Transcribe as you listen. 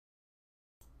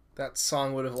That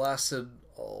song would have lasted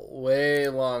way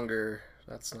longer.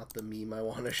 That's not the meme I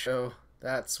want to show.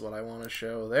 That's what I want to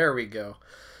show. There we go.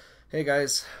 Hey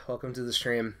guys, welcome to the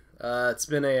stream. It's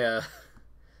been a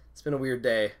weird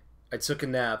day. I took a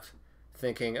nap,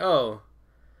 thinking, oh,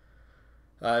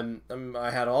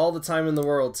 I had all the time in the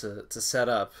world to set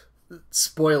up.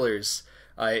 Spoilers.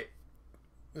 I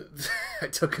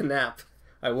took a nap.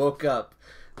 I woke up.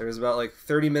 There was about like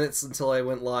 30 minutes until I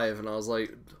went live, and I was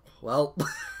like, well,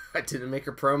 I didn't make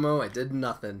a promo. I did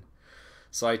nothing.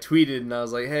 So I tweeted, and I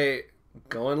was like, hey,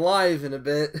 going live in a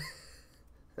bit.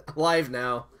 Live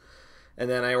now. And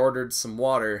then I ordered some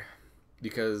water,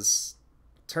 because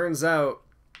turns out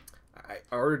I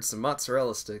ordered some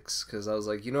mozzarella sticks, because I was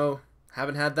like, you know,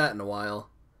 haven't had that in a while.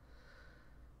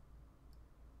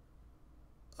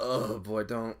 Oh boy,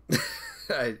 don't.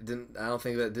 I don't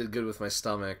think that did good with my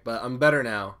stomach, but I'm better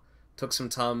now. Took some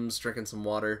Tums, drinking some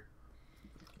water.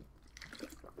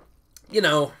 You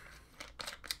know,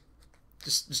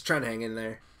 just trying to hang in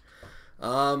there.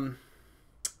 Not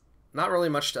really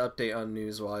much to update on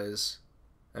news-wise.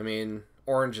 I mean,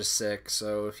 Orange is sick,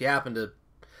 so if you happen to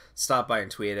stop by and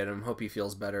tweet at him, hope he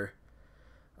feels better.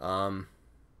 I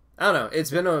don't know.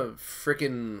 It's been a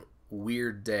freaking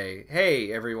weird day.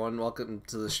 Hey, everyone. Welcome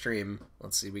to the stream.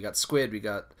 Let's see. We got Squid. We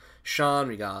got Sean.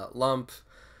 We got Lump.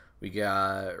 We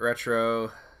got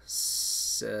Retro.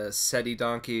 Seti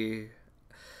Donkey.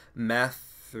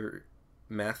 Matheryoop.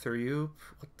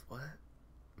 What?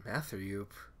 Matheryoop.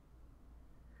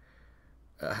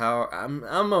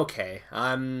 I'm okay.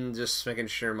 I'm just making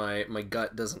sure my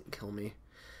gut doesn't kill me.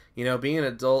 You know, being an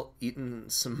adult, eating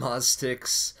some Moz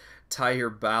sticks, tie your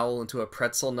bowel into a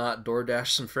pretzel knot, DoorDash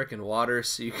some frickin' water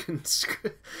so you can...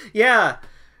 Yeah!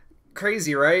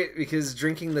 Crazy, right? Because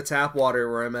drinking the tap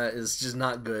water where I'm at is just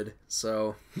not good.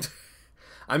 So,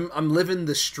 I'm living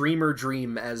the streamer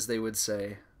dream, as they would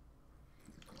say.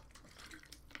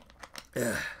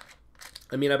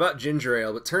 I mean, I bought ginger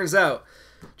ale, but turns out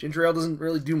ginger ale doesn't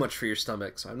really do much for your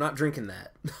stomach, so I'm not drinking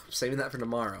that. I'm saving that for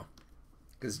tomorrow.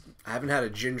 Because I haven't had a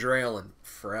ginger ale in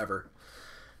forever.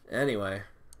 Anyway.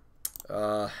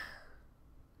 I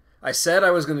said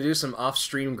I was going to do some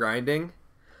off-stream grinding.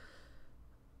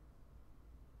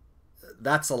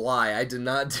 That's a lie. I did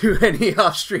not do any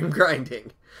off-stream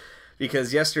grinding.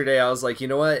 Because yesterday I was like, you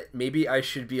know what? Maybe I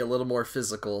should be a little more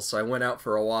physical. So I went out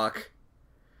for a walk.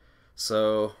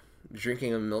 So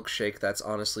drinking a milkshake, that's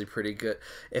honestly pretty good.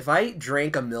 If I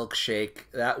drank a milkshake,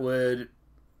 that would...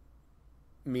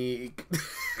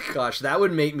 Gosh, that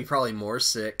would make me probably more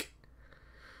sick.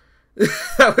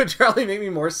 That would probably make me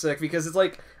more sick, because it's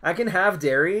like, I can have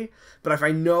dairy, but if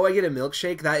I know I get a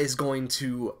milkshake, that is going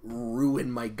to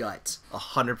ruin my gut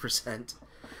 100%.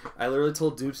 I literally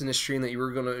told Dupes in the stream that you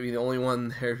were going to be the only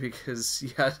one there because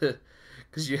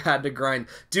you had to grind.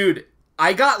 Dude,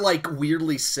 I got like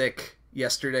weirdly sick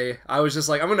yesterday. I was just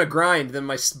like, I'm gonna grind. Then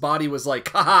my body was like,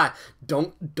 haha,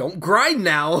 don't grind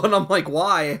now. And I'm like,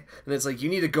 why? And it's like, you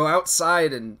need to go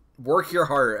outside and work your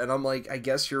heart. And I'm like, I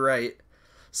guess you're right.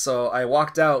 So I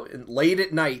walked out late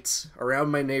at night around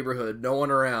my neighborhood, no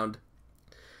one around.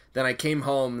 Then I came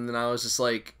home, and then I was just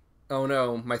like, oh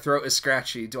no, my throat is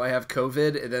scratchy. Do I have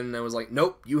COVID? And then I was like,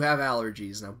 nope, you have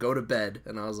allergies. Now go to bed.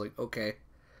 And I was like, okay.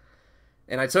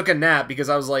 And I took a nap because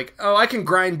I was like, oh, I can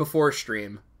grind before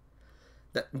stream.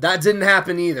 That didn't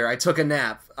happen either. I took a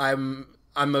nap. I'm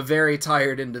a very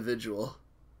tired individual.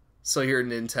 So you're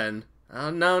Ninten.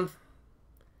 No,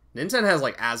 Ninten has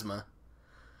like asthma.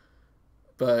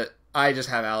 But I just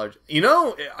have allergies. You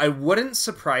know, I wouldn't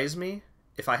surprise me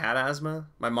if I had asthma.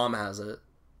 My mom has it.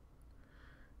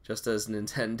 Just as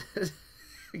Nintendo did.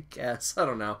 I guess. I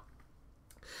don't know.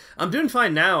 I'm doing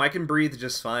fine now. I can breathe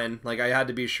just fine. Like, I had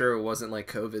to be sure it wasn't,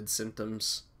 like, COVID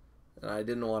symptoms. And I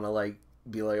didn't want to, like,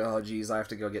 be like, oh, geez, I have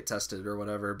to go get tested or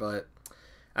whatever. But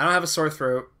I don't have a sore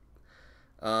throat.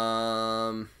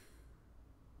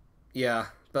 Yeah.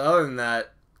 But other than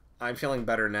that, I'm feeling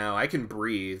better now. I can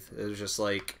breathe. It was just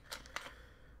like...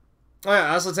 Oh yeah,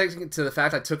 I also take it to the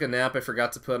fact I took a nap. I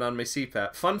forgot to put on my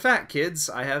CPAP. Fun fact, kids,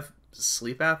 I have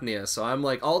sleep apnea, so I'm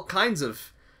like all kinds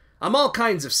of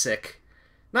sick.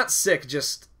 Not sick,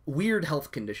 just weird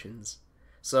health conditions.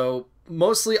 So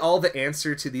mostly all the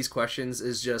answer to these questions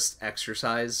is just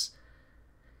exercise.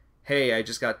 Hey, I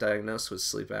just got diagnosed with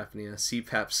sleep apnea.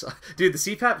 CPAP sucks. Dude, the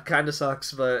CPAP kind of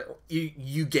sucks, but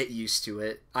you get used to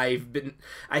it. I've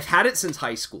had it since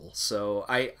high school, so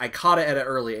I caught it at an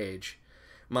early age.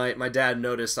 My dad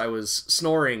noticed I was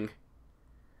snoring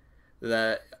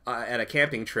at a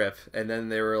camping trip, and then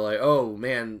they were like, oh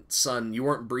man, son, you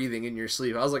weren't breathing in your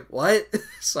sleep. I was like, what?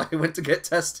 So I went to get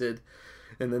tested,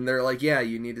 and then they're like, yeah,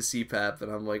 you need a CPAP,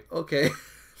 and I'm like, okay.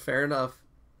 Fair enough.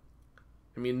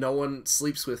 I mean, no one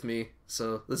sleeps with me,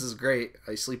 so this is great.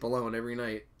 I sleep alone every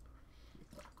night.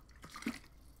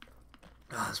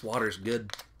 Ah, this water's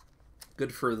good.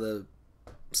 Good for the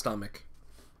stomach.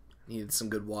 Needed some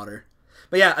good water.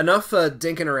 But yeah, enough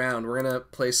dinking around. We're gonna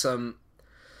play some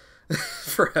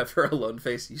Forever Alone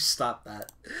Face. You stop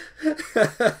that.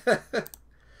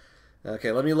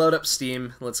 Okay, let me load up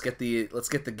Steam. Let's get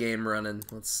the game running.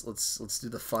 Let's do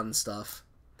the fun stuff.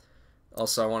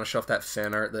 Also, I want to show off that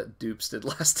fan art that Dupes did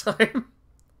last time.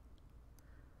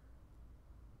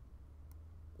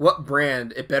 What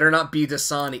brand? It better not be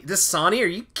Dasani. Dasani? Are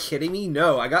you kidding me?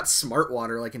 No, I got Smart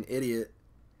Water like an idiot.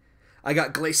 I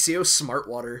got Glacio Smart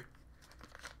Water.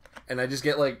 And I just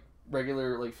get like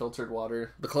regular like filtered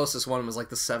water. The closest one was like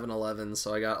the 7-Eleven,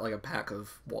 so I got like a pack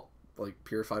of like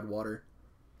purified water.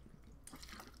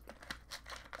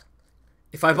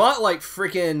 If I bought, like,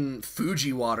 freaking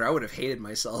Fuji water, I would have hated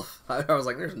myself. I was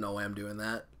like, there's no way I'm doing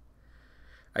that.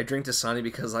 I drink Dasani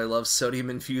because I love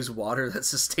sodium-infused water that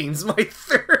sustains my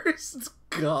thirst.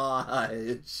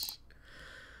 Gosh.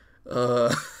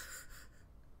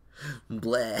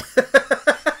 Bleh.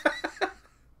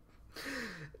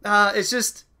 It's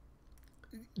just...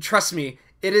 Trust me,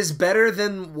 it is better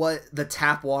than what the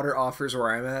tap water offers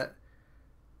where I'm at.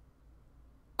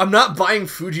 I'm not buying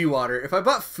Fuji water. If I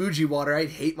bought Fuji water,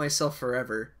 I'd hate myself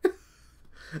forever.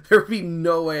 There would be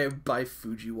no way I'd buy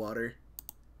Fuji water.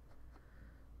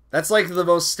 That's like the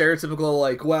most stereotypical,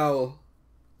 like, wow,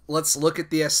 let's look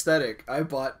at the aesthetic. I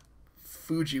bought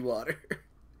Fuji water.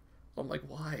 I'm like,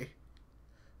 why?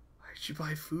 Why'd you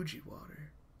buy Fuji water?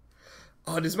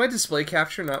 Oh, is my display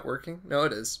capture not working? No,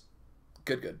 it is.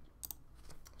 Good.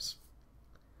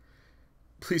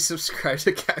 Please subscribe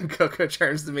to Cat and Coco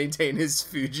Charms to maintain his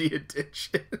Fuji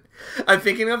addiction. I'm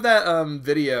thinking of that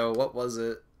video. What was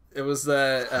it? It was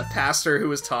the pastor who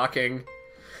was talking,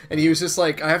 and he was just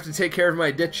like, I have to take care of my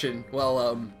addiction.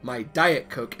 Well, my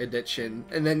Diet Coke addiction.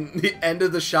 And then the end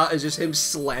of the shot is just him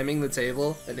slamming the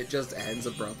table, and it just ends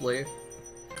abruptly.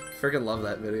 Freaking love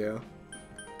that video.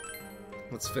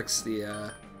 Let's fix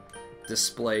the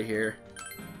display here.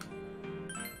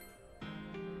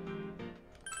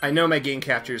 I know my game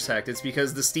capture is hacked. It's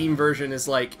because the Steam version is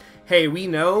like, hey, we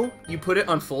know you put it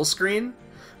on full screen,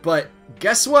 but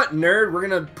guess what, nerd? We're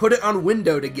gonna put it on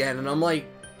windowed again. And I'm like,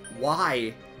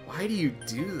 why? Why do you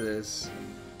do this?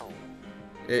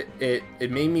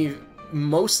 It made me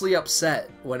mostly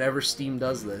upset whenever Steam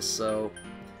does this. So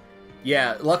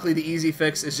yeah, luckily the easy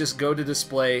fix is just go to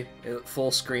display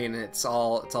full screen. It's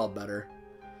all better.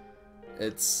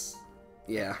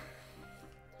 Yeah.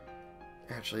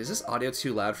 Actually, is this audio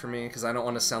too loud for me? Because I don't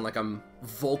want to sound like I'm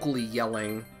vocally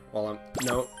yelling while I'm...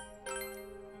 Nope.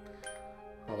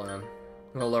 Hold on. I'm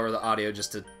gonna lower the audio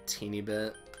just a teeny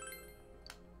bit.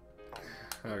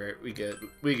 Alright, we good.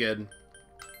 We good.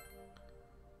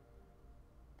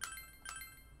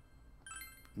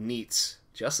 Neat.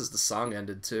 Just as the song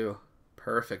ended, too.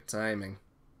 Perfect timing.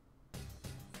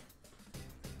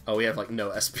 Oh, we have, like,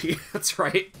 no SP. That's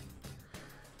right.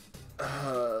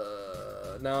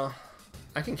 No.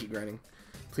 I can keep grinding.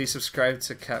 Please subscribe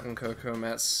to Captain Coco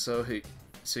Matt so he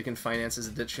can finance his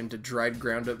addiction to dried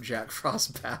ground up Jack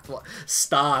Frost bathwater.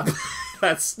 Stop.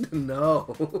 That's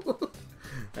no.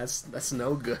 That's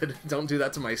no good. Don't do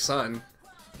that to my son.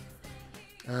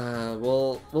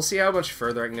 We'll see how much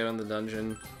further I can get on the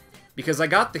dungeon. Because I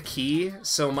got the key,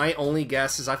 so my only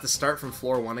guess is I have to start from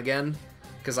floor 1 again.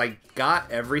 Because I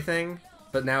got everything,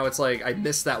 but now it's like I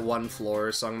missed that one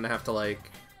floor, so I'm gonna have to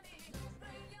like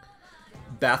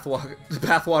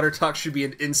Bathwater talk should be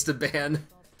an insta-ban.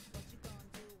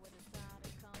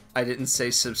 I didn't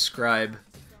say subscribe.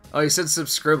 Oh, you said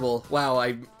subscribble. Wow,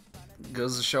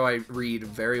 goes to show I read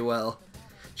very well.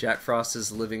 Jack Frost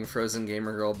is living frozen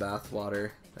gamer girl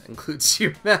bathwater. That includes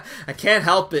you. I can't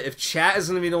help it if chat is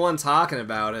gonna be the one talking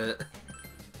about it.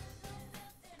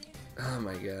 Oh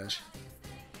my gosh.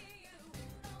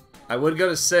 I would go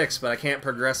to 6, but I can't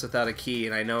progress without a key,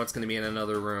 and I know it's going to be in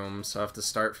another room, so I have to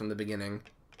start from the beginning.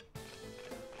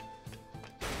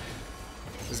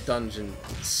 This dungeon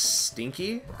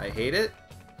stinky. I hate it.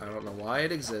 I don't know why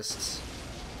it exists.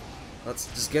 Let's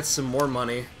just get some more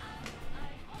money.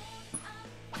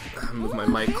 Move my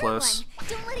mic close.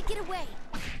 Don't let it get away.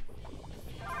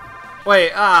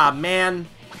 Wait, man.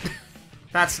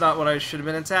 That's not what I should have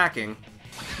been attacking.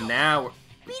 Now,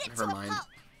 never mind.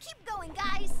 Keep going,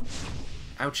 guys.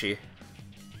 Ouchie.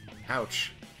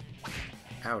 Ouch.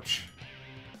 Ouch.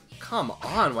 Come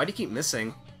on, why do you keep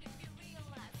missing?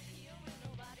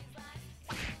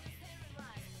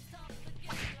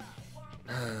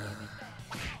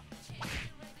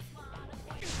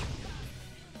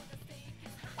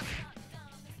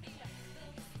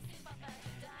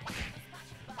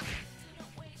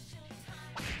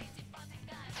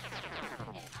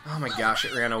 my gosh,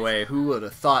 it ran away. Who would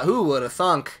have thought? Who would have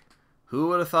thunk? Who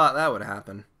would have thought that would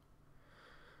happen?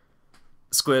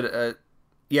 Squid,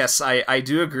 yes, I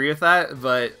do agree with that,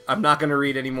 but I'm not going to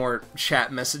read any more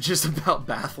chat messages about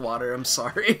bathwater. I'm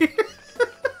sorry.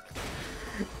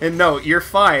 And no, you're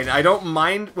fine. I don't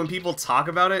mind when people talk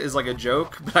about it as like a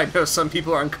joke, but I know some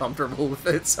people are uncomfortable with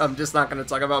it, so I'm just not going to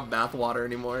talk about bathwater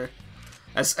anymore.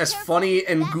 As funny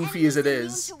and goofy as it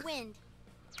is.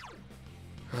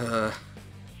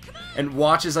 And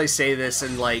watch as I say this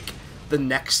in like the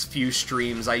next few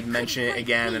streams I mention it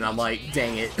again and I'm like,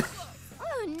 dang it.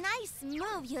 Oh, nice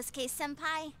move,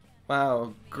 Yosuke-senpai.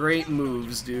 Wow, great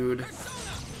moves, dude.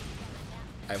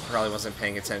 I probably wasn't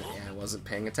paying attention. Yeah, I wasn't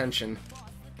paying attention.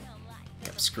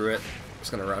 Yep, screw it. I'm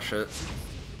just gonna rush it.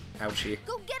 Ouchie.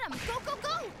 Go get him! Go, go,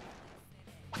 go!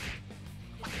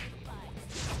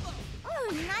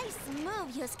 Oh, nice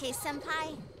move,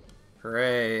 Yosuke-senpai.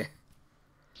 Hooray.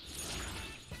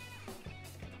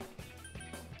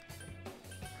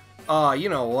 Oh, you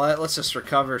know what? Let's just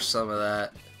recover some of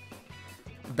that.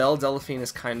 Belle Delphine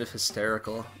is kind of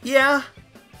hysterical. Yeah!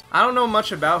 I don't know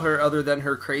much about her other than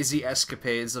her crazy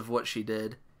escapades of what she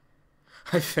did.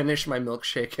 I finished my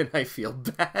milkshake and I feel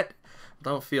bad.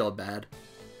 Don't feel bad.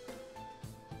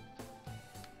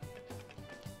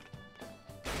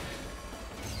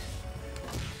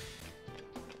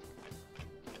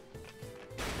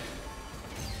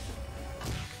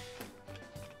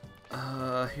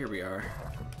 Here we are.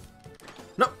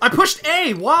 No, I pushed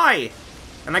A! Why?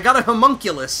 And I got a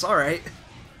homunculus, alright.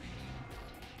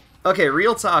 Okay,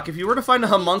 real talk, if you were to find a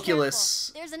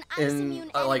homunculus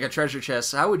in, like, a treasure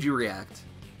chest, how would you react?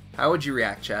 How would you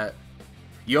react, chat?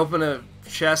 You open a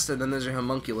chest and then there's a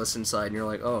homunculus inside and you're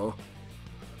like, oh.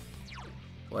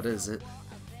 What is it?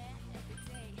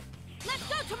 Let's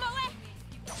go, Tomoe!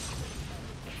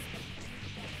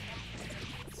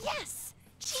 Yes!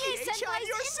 Chie-senpai's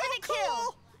infinite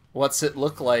kill! What's it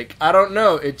look like? I don't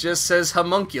know, it just says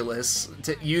homunculus.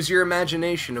 Use your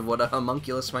imagination of what a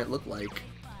homunculus might look like.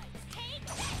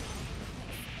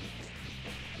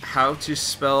 How to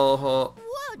spell Whoa,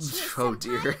 oh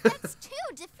dear. That's two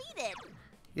defeated.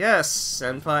 Yes,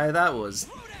 senpai, that was...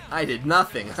 I did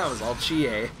nothing. That was all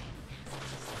Chie.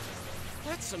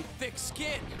 That's some thick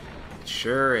skin. It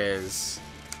sure is.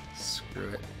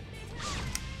 Screw it.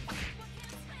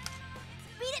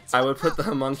 I would put the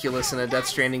homunculus in a Death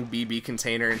Stranding BB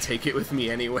container and take it with me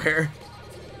anywhere.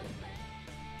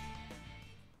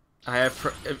 I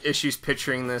have issues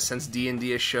picturing this since D&D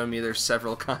has shown me there's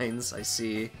several kinds. I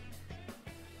see.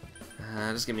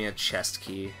 Just give me a chest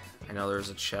key. I know there's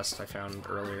a chest I found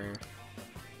earlier.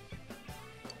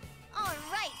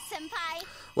 Alright, senpai.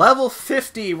 Level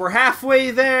 50! We're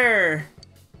halfway there!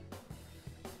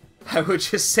 I would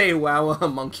just say, wow, a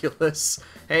homunculus.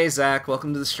 Hey, Zach,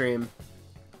 welcome to the stream.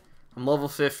 I'm level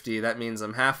 50. That means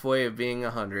I'm halfway of being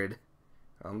 100.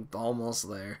 I'm almost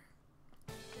there.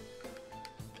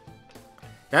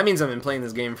 That means I've been playing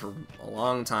this game for a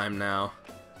long time now.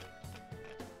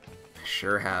 I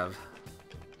sure have.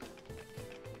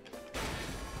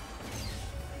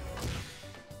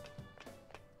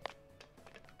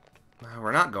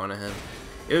 We're not going ahead.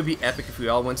 It would be epic if we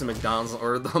all went to McDonald's and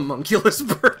ordered the homunculus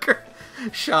burger.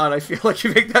 Sean, I feel like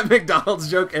you make that McDonald's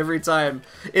joke every time.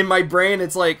 In my brain,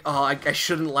 it's like, oh, I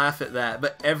shouldn't laugh at that.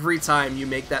 But every time you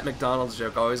make that McDonald's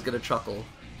joke, I always get a chuckle.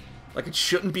 Like, it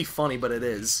shouldn't be funny, but it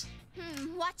is.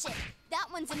 Watch it. That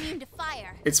one's immune to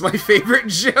fire. It's my favorite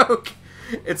joke.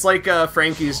 It's like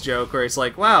Frankie's joke where it's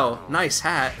like, wow, nice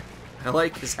hat. I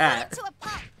like his hat. To a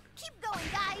pop. Keep going,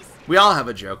 guys. We all have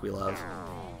a joke we love.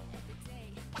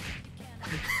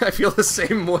 I feel the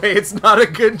same way. It's not a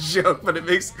good joke, but it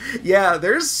makes... Yeah,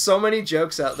 there's so many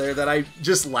jokes out there that I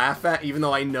just laugh at even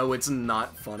though I know it's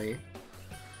not funny.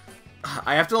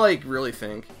 I have to, like, really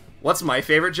think. What's my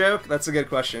favorite joke? That's a good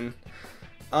question.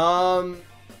 I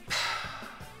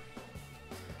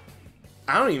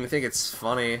don't even think it's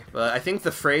funny, but I think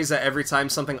the phrase that every time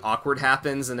something awkward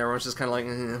happens and everyone's just kind of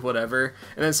like, whatever,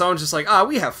 and then someone's just like, ah,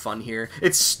 we have fun here.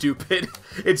 It's stupid.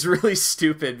 It's really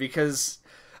stupid because...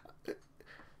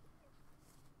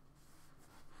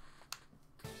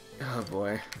 Oh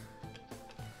boy.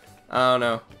 I don't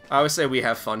know. I always say we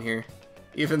have fun here.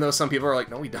 Even though some people are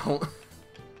like, no we don't.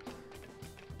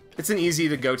 It's an easy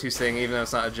to go to thing, even though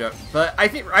it's not a joke. But I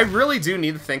think I really do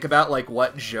need to think about like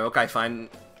what joke I find,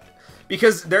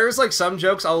 because there's like some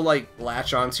jokes I'll like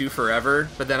latch onto forever,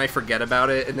 but then I forget about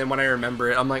it, and then when I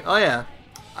remember it, I'm like, oh yeah,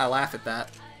 I laugh at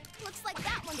that. Looks like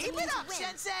that one's Keep it up,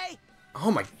 Sensei! Oh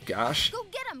my gosh. Go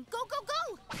get him! Go, go,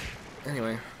 go!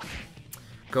 Anyway,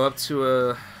 go up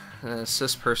to a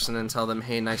cis person and tell them,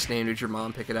 hey, nice name, did your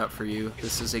mom pick it out for you?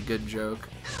 This is a good joke.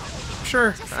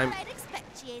 sure. Just I'm. what I'd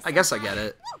expect, I guess I get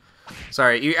it.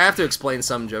 Sorry, you have to explain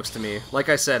some jokes to me. Like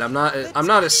I said, I'm not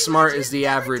as smart as the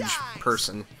average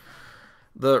person.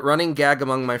 The running gag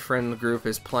among my friend group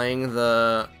is playing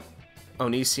the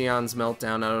Onision's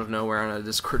Meltdown out of nowhere on a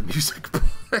Discord music.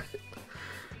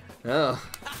 Oh.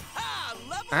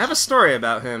 I have a story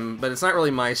about him, but it's not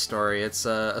really my story. It's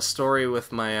a story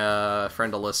with my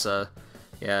friend Alyssa.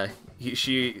 Yeah,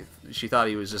 she thought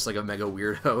he was just like a mega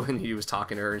weirdo, and he was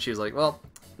talking to her, and she was like, well,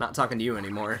 not talking to you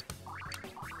anymore.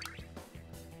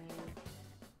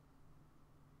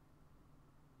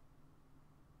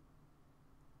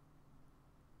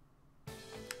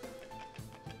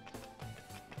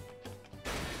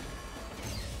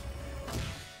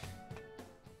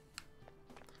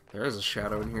 There is a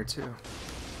shadow in here too.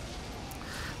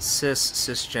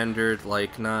 Cisgendered,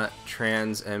 like not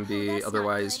trans, MB,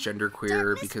 otherwise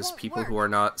genderqueer, because people who are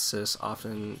not cis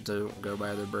often don't go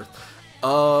by their birth.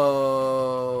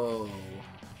 Oh.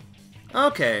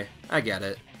 Okay, I get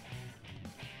it.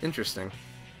 Interesting.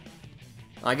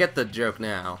 I get the joke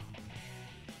now.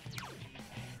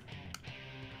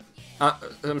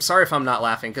 I'm sorry if I'm not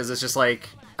laughing, because it's just like,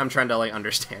 I'm trying to like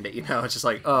understand it, you know? It's just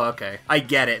like, oh, okay, I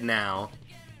get it now.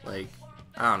 Like,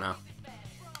 I don't know.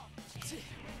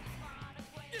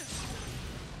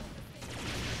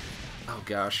 Oh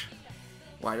gosh.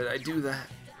 Why did I do that?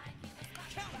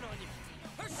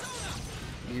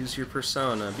 Use your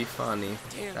persona, be funny.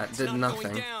 That did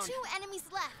nothing. 2 enemies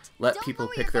left. Let Don't people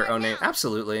lower pick your their guard own name. now.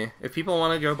 Absolutely. If people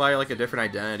want to go by like a different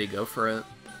identity, go for it.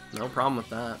 No problem with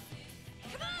that.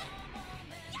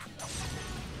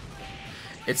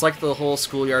 It's like the whole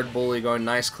schoolyard bully going,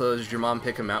 nice clothes, did your mom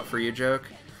pick him out for you joke.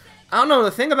 I don't know,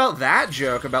 the thing about that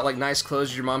joke, about like nice clothes,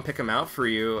 did your mom pick him out for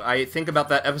you, I think about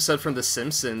that episode from The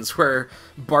Simpsons where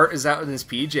Bart is out in his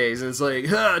PJs and it's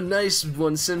like, ah, nice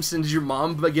one, Simpson, did your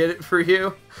mom get it for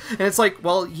you? And it's like,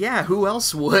 well, yeah, who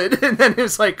else would? And then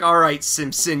it's like, alright,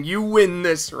 Simpson, you win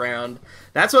this round.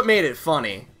 That's what made it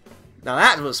funny. Now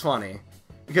that was funny.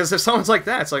 Because if someone's like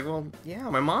that, it's like, well, yeah,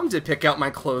 my mom did pick out my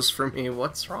clothes for me,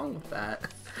 what's wrong with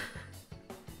that?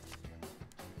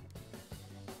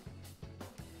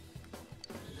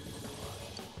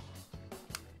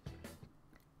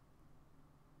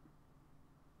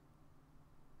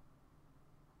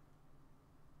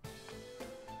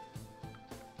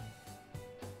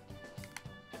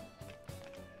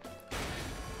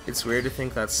 It's weird to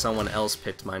think that someone else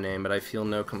picked my name, but I feel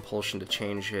no compulsion to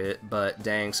change it, but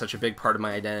dang, such a big part of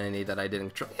my identity that I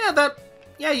didn't control.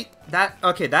 Yeah,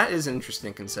 okay, that is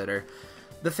interesting to consider.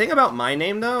 The thing about my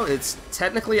name, though, it's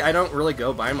technically I don't really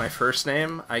go by my first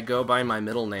name, I go by my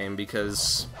middle name,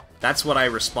 because that's what I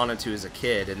responded to as a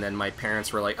kid, and then my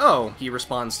parents were like, oh, he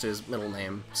responds to his middle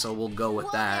name, so we'll go with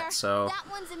that, so...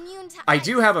 That one's immune to I ice.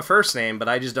 do have a first name, but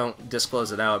I just don't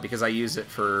disclose it out because I use it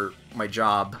for my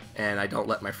job, and I don't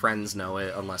let my friends know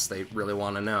it unless they really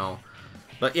want to know.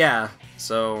 But yeah,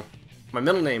 so my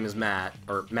middle name is Matt,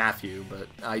 or Matthew, but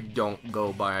I don't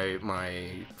go by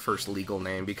my first legal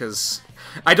name because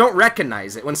I don't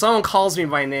recognize it. When someone calls me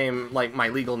by name, like my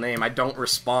legal name, I don't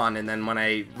respond, and then when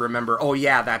I remember, oh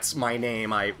yeah, that's my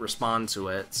name, I respond to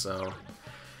it, so...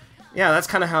 Yeah, that's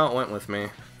kind of how it went with me,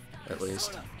 at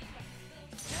least.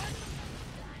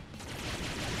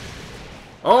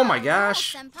 Oh my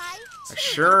gosh! I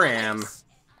sure am.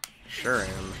 Sure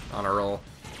am. On a roll.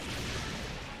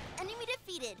 Enemy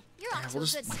defeated. You're Yeah, off to we'll a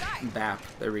just good start. bap.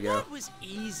 There we go. That was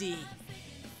easy.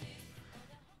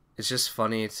 It's just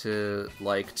funny to,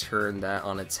 like, turn that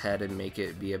on its head and make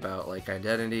it be about, like,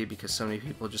 identity, because so many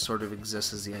people just sort of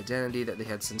exist as the identity that they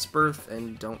had since birth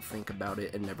and don't think about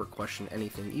it and never question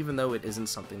anything, even though it isn't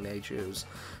something they choose.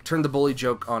 Turn the bully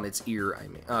joke on its ear, I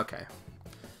mean. Okay.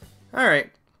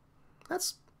 Alright.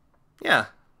 That's... yeah.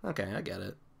 Okay, I get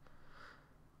it.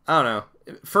 I don't know.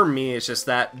 For me, it's just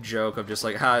that joke of just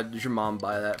like, how did your mom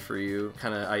buy that for you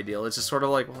kind of ideal. It's just sort of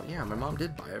like, well, yeah, my mom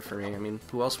did buy it for me. I mean,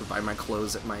 who else would buy my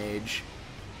clothes at my age?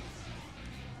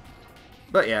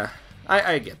 But yeah,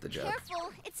 I get the joke.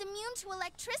 Careful, it's immune to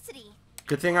electricity.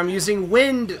 Good thing I'm using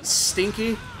wind,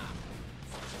 Stinky.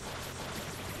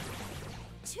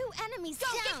 2 enemies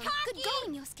down. Good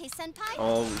going, Yosuke-senpai.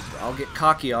 Oh, I'll get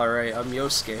cocky, alright. I'm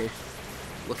Yosuke.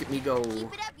 Look at me go.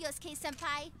 Keep it up,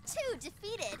 Yosuke-senpai. 2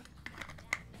 defeated.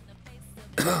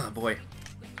 Boy.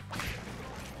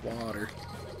 Water.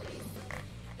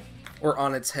 Or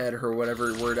on its head, or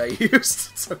whatever word I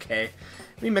used. It's okay.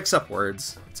 We mix up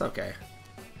words. It's okay.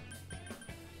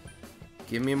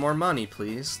 Give me more money,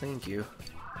 please. Thank you.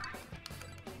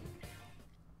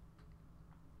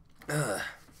 Ugh.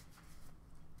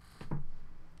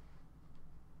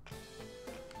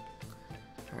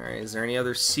 Alright, Alright, is there any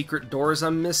other secret doors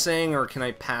I'm missing, or can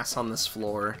I pass on this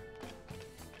floor?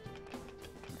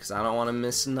 Because I don't want to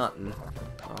miss nothing.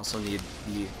 I also need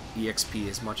the EXP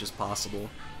as much as possible.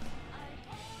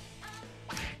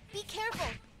 Be careful.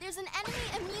 There's an enemy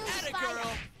immune to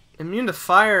fire. Immune to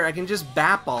fire? I can just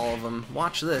bap all of them.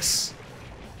 Watch this.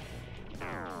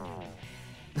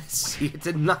 See, it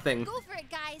did nothing. Go for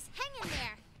it, guys. Hang in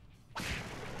there.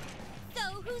 So,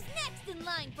 who's next in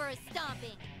line for a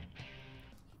stomping?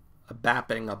 A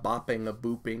bapping, a bopping, a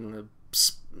booping, a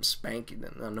spanking.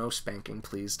 No spanking,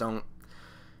 please. Don't.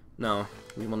 No,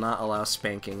 we will not allow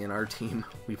spanking in our team.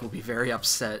 We will be very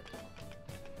upset.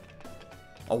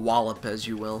 A wallop, as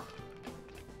you will.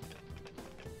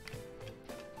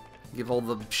 Give all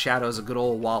the shadows a good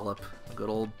old wallop. A good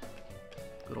old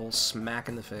smack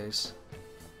in the face.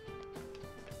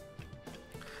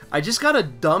 I just got a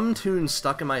dumb tune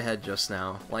stuck in my head just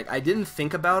now. Like, I didn't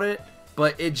think about it,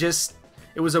 but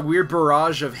it was a weird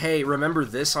barrage of, hey, remember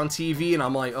this on TV? And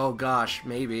I'm like, oh gosh,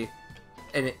 maybe.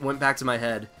 And it went back to my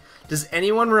head. Does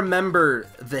anyone remember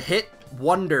the hit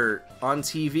Wonder on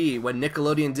TV when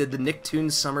Nickelodeon did the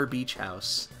Nicktoons Summer Beach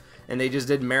House? And they just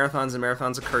did marathons and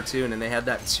marathons of cartoon, and they had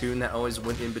that tune that always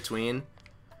went in between?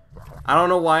 I don't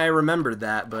know why I remembered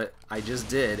that, but I just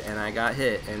did, and I got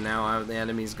hit, and now the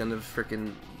enemy's gonna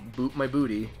frickin' boot my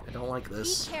booty. I don't like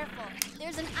this. Be careful.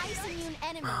 There's an ice immune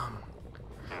enemy.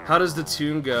 How does the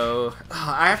tune go?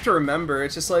 I have to remember.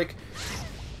 It's just like,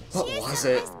 what was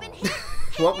it?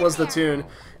 What was the tune?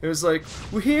 It was like,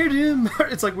 we're here tomorrow.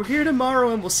 It's like, we're here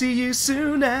tomorrow and we'll see you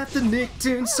soon at the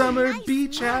Nicktoons Summer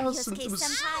Beach House. And it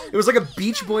was like a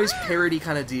Beach Boys parody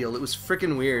kind of deal. It was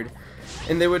freaking weird.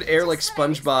 And they would air like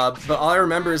SpongeBob, but all I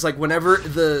remember is like whenever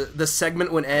the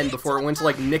segment would end before it went to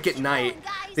like Nick at Night,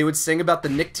 they would sing about the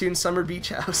Nicktoons Summer Beach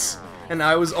House. And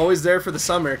I was always there for the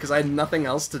summer because I had nothing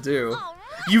else to do.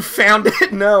 You found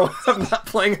it? No, I'm not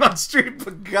playing it on stream,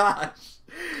 but gosh.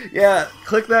 Yeah,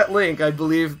 click that link. I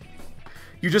believe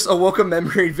you just awoke a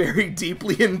memory very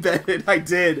deeply embedded. I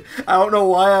did. I don't know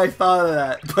why I thought of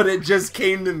that, but it just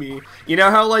came to me. You know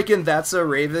how, like, in That's a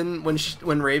Raven,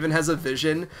 when Raven has a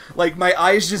vision, like, my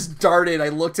eyes just darted. I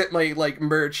looked at my, like,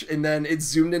 merch, and then it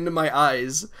zoomed into my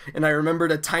eyes, and I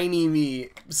remembered a tiny me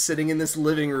sitting in this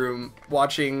living room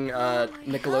watching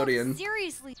Nickelodeon. Oh,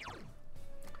 seriously?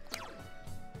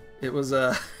 It was,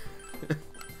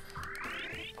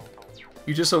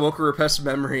 You just awoke a repressed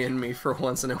memory in me for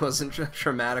once, and it wasn't a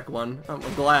traumatic one. I'm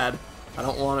glad. I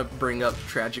don't want to bring up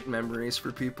tragic memories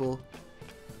for people.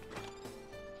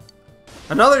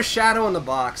 Another shadow in the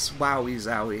box. Wowie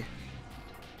zowie.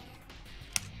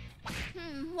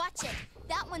 Watch it.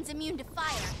 That one's immune to fire.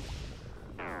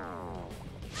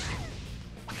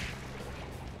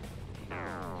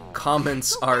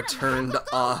 Comments are turned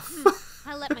off.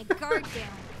 I let my guard down.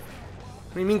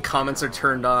 What do you mean comments are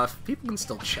turned off? People can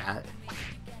still chat.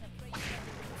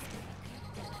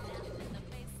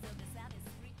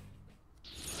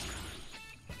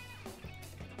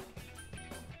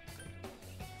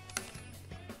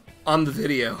 On the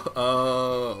video.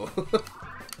 Oh.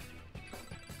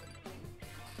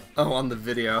 Oh, on the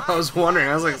video. I was wondering.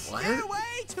 I was like, what? Stairway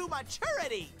to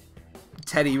maturity.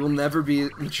 Teddy, you will never be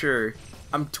mature.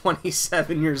 I'm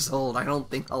 27 years old. I don't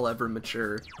think I'll ever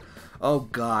mature. Oh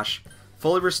gosh.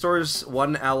 Fully restores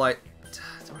one ally.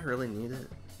 Do I really need it?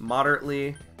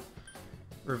 Moderately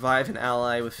revive an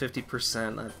ally with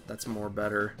 50%. That's more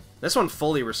better. This one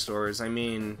fully restores. I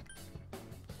mean,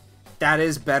 that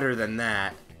is better than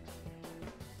that.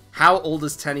 How old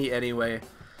is Teddy anyway?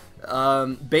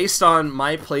 Based on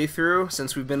my playthrough,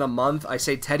 since we've been a month, I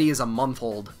say Teddy is a month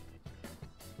old.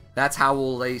 That's how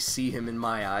old I see him in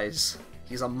my eyes.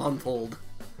 He's a month old.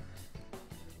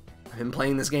 I've been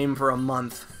playing this game for a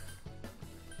month.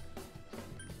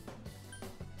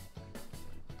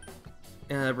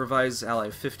 Revives ally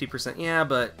 50%. Yeah,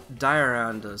 but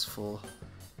Diaron does full.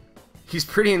 He's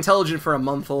pretty intelligent for a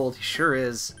month old. He sure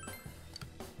is.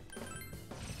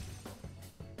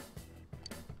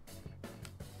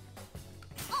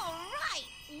 Alright,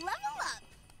 level up.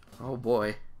 Oh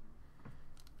boy.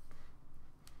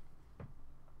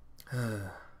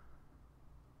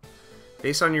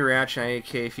 Based on your reaction,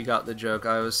 IAK, if you got the joke,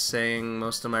 I was saying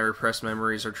most of my repressed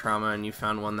memories are trauma, and you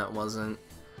found one that wasn't.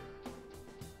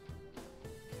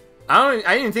 I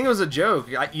didn't even think it was a joke.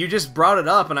 You just brought it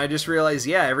up, and I just realized,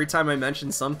 yeah, every time I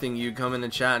mention something, you'd come in the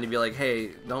chat and you'd be like, hey,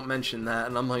 don't mention that.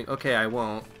 And I'm like, okay, I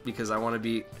won't, because I want to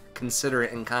be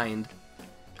considerate and kind.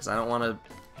 Because I don't want to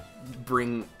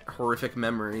bring horrific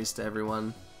memories to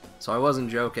everyone. So I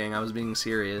wasn't joking, I was being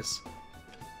serious.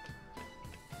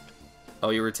 Oh,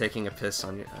 you were taking a piss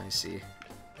on your... I see.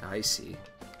 I see.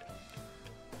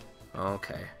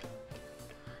 Okay.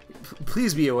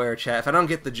 Please be aware, chat. If I don't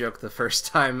get the joke the first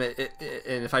time, and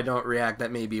if I don't react,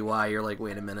 that may be why. You're like,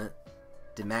 wait a minute.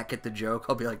 Did Matt get the joke?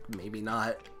 I'll be like, maybe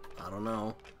not. I don't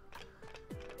know.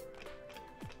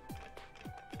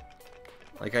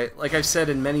 Like I've said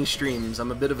in many streams,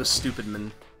 I'm a bit of a stupid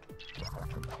man.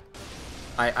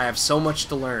 I have so much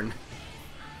to learn.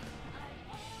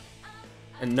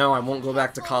 And no, I won't go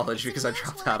back to college because I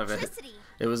dropped out of it.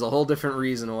 It was a whole different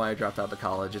reason why I dropped out of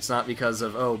college. It's not because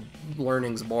of, oh,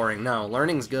 learning's boring. No,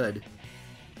 learning's good.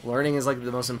 Learning is like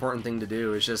the most important thing to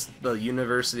do. It's just the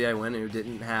university I went to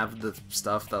didn't have the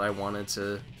stuff that I wanted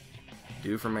to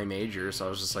do for my major, so I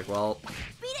was just like, well,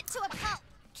 Beat it to a pulp.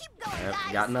 Keep going, I've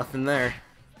guys. got nothing there.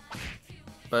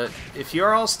 But if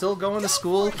you're all still going to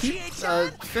school,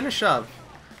 finish up.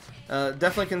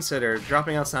 Definitely consider.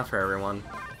 Dropping out's not for everyone.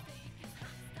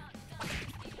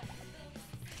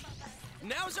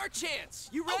 Now's our chance.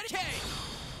 You ready? Okay.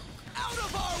 Out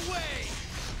of our way.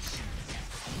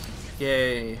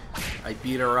 Yay. I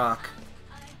beat a rock.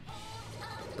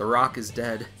 The rock is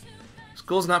dead.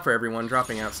 School's not for everyone.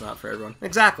 Dropping out's not for everyone.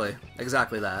 Exactly.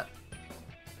 Exactly that.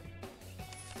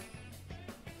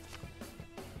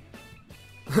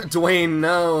 Dwayne,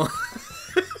 no.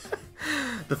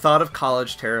 The thought of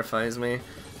college terrifies me.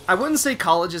 I wouldn't say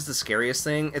college is the scariest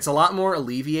thing. It's a lot more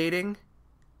alleviating.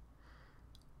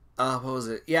 What was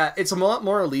it? Yeah, it's a lot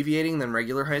more alleviating than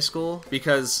regular high school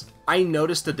because I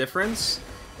noticed a difference.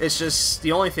 It's just,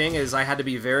 the only thing is I had to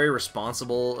be very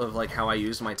responsible of like how I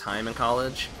used my time in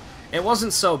college. It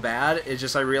wasn't so bad, it's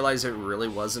just I realized it really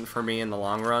wasn't for me in the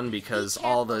long run because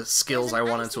all the skills I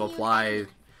wanted to apply,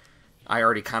 I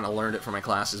already kind of learned it for my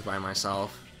classes by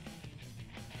myself.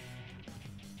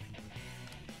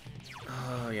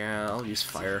 Oh yeah, I'll use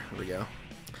fire. Here we go.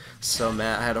 So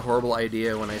Matt, I had a horrible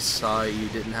idea when I saw you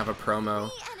didn't have a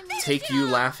promo. Take you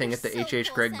laughing at the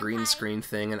H.H. Greg green screen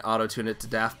thing and auto-tune it to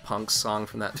Daft Punk's song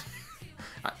from that.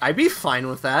 I'd be fine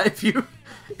with that if you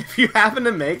happen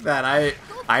to make that.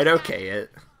 I'd okay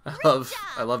it. I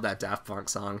love that Daft Punk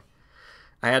song.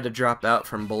 I had to drop out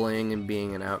from bullying and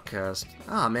being an outcast.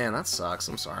 Oh man, that sucks.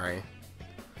 I'm sorry.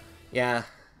 Yeah,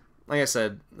 like I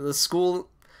said, the school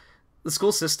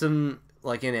system,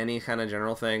 like in any kind of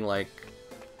general thing, like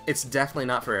it's definitely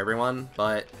not for everyone,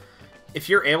 but if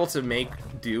you're able to make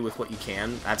do with what you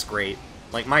can, that's great.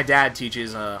 Like, my dad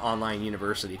teaches online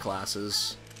university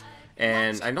classes,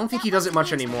 and I don't think he does it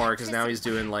much anymore, because now he's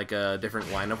doing, like, a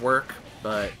different line of work,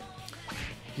 but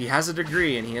he has a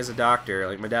degree, and he is a doctor.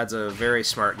 Like, my dad's a very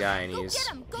smart guy, and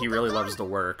he really loves the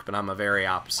work, but I'm a very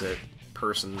opposite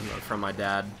person from my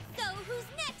dad. So who's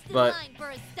next in But line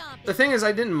for a stomping? the thing is,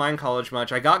 I didn't mind college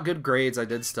much. I got good grades, I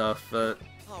did stuff, but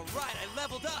All right, I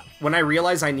leveled up. when I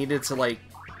realized I needed to, like,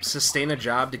 sustain a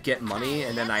job to get money,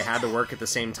 and then I had to work at the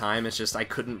same time, it's just I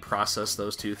couldn't process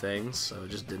those two things, so it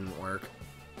just didn't work.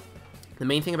 The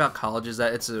main thing about college is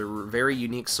that it's a very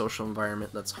unique social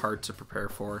environment that's hard to prepare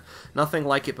for. Nothing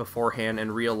like it beforehand,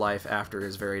 and real life after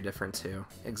is very different too.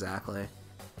 Exactly.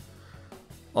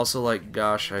 Also, like,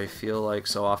 gosh, I feel like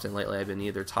so often lately I've been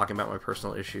either talking about my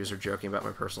personal issues or joking about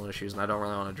my personal issues, and I don't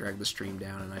really want to drag the stream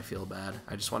down, and I feel bad.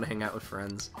 I just want to hang out with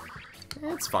friends.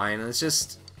 It's fine, it's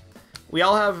just...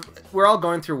 we're all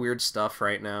going through weird stuff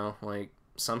right now. Like,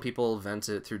 some people vent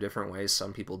it through different ways.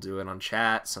 Some people do it on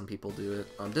chat. Some people do it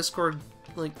on Discord,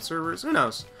 like, servers. Who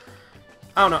knows?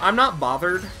 I don't know. I'm not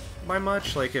bothered by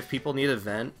much. Like, if people need a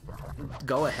vent,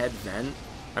 go ahead, vent.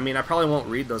 I mean, I probably won't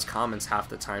read those comments half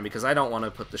the time because I don't want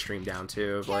to put the stream down,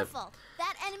 too. But Careful.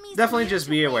 That enemy's definitely near just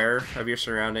to be win. aware of your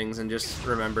surroundings and just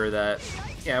remember that,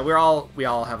 yeah, we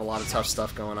all have a lot of tough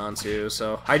stuff going on, too.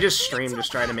 So I just stream,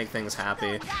 just try to make things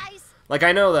happy. Guys, Like,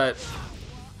 I know that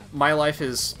my life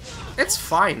is... it's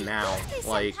fine now.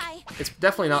 Like, it's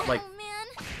definitely not, like, oh,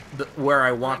 man. where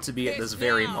I want to be at this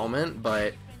very moment,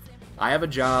 but I have a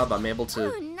job, I'm able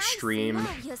to Oh, nice stream move,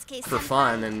 Yosuke for senpai.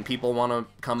 fun, and people want to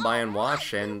come by and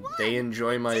watch, and they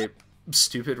enjoy my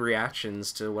stupid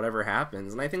reactions to whatever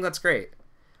happens, and I think that's great.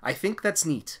 I think that's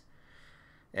neat.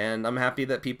 And I'm happy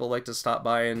that people like to stop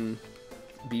by and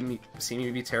see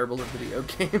me be terrible at video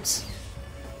games.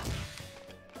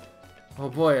 Oh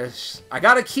boy, I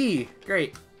got a key!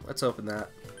 Great, let's open that.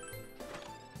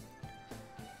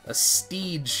 A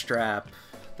steed strap.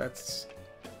 That's...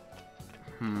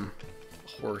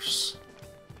 Horse.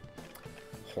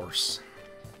 Horse.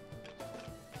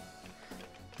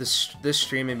 This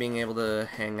stream and being able to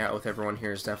hang out with everyone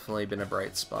here has definitely been a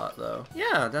bright spot, though.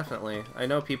 Yeah, definitely. I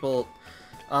know people...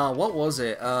 what was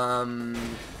it?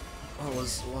 What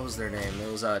was their name?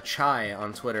 It was Chai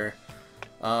on Twitter.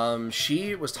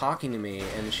 She was talking to me,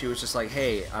 and she was just like,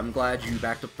 hey, I'm glad you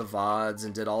backed up the VODs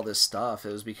and did all this stuff.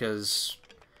 It was because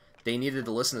they needed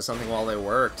to listen to something while they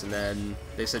worked, and then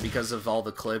they said because of all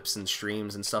the clips and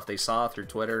streams and stuff they saw through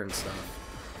Twitter and stuff,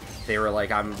 they were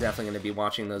like, I'm definitely going to be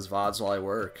watching those VODs while I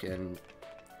work, and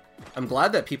I'm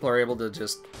glad that people are able to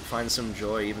just find some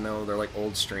joy, even though they're like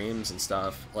old streams and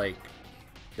stuff. Like,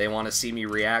 they want to see me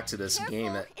react to this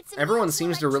game that everyone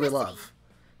seems to really love.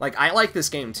 Like, I like this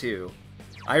game too.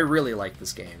 I really like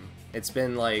this game. It's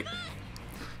been like,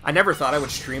 I never thought I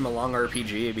would stream a long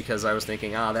RPG because I was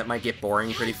thinking, that might get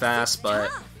boring pretty fast,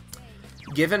 but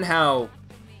given how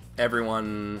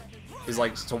everyone is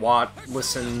like to watch,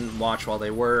 listen, watch while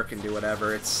they work and do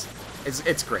whatever, it's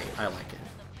great. I like it.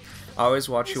 I always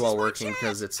watch you while working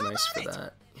because it's nice for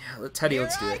that. Yeah, Teddy,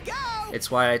 let's do it.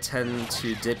 It's why I tend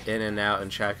to dip in and out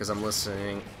and chat because I'm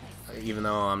listening, even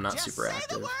though I'm not super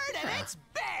active. It's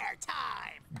bear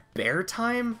time. Bear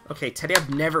time? Okay, Teddy,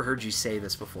 I've never heard you say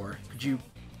this before. Could you...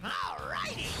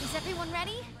 Alrighty. Is everyone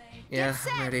ready? Yeah, Get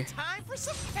set. I'm ready. Time for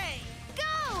some pain.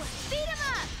 Go! Beat him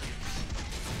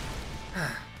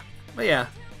up! But yeah.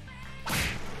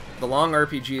 The long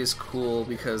RPG is cool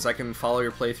because I can follow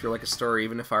your playthrough like a story,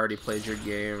 even if I already played your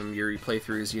game. Your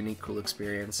playthrough is a unique, cool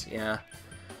experience. Yeah.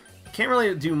 Can't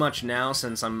really do much now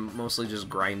since I'm mostly just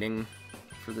grinding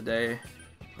for the day.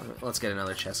 Let's get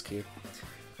another chest key.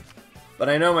 But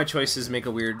I know my choices make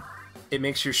a weird... It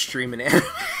makes your stream an anime.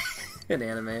 An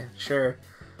anime, sure.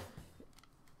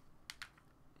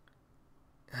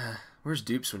 Where's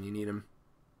Dupes when you need him?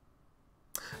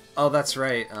 Oh, that's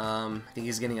right. I think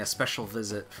he's getting a special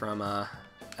visit from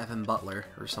Evan Butler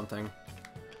or something.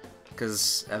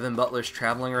 Because Evan Butler's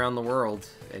traveling around the world,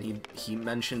 and he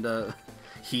mentioned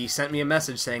he sent me a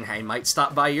message saying, hey, I might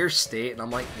stop by your state, and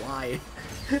I'm like, why?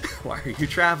 Why are you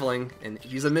traveling? And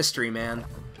he's a mystery man.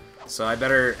 So I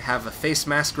better have a face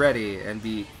mask ready and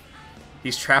be...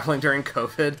 He's traveling during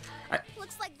COVID.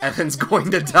 Evan's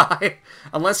going to die.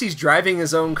 Unless he's driving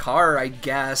his own car, I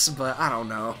guess, but I don't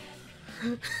know.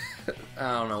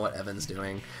 I don't know what Evan's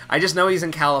doing. I just know he's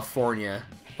in California,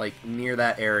 like, near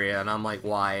that area, and I'm like,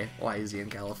 why? Why is he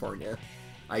in California?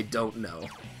 I don't know.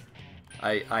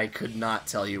 I could not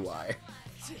tell you why.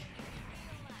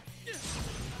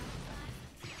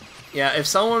 Yeah, if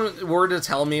someone were to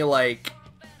tell me, like,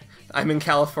 I'm in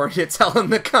California, tell him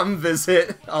to come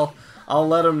visit, I'll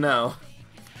let him know.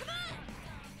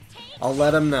 I'll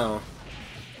let him know.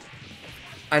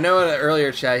 I know in an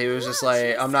earlier chat he was just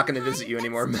like, I'm not going to visit you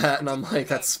anymore, Matt, and I'm like,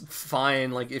 that's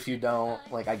fine, like, if you don't,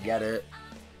 like, I get it.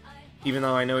 Even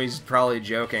though I know he's probably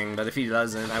joking, but if he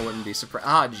doesn't, I wouldn't be surprised.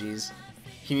 Ah, jeez.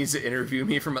 He needs to interview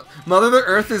me from... Mother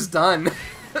Earth is done!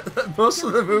 Most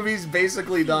of the movie's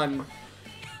basically done.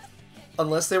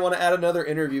 Unless they want to add another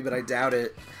interview, but I doubt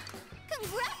it.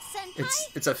 Congrats,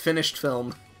 Senpai! It's a finished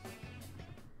film.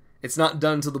 It's not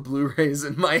done till the Blu-ray's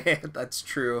in my hand, that's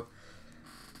true.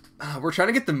 We're trying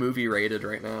to get the movie rated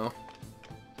right now.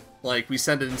 Like, we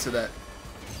send it into that...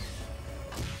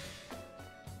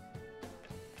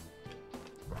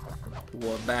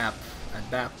 Wabap. I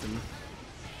bapped him.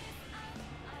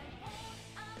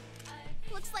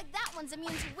 Looks like that one's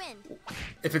immune to wind.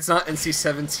 If it's not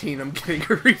NC-17, I'm getting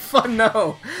a refund.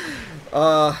 No!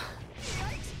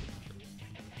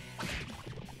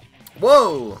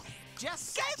 Whoa!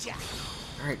 Just gotcha.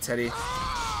 Alright, Teddy.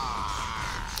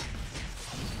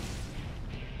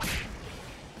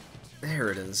 There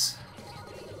it is.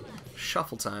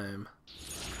 Shuffle time.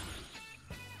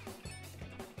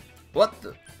 What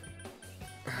the...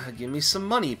 give me some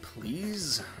money,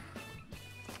 please.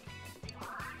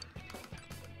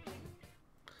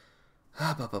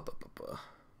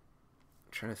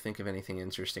 Trying to think of anything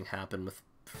interesting happened with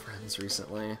friends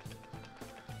recently.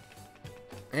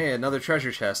 Hey, another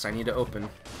treasure chest I need to open.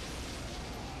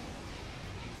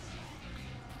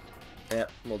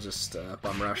 Yep, we'll just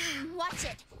bum rush. Watch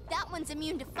it. That one's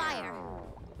immune to fire.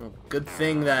 Well, good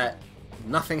thing that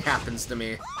nothing happens to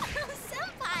me.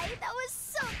 Senpai, that was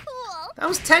so cool. That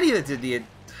was Teddy that did the...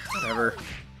 Whatever.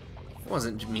 It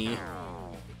wasn't me.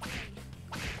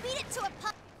 Beat it to a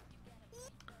pulp.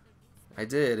 I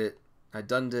did it. I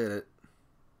done did it.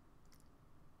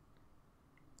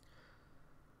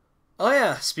 Oh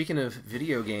yeah, speaking of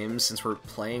video games, since we're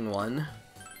playing one,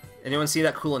 anyone see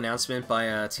that cool announcement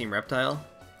by Team Reptile?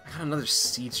 I got another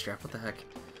seed strap, what the heck?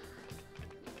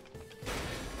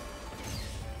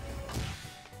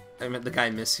 I meant the guy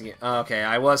missing it. Oh, okay,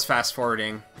 I was fast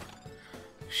forwarding.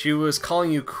 She was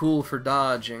calling you cool for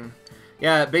dodging.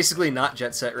 Yeah, basically not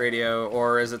Jet Set Radio,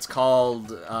 or as it's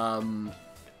called,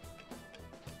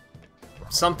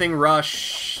 something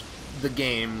Rush, the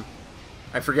game.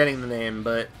 I'm forgetting the name,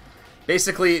 but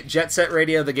Basically, Jet Set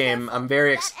Radio the game. I'm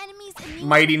very That enemy's immune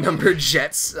Mighty to Number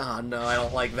Jets. Oh no, I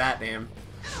don't like that name.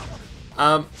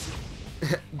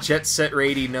 Jet Set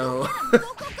Radio, no. Go, go,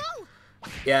 go!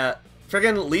 Yeah,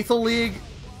 friggin' Lethal League.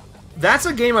 That's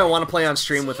a game I want to play on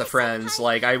stream with the friends.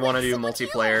 Like, I want to do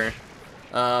multiplayer.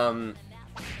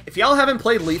 If y'all haven't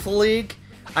played Lethal League,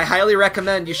 I highly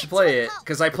recommend you should play it,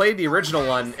 because I played the original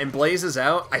one, and Blaze is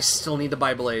out. I still need to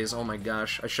buy Blaze. Oh my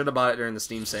gosh, I should have bought it during the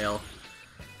Steam sale.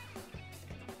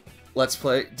 Let's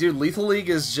play. Dude, Lethal League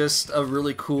is just a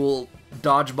really cool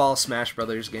dodgeball Smash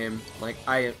Brothers game. Like,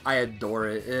 I adore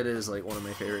it. It is, like, one of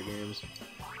my favorite games.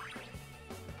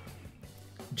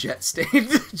 Jet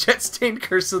Stained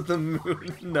Curse of the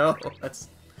Moon. No, that's...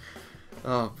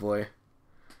 Oh, boy.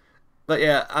 But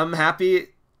yeah, I'm happy,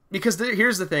 because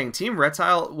here's the thing. Team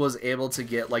Reptile was able to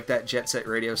get, like, that Jet Set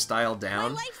Radio style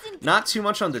down. Not too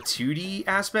much on the 2D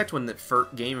aspect when the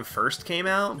game first came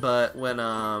out, but when,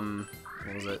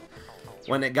 what was it?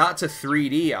 When it got to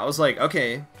 3D, I was like,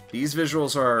 okay, these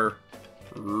visuals are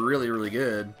really, really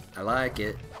good. I like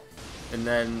it. And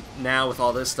then now with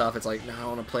all this stuff, it's like, now I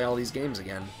want to play all these games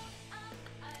again.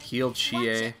 Heal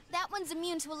Chie. That one's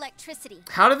immune to electricity.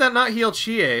 How did that not heal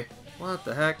Chie? What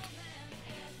the heck?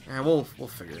 Yeah, we'll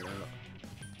figure it out.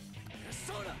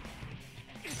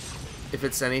 If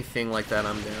it's anything like that,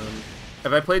 I'm down.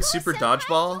 Have I played Super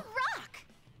Dodgeball? Rock.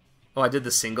 Oh, I did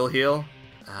the single heal?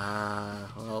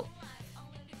 Well,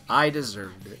 I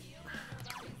deserved it.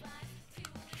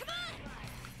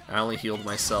 I only healed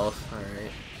myself.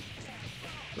 Alright.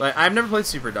 But I've never played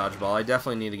Super Dodgeball. I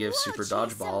definitely need to give Super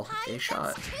Dodgeball a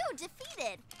shot.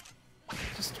 Defeated.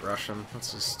 Just rush him.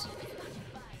 Let's just...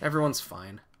 Everyone's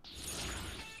fine.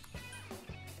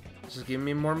 Just give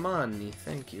me more money.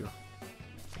 Thank you.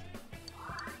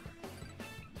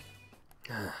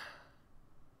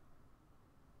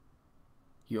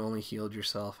 You only healed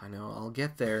yourself. I know. I'll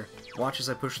get there. Watch as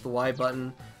I push the Y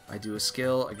button. I do a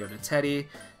skill. I go to Teddy,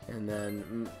 and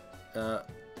then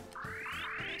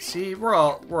see, we're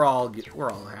all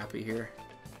happy here.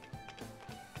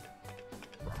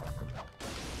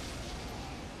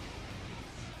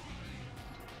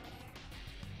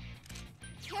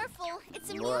 Careful, it's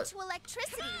immune What? to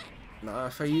electricity. Not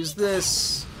if I use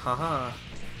this. Haha.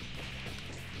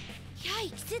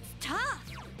 Yikes, it's tough.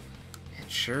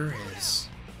 It sure is.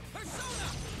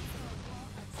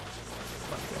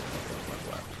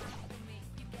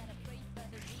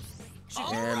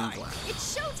 And black.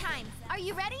 It's showtime. Are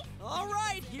you ready? All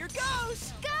right, here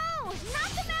goes. Go!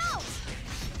 Knock him out!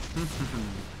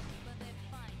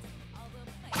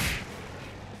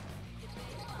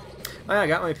 Oh yeah, I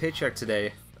got my paycheck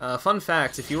today. Fun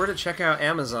fact, if you were to check out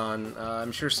Amazon,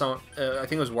 I'm sure I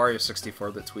think it was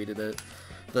Wario64 that tweeted it.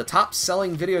 The top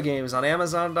selling video games on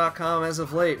Amazon.com as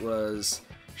of late was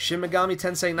Shin Megami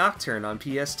Tensei Nocturne on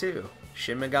PS2,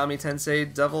 Shin Megami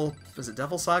Tensei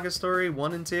Devil Saga Story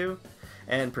 1 and 2,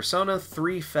 and Persona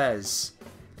 3 Fez.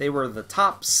 They were the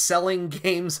top selling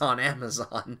games on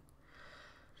Amazon.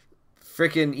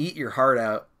 Frickin' eat your heart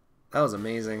out. That was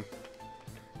amazing.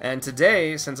 And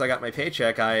today, since I got my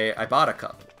paycheck, I bought a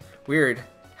cup. Weird.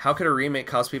 How could a remake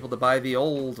cause people to buy the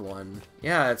old one?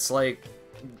 Yeah, it's like,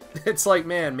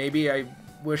 man, maybe I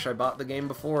wish I bought the game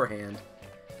beforehand.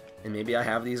 And maybe I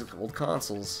have these old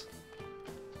consoles.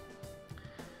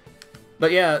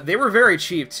 But yeah, they were very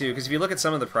cheap too, because if you look at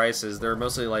some of the prices, they're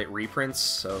mostly like reprints,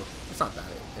 so it's not that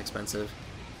expensive.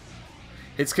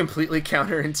 It's completely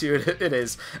counterintuitive. It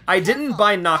is. I didn't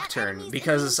buy Nocturne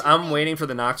because I'm waiting for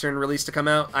the Nocturne release to come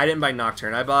out. I didn't buy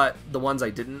Nocturne. I bought the ones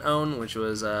I didn't own, which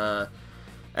was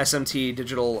SMT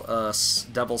Digital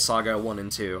Devil Saga 1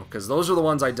 and 2, because those are the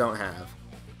ones I don't have.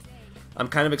 I'm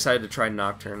kind of excited to try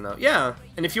Nocturne, though. Yeah,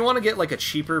 and if you want to get like a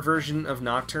cheaper version of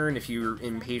Nocturne, if you're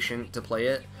impatient to play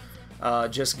it,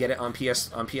 just get it on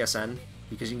PSN,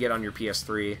 because you can get it on your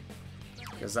PS3.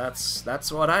 Because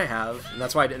that's what I have, and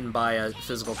that's why I didn't buy a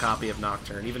physical copy of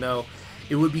Nocturne, even though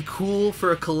it would be cool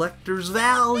for a collector's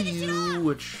value,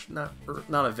 which not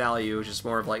a value, it's just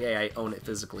more of like, hey, I own it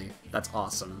physically. That's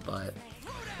awesome, but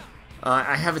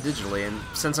I have it digitally, and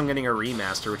since I'm getting a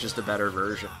remaster, which is the better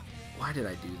version, why did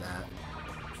I do that?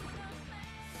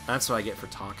 That's what I get for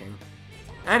talking.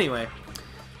 Anyway,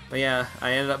 but yeah,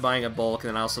 I ended up buying a bulk, and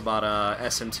then I also bought a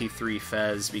SMT3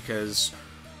 Fez because.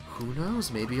 Who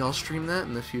knows? Maybe I'll stream that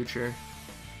in the future.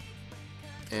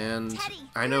 And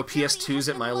I know PS2s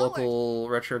at my local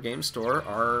retro game store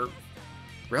are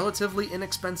relatively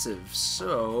inexpensive,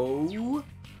 so yeah,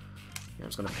 I'm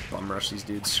just gonna bum rush these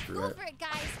dudes. Screw Go it. for it, guys.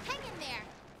 Hang in there.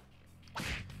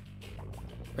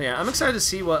 But yeah, I'm excited to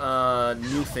see what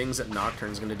new things that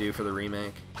Nocturne's gonna do for the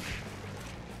remake.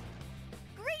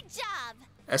 Great job.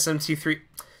 SMT3.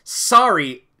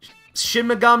 Sorry, Shin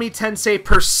Megami Tensei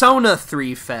Persona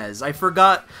 3 Fez. I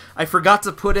forgot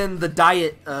to put in the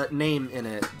diet name in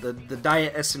it. The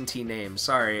diet SMT name.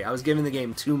 Sorry, I was giving the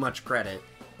game too much credit.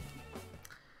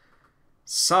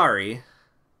 Sorry.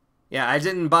 Yeah, I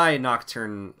didn't buy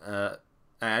Nocturne. I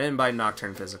didn't buy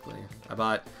Nocturne physically. I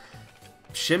bought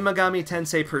Shin Megami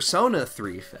Tensei Persona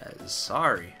 3 Fez.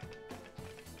 Sorry.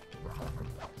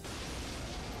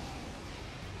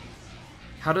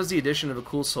 How does the addition of a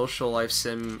cool social life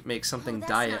sim make something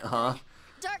diet, huh?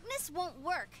 Darkness won't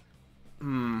work.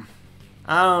 I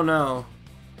don't know.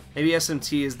 Maybe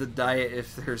SMT is the diet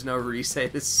if there's no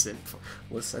reset. It's simple.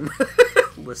 Listen.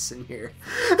 Listen here.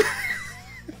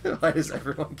 Why does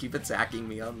everyone keep attacking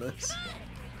me on this?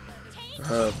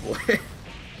 Oh boy.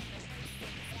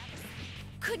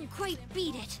 Couldn't quite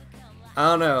beat it. I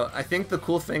don't know. I think the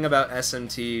cool thing about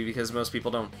SMT, because most people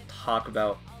don't talk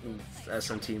about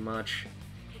SMT much,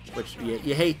 which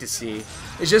you hate to see,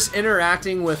 is just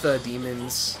interacting with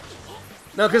demons.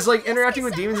 No, because like interacting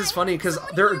with demons is funny because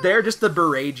they're there just to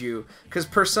berate you. Because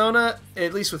Persona,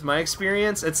 at least with my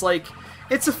experience, it's like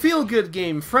it's a feel-good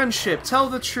game, friendship, tell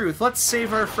the truth, let's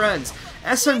save our friends.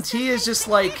 SMT is just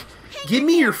like, give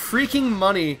me your freaking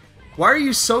money. Why are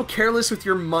you so careless with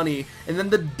your money? And then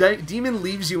the demon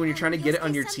leaves you when you're trying to get it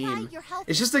on your team.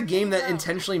 It's just a game that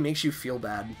intentionally makes you feel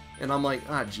bad. And I'm like,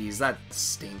 ah, geez, that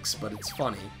stinks, but it's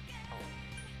funny.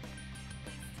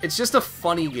 It's just a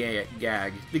funny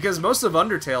gag. Because most of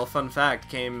Undertale, fun fact,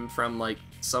 came from, like,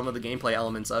 some of the gameplay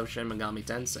elements of Shin Megami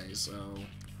Tensei, so...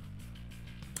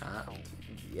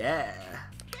 yeah.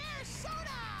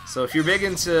 So if you're big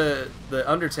into the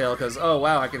Undertale, because, oh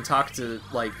wow, I can talk to,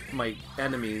 like, my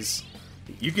enemies,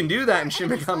 you can do that in Shin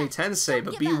Megami Tensei,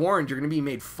 but be warned, you're going to be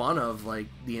made fun of, like,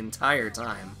 the entire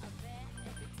time.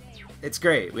 It's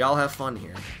great. We all have fun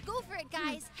here. Go for it,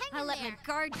 guys. I'll let my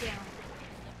guard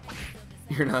down.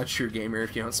 You're not a true gamer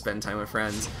if you don't spend time with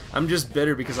friends. I'm just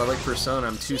bitter because I like Persona.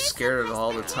 I'm too scared of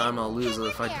all the time I'll lose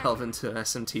if I delve into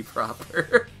SMT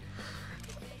proper.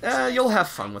 You'll have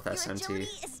fun with SMT.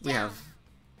 We have...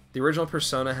 The original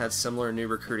Persona had similar new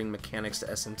recruiting mechanics to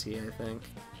SMT, I think.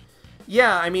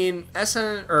 Yeah, I mean,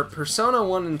 Persona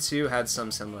 1 and 2 had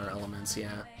some similar elements,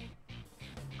 yeah.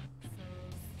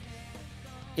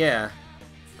 Yeah.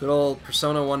 Good old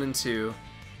Persona 1 and 2.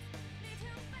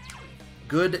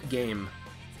 Good game.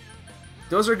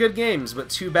 Those are good games, but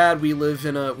too bad we live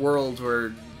in a world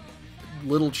where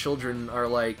little children are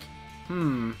like,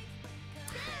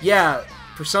 yeah,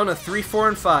 Persona 3, 4,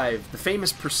 and 5, the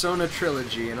famous Persona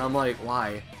trilogy, and I'm like,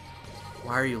 why?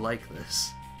 Why are you like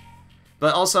this?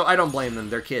 But also, I don't blame them,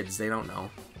 they're kids, they don't know.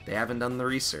 They haven't done the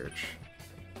research.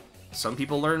 Some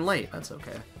people learn late, that's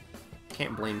okay.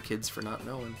 Can't blame kids for not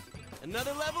knowing.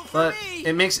 Another level for but me.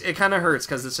 it kind of hurts,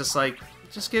 because it's just like,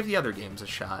 just give the other games a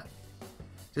shot.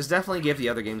 Just definitely give the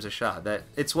other games a shot.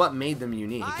 It's what made them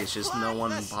unique. It's just no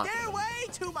one bought them. Stairway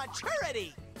to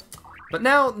maturity. But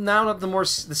now that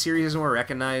the series is more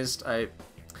recognized,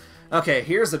 okay,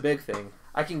 here's the big thing.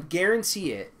 I can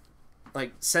guarantee it.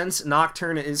 Like, since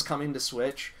Nocturne is coming to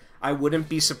Switch, I wouldn't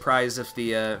be surprised if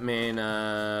the main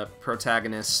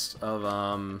protagonist of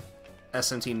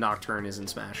SMT Nocturne is in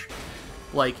Smash.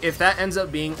 Like, if that ends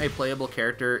up being a playable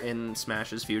character in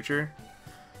Smash's future,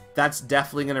 that's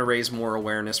definitely going to raise more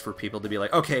awareness for people to be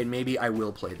like, okay, maybe I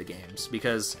will play the games.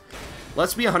 Because,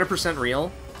 let's be 100% real,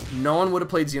 no one would have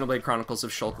played Xenoblade Chronicles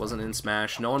if Shulk wasn't in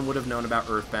Smash. No one would have known about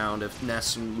Earthbound if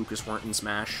Ness and Lucas weren't in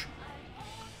Smash.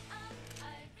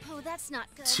 Oh, that's not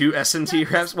good. 2 SMT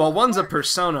reps? Well, one's a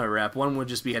Persona rep, one would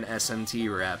just be an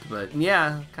SMT rep. But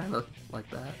yeah, kind of like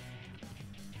that.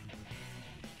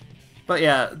 But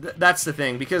yeah, that's the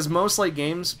thing, because most like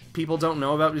games people don't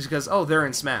know about just because, oh, they're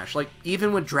in Smash. Like,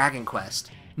 even with Dragon Quest,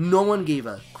 no one gave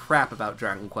a crap about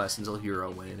Dragon Quest until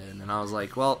Hero went in, and I was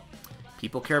like, well,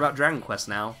 people care about Dragon Quest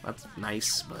now. That's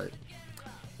nice, but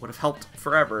would have helped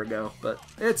forever ago, but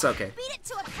it's okay. Beat it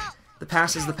to a pulp. The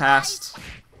past is the past.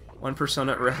 One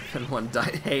Persona rep and one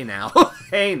die. Hey now.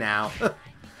 Hey now.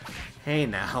 Hey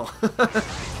now.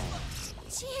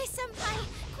 Chie-senpai,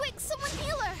 quick, someone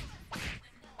heal her.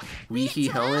 Wee Hee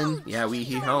Hoen? Yeah, Wee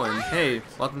Hee Hoen. Hey,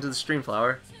 welcome to the stream,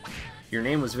 Flower. Your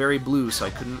name was very blue, so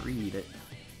I couldn't read it.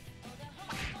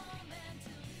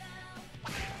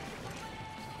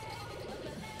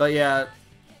 But yeah,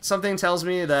 something tells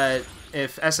me that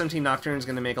if SMT Nocturne is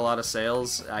going to make a lot of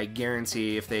sales, I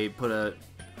guarantee if they put a...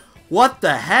 What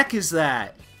the heck is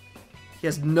that? He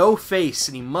has no face,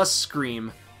 and he must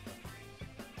scream.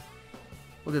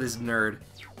 Look at this nerd.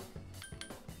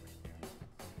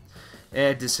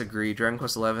 I disagree. Dragon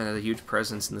Quest XI had a huge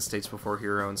presence in the States before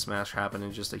Hero and Smash happened,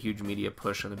 and just a huge media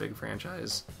push on a big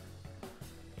franchise.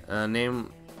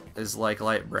 Name is like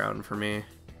light brown for me.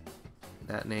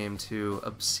 That name too.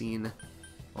 Obscene.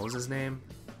 What was his name?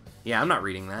 Yeah, I'm not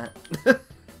reading that.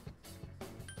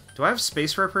 Do I have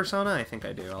space for a persona? I think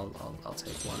I do. I'll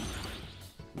take one.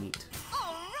 Neat.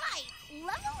 Alright,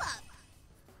 level up!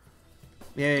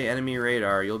 Yay, enemy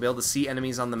radar. You'll be able to see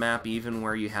enemies on the map even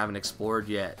where you haven't explored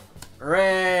yet.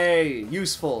 Hooray!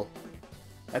 Useful.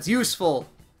 That's useful!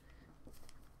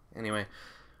 Anyway.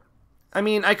 I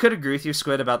mean, I could agree with you,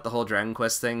 Squid, about the whole Dragon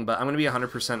Quest thing, but I'm gonna be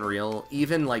 100% real.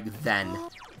 Even, like, then.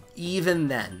 Even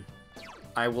then.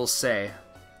 I will say.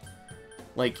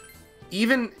 Like,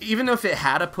 even if it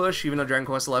had a push, even though Dragon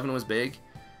Quest XI was big,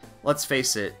 let's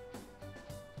face it.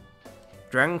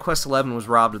 Dragon Quest XI was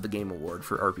robbed of the Game Award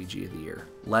for RPG of the Year.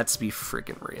 Let's be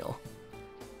freaking real.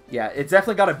 Yeah, it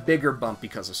definitely got a bigger bump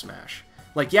because of Smash.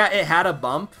 Like, yeah, it had a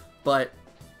bump, but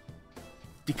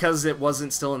because it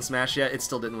wasn't still in Smash yet, it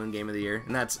still didn't win Game of the Year.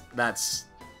 And that's...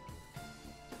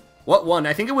 What won?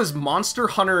 I think it was Monster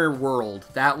Hunter World.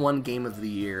 That won Game of the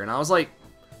Year. And I was like,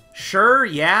 sure,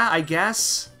 yeah, I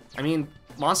guess. I mean,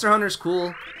 Monster Hunter's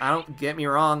cool. Don't get me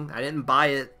wrong. I didn't buy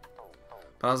it.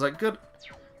 But I was like, good.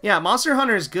 Yeah, Monster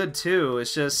Hunter is good too.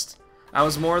 It's just, I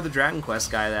was more the Dragon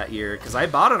Quest guy that year, because I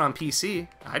bought it on PC.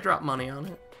 I dropped money on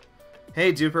it.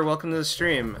 Hey, Duper, welcome to the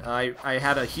stream. I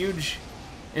had a huge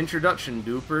introduction,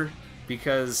 Duper,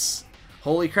 because,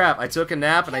 holy crap, I took a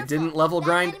nap and I didn't level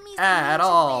grind at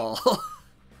all.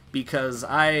 Because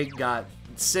I got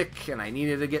sick and I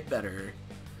needed to get better.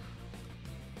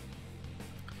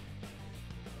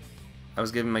 I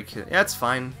was giving my kid... Yeah, it's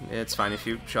fine. It's fine if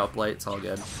you show up late. It's all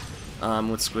good.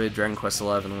 With Squid, Dragon Quest XI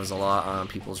was a lot on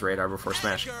people's radar before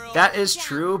Smash. That is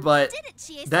true, but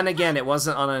then again, it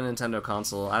wasn't on a Nintendo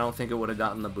console. I don't think it would have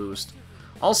gotten the boost.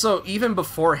 Also, even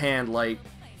beforehand, like,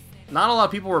 not a lot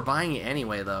of people were buying it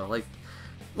anyway, though.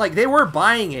 Like they were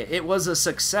buying it. It was a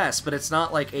success, but it's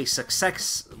not like a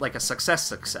success,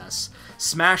 success.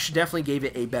 Smash definitely gave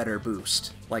it a better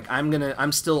boost. Like,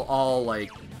 I'm still all,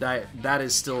 like, that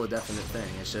is still a definite thing.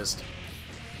 It's just...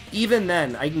 Even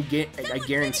then, I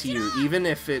guarantee you, even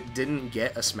if it didn't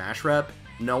get a Smash rep,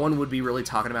 no one would be really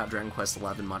talking about Dragon Quest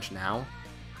XI much now.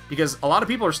 Because a lot of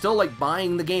people are still, like,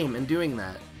 buying the game and doing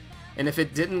that. And if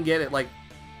it didn't get it, like,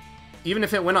 even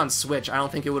if it went on Switch, I don't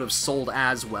think it would have sold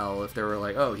as well if they were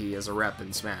like, oh, he has a rep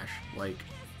in Smash. Like,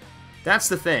 that's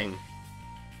the thing.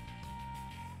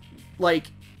 Like,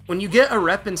 when you get a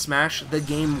rep in Smash, the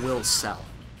game will sell.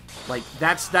 Like,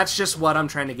 that's just what I'm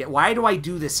trying to get. Why do I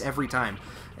do this every time?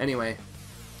 Anyway,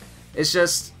 it's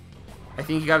just, I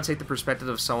think you gotta take the perspective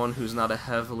of someone who's not a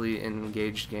heavily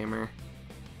engaged gamer.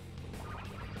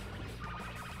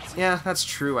 Yeah, that's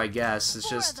true, I guess. It's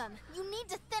just, You need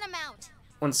to thin them out.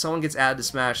 when someone gets added to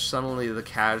Smash, suddenly the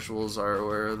casuals are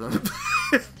aware of them.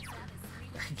 I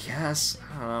guess.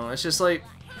 I don't know. It's just like,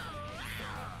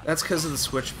 that's because of the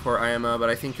Switch port IMO,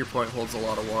 but I think your point holds a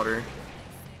lot of water.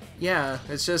 Yeah,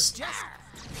 it's just...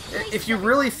 If you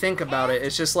really think about it,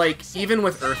 it's just like, even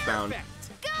with Earthbound,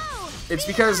 it's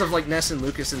because of like Ness and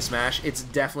Lucas in Smash, it's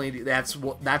definitely,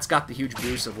 that's got the huge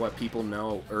boost of what people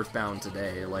know Earthbound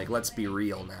today. Like, let's be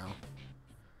real now.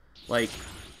 Like,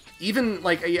 even,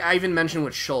 like, I even mentioned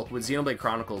with Shulk, with Xenoblade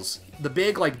Chronicles, the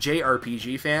big, like,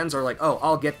 JRPG fans are like, oh,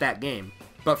 I'll get that game.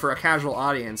 But for a casual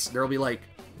audience, they'll be like,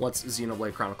 what's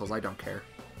Xenoblade Chronicles? I don't care.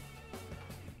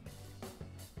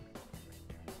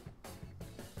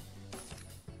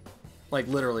 Like,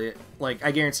 literally, like,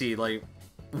 I guarantee, like,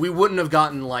 we wouldn't have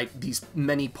gotten, like, these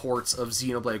many ports of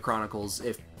Xenoblade Chronicles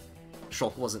if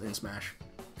Shulk wasn't in Smash.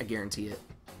 I guarantee it.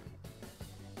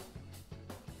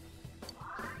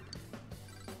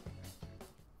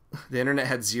 The internet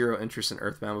had zero interest in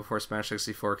Earthbound before Smash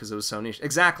 64 because it was so niche.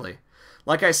 Exactly.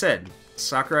 Like I said,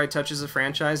 Sakurai touches a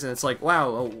franchise and it's like, wow,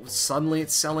 oh, suddenly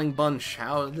it's selling bunch.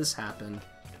 How did this happen?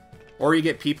 Or you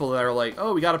get people that are like,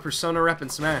 oh, we got a Persona rep in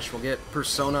Smash, we'll get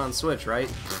Persona on Switch, right?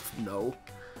 No.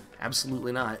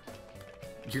 Absolutely not.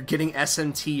 You're getting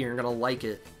SMT, you're gonna like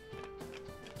it.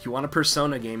 If you want a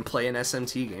Persona game, play an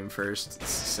SMT game first.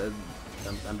 Said,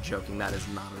 I'm joking, that is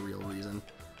not a real reason.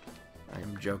 I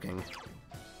am joking.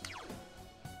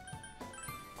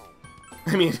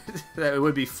 I mean, that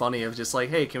would be funny if just like,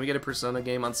 hey, can we get a Persona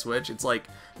game on Switch? It's like,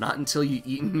 not until you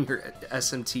eaten your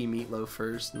SMT meatloaf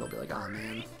first, and they'll be like, oh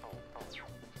man.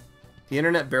 The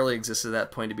internet barely exists at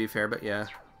that point, to be fair, but yeah.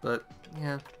 But,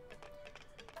 yeah.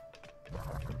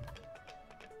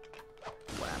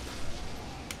 Whap.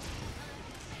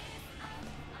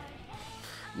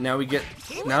 Now we got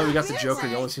the Joker,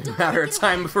 the only matter of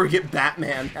time before we get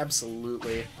Batman.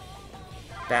 Absolutely.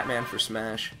 Batman for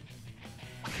Smash.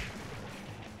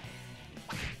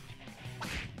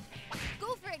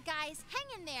 Go for it, guys.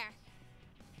 Hang in there.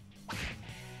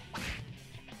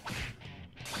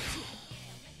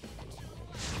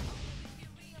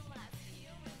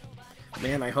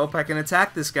 Man, I hope I can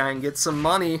attack this guy and get some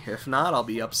money. If not, I'll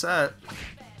be upset.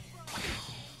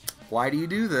 Why do you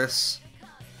do this?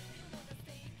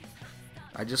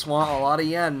 I just want a lot of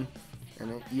yen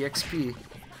and an EXP.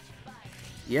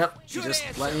 Yep, you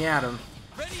just let me at him.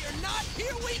 Ready or not,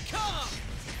 here we come!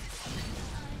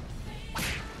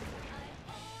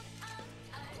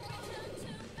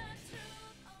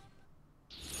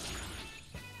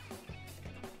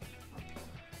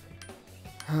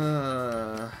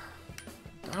 I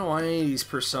don't want any of these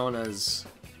personas.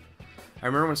 I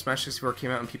remember when Smash 64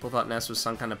 came out and people thought Ness was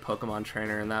some kind of Pokemon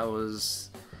trainer, and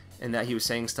that he was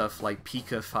saying stuff like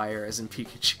Pika Fire as in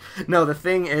Pikachu. No, the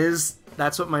thing is,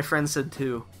 that's what my friend said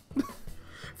too.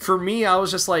 For me, I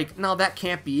was just like, no, that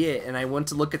can't be it, and I went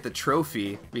to look at the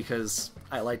trophy because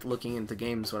I liked looking into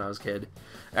games when I was a kid.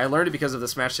 I learned it because of the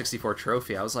Smash 64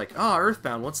 trophy. I was like, oh,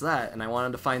 Earthbound, what's that? And I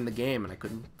wanted to find the game, and I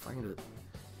couldn't find it.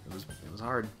 It was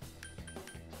hard.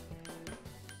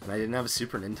 And I didn't have a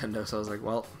Super Nintendo, so I was like,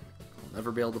 well, I'll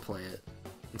never be able to play it.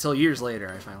 Until years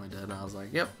later, I finally did, and I was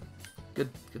like, yep, good.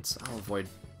 I'll avoid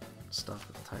stuff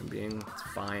at the time being. It's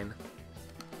fine.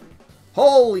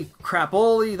 Holy crap,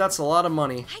 Oli, that's a lot of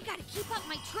money. I gotta keep up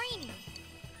my training.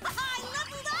 I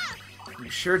leveled up! You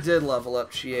sure did level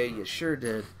up, Chie. You sure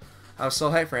did. I was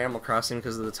so hyped for Animal Crossing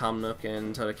because of the Tom Nook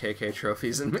and Toda KK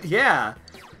trophies, and yeah!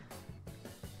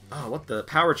 Oh, what the?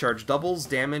 Power Charge doubles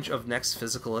damage of next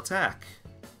physical attack.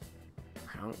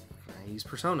 I use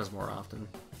personas more often.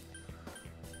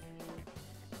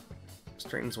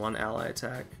 Straightens one ally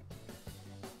attack.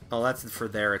 Oh, that's for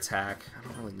their attack. I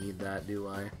don't really need that, do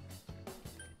I?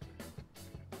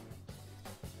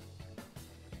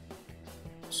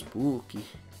 Spooky.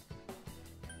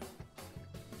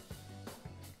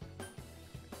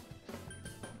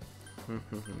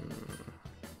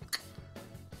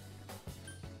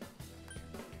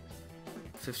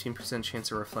 %15%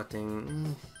 chance of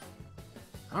reflecting.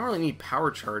 I don't really need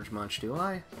power charge much, do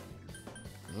I?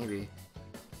 Maybe.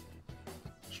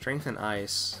 Strength and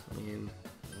ice. I mean,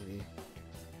 maybe.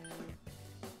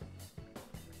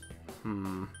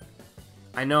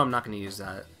 I know I'm not going to use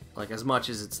that. Like, as much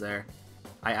as it's there.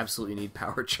 I absolutely need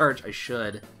power charge. I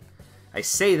should. I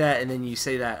say that, and then you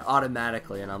say that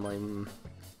automatically, and I'm like,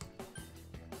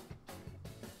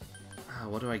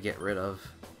 what do I get rid of?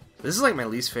 This is like my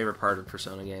least favorite part of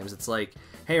Persona games. It's like,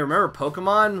 hey, remember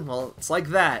Pokemon? Well, it's like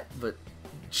that, but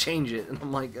change it. And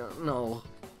I'm like, no.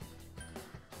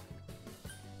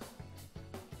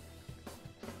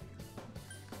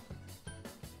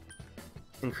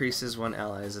 Increases one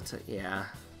ally's attack. Yeah.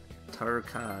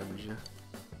 Tarkaj.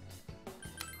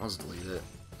 I'll just delete it.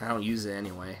 I don't use it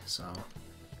anyway, so.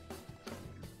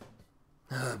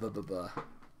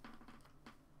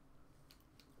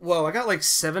 Whoa, I got like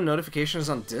 7 notifications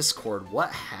on Discord.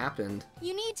 What happened?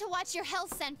 You need to watch your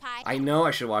health, Senpai. I know I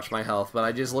should watch my health, but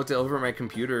I just looked over at my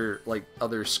computer, like,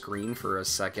 other screen for a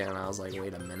second, and I was like,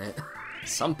 wait a minute.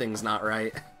 Something's not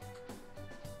right.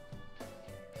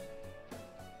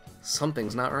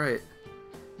 Something's not right.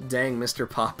 Dang, Mr.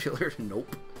 Popular.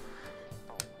 Nope.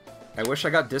 I wish I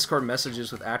got Discord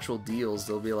messages with actual deals.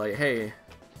 They'll be like, hey,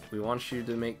 we want you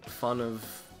to make fun of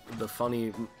the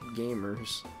funny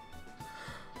gamers.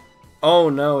 Oh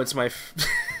no, it's my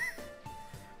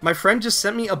my friend just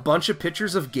sent me a bunch of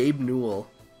pictures of Gabe Newell.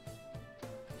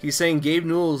 He's saying Gabe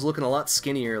Newell is looking a lot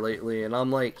skinnier lately, and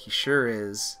I'm like, he sure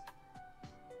is.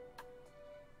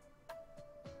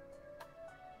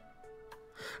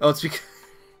 Oh, it's because...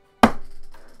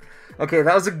 Okay,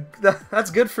 that's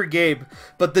good for Gabe,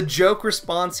 but the joke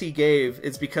response he gave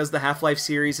is because the Half-Life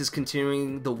series is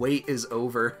continuing, the wait is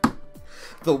over.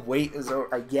 The wait is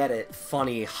over. I get it.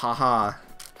 Funny. Haha.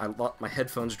 My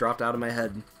headphones dropped out of my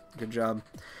head. Good job.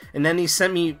 And then he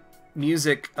sent me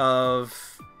music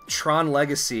of Tron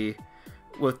Legacy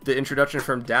with the introduction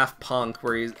from Daft Punk,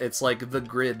 where it's like the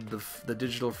grid, the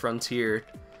digital frontier.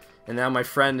 And now my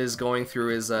friend is going through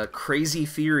his crazy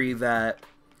theory that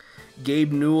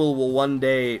Gabe Newell will one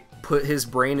day put his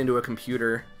brain into a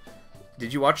computer.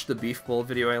 Did you watch the Beef Bowl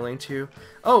video I linked to?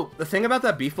 Oh, the thing about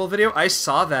that Beef Bowl video, I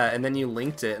saw that and then you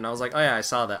linked it and I was like, oh yeah, I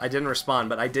saw that. I didn't respond,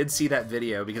 but I did see that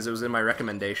video because it was in my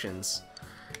recommendations.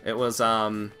 It was,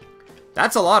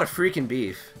 that's a lot of freaking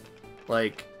beef.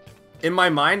 Like, in my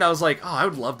mind, I was like, oh, I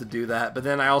would love to do that, but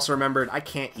then I also remembered I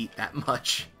can't eat that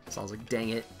much. So I was like, dang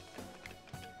it.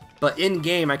 But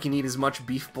in-game, I can eat as much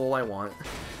Beef Bowl I want.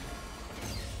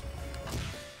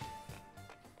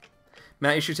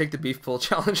 Matt, you should take the beef pull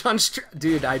challenge on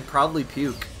dude, I'd probably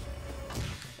puke.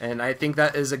 And I think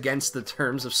that is against the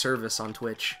terms of service on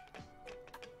Twitch.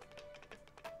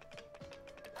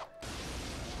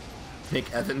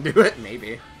 Make Evan do it?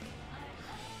 Maybe.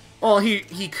 Well,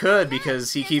 he could,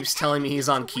 because he keeps telling me he's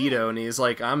on keto, and he's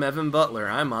like, I'm Evan Butler,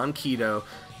 I'm on keto.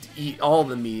 Eat all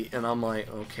the meat, and I'm like,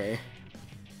 okay.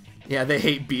 Yeah, they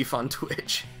hate beef on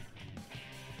Twitch.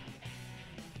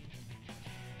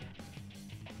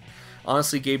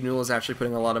 Honestly, Gabe Newell is actually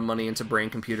putting a lot of money into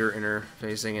brain-computer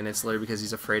interfacing, and it's literally because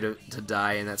he's afraid to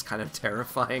die, and that's kind of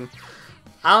terrifying.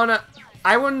 I don't know.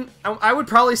 I would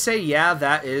probably say, yeah,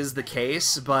 that is the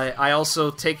case, but I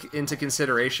also take into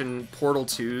consideration Portal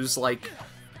 2's, like,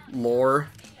 lore.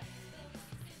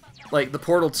 Like, the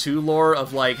Portal 2 lore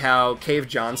of, like, how Cave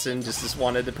Johnson just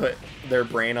wanted to put their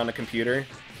brain on a computer.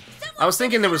 I was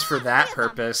thinking it was for that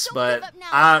purpose, but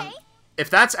if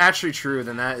that's actually true,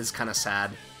 then that is kind of sad.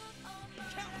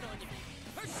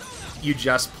 You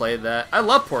just played that. I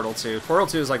love Portal 2. Portal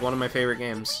 2 is like one of my favorite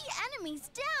games.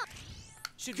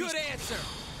 Good answer.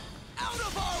 Out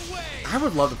of our way. I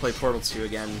would love to play Portal 2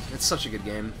 again. It's such a good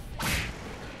game.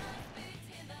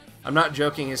 I'm not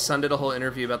joking. His son did a whole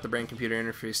interview about the brain-computer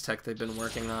interface tech they've been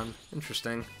working on.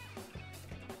 Interesting.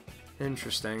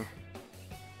 Interesting.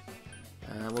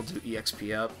 We'll do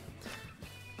EXP up.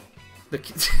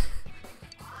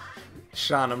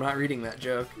 Sean, I'm not reading that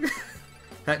joke.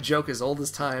 That joke is old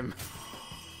as time.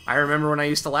 I remember when I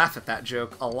used to laugh at that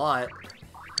joke a lot,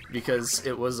 because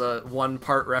it was a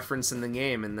one-part reference in the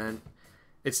game, and then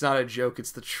it's not a joke,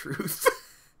 it's the truth.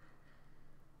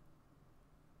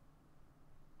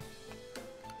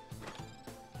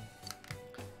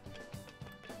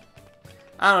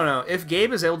 I don't know. If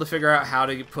Gabe is able to figure out how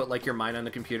to put, like, your mind on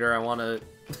the computer, I want to...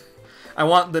 I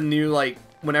want the new, like,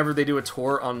 whenever they do a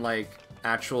tour on, like,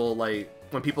 actual, like...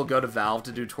 When people go to Valve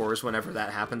to do tours, whenever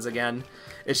that happens again,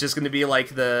 it's just going to be like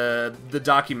the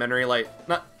documentary, like,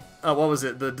 not, what was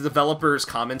it, the developer's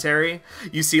commentary.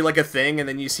 You see like a thing, and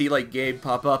then you see like Gabe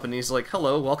pop up, and he's like,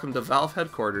 hello, welcome to Valve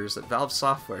headquarters at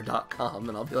valvesoftware.com,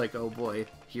 and I'll be like, oh boy,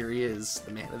 here he is,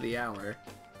 the man of the hour.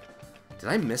 Did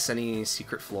I miss any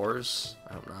secret floors?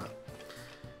 I hope not.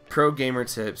 Pro gamer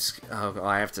tips. Oh,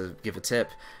 I have to give a tip.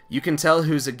 You can tell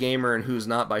who's a gamer and who's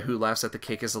not by who laughs at the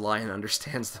cake is a lie and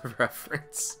understands the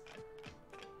reference.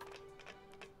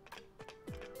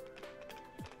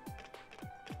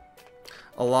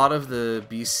 A lot of the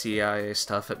BCIA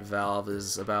stuff at Valve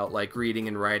is about like reading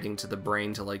and writing to the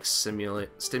brain to like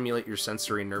stimulate your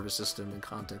sensory nervous system in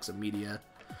context of media.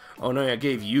 Oh no, I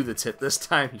gave you the tip this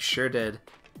time. You sure did.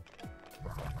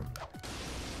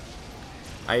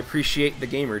 I appreciate the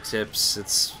gamer tips.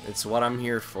 It's what I'm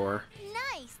here for.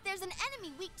 Nice. There's an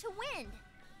enemy weak to wind.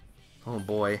 Oh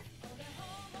boy.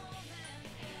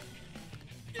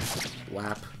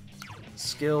 Lap.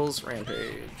 Skills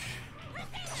rampage.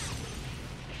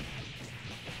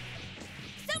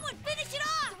 Someone finish it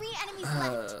off. 3 enemies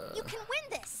left. You can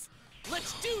win this.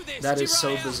 Let's do this. That is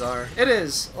so bizarre. It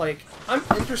is. Like, I'm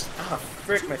interested. Ah,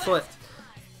 frick, my foot.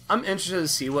 I'm interested to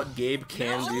see what Gabe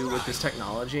can do with this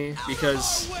technology,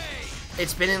 because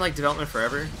it's been in like development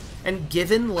forever, and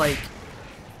given like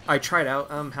I tried out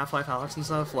Half-Life Alyx and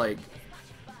stuff, like,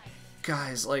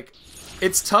 guys, like,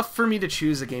 it's tough for me to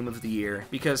choose a game of the year,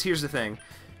 because here's the thing,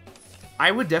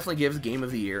 I would definitely give the game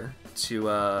of the year to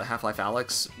Half-Life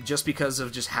Alyx just because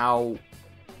of just how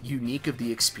unique of the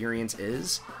experience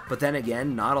is, but then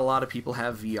again, not a lot of people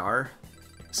have VR,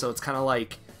 so it's kind of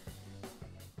like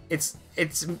it's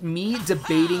me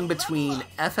debating between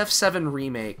FF7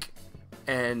 Remake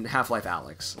and Half-Life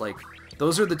Alyx. Like,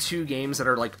 those are the two games that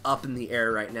are, like, up in the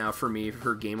air right now for me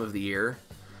for Game of the Year.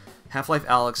 Half-Life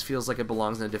Alyx feels like it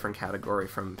belongs in a different category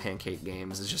from Pancake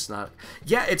Games. It's just not...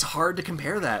 Yeah, it's hard to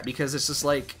compare that, because it's just,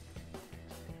 like...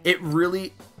 It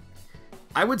really...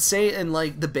 I would say in,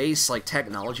 like, the base, like,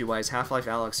 technology-wise, Half-Life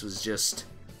Alyx was just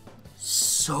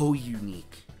so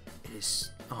unique. It is...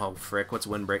 Oh, frick, what's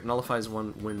Windbreak? Nullifies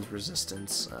one wind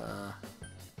resistance.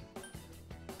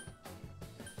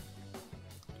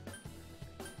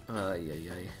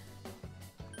 Yay.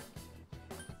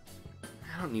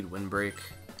 I don't need Windbreak.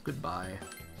 Goodbye.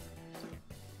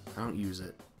 I don't use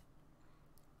it.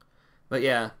 But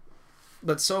yeah.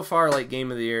 But so far, like,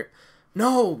 Game of the Year...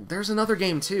 No! There's another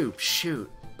game, too!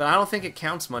 Shoot. But I don't think it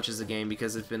counts much as a game,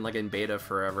 because it's been, like, in beta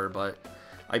forever, but...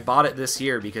 I bought it this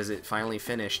year because it finally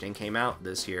finished and came out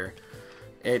this year.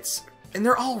 And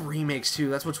they're all remakes too,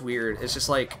 that's what's weird. It's just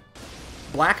like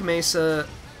Black Mesa,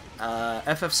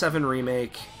 FF7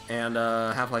 Remake, and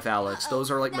Half-Life Alyx.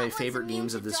 Those are like my favorite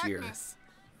games of this year.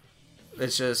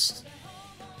 It's just...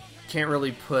 can't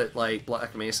really put like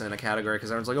Black Mesa in a category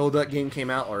because everyone's like, oh, that game came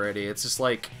out already. It's just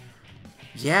like,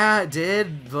 yeah, it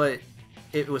did, but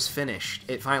it was finished.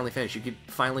 It finally finished. You could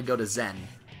finally go to Zen,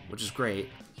 which is great.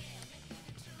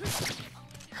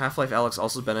 Half-Life Alyx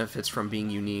also benefits from being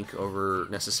unique over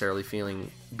necessarily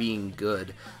being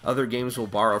good. Other games will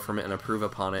borrow from it and improve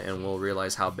upon it, and will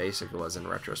realize how basic it was in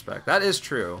retrospect. That is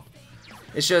true.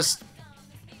 It's just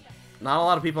not a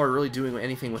lot of people are really doing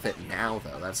anything with it now,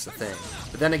 though. That's the thing.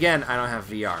 But then again, I don't have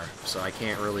VR, so I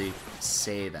can't really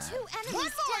say that.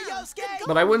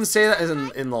 But I wouldn't say that as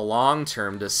in the long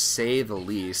term, to say the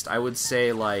least. I would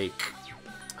say, like,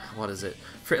 what is it?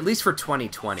 For at least for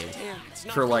 2020,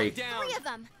 for like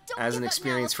as an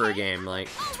experience for a game, like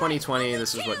 2020,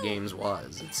 this is what games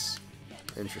was. It's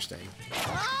interesting.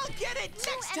 I'll get it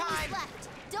next time. Left.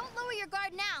 Don't lower your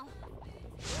guard now.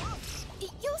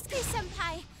 Yosuke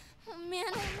senpai. Oh man,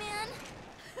 oh man.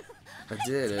 I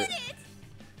did it.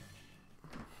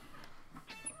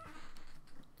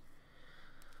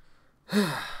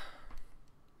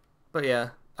 But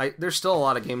yeah, there's still a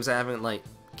lot of games that haven't like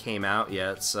came out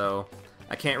yet, so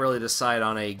I can't really decide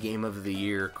on a game of the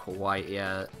year quite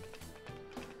yet.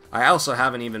 I also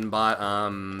haven't even bought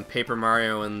Paper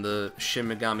Mario and the Shin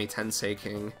Megami Tensei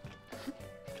King.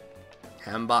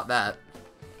 Haven't bought that.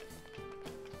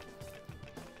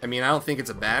 I mean, I don't think it's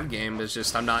a bad game, but it's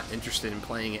just I'm not interested in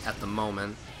playing it at the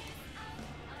moment.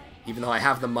 Even though I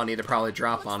have the money to probably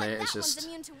drop on it, it's just...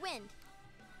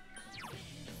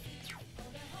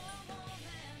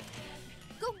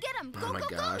 Go get him. Oh my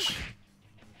gosh.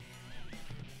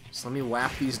 Just let me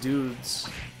whap these dudes.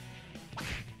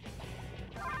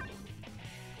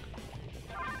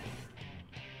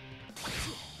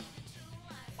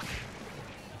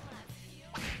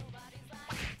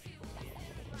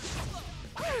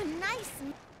 Oh, nice.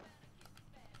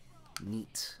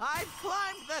 Neat. I've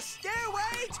climbed the stairway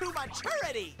to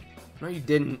maturity. No, you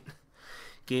didn't.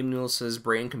 Game Newell says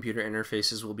brain-computer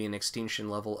interfaces will be an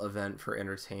extinction-level event for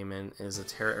entertainment. It is a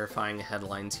terrifying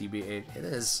headline, TBH. It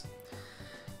is.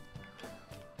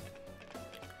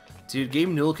 Dude, Gabe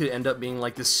Newell could end up being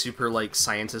like this super like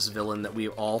scientist villain that we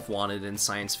all wanted in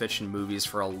science fiction movies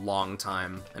for a long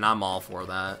time, and I'm all for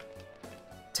that.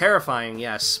 Terrifying,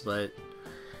 yes, but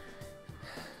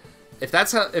if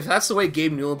that's the way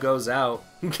Gabe Newell goes out,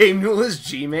 Gabe Newell is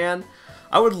G-Man.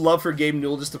 I would love for Gabe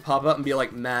Newell just to pop up and be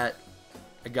like, Matt,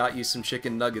 I got you some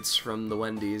chicken nuggets from the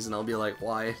Wendy's, and I'll be like,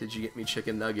 why did you get me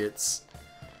chicken nuggets?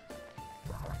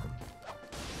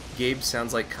 Gabe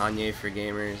sounds like Kanye for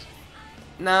gamers.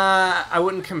 Nah, I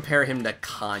wouldn't compare him to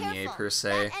Kanye per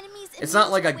se. It's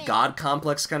not like a god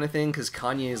complex kind of thing, because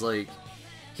Kanye is like,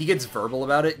 he gets verbal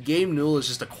about it. Gabe Newell is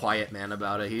just a quiet man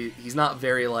about it. He's not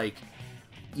very like,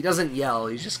 he doesn't yell.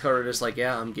 He's just kind of just like,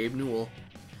 yeah, I'm Gabe Newell.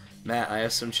 Matt, I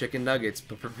have some chicken nuggets,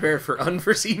 but prepare for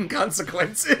unforeseen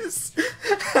consequences.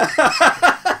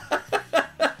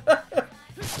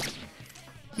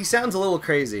 He sounds a little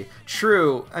crazy.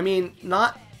 True. I mean,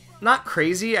 not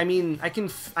crazy. I mean, I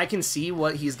can see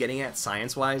what he's getting at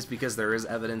science-wise because there is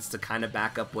evidence to kind of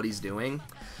back up what he's doing.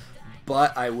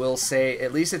 But I will say,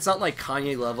 at least it's not like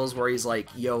Kanye levels where he's like,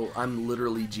 yo, I'm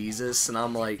literally Jesus, and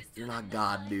I'm like, you're not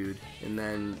God, dude. And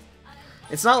then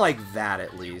it's not like that,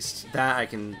 at least. That I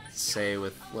can say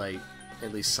with, like,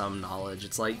 at least some knowledge.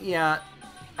 It's like, yeah,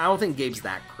 I don't think Gabe's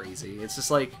that crazy. It's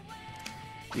just like,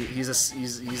 he's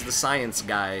the science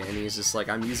guy, and he's just like,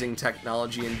 I'm using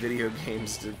technology in video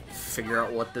games to figure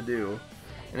out what to do.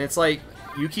 And it's like,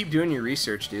 you keep doing your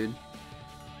research, dude.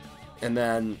 And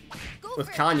then with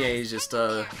Kanye, he's just,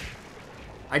 I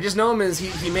just know him as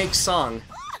he makes song,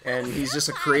 and he's just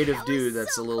a creative dude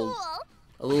that's a little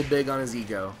big on his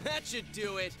ego. That should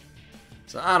do it.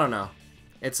 So I don't know.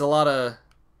 It's a lot of,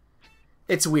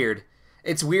 it's weird.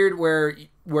 It's weird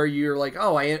where you're like,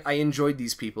 oh, I enjoyed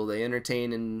these people. They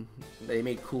entertain and they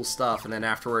make cool stuff, and then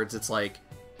afterwards it's like,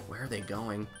 where are they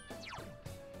going?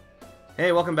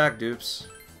 Hey, welcome back, dupes.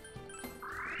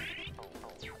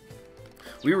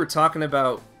 We were talking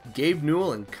about Gabe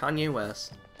Newell and Kanye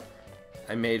West.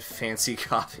 I made fancy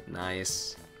coffee.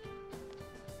 Nice.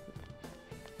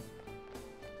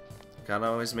 Gotta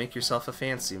always make yourself a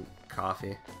fancy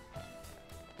coffee.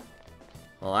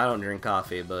 Well, I don't drink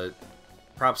coffee, but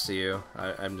props to you.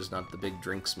 I'm just not the big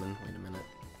drinksman. Wait a minute.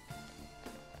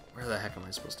 Where the heck am I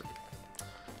supposed to be?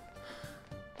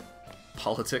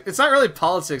 Politics. It's not really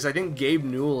politics. I think Gabe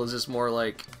Newell is just more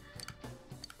like,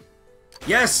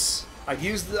 yes! I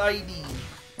used the ID.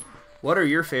 What are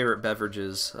your favorite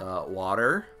beverages?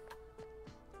 Water?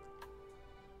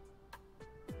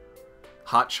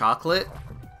 Hot chocolate?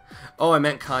 Oh, I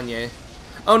meant Kanye.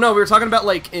 Oh no, we were talking about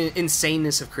like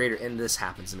insaneness of creator, and this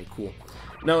happens to me. Cool.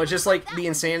 No, it's just like the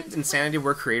insanity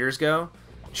where creators go.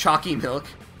 Chalky milk.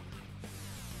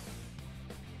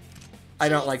 I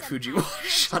don't like Fujiwara.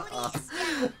 Shut up.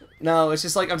 No, it's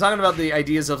just like, I'm talking about the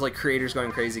ideas of like creators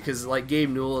going crazy, because like Gabe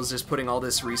Newell is just putting all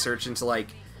this research into like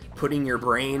putting your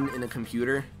brain in a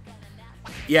computer.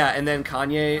 Yeah, and then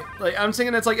Kanye, like, I'm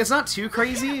thinking it's like, it's not too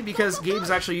crazy, because Gabe's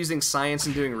actually using science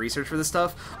and doing research for this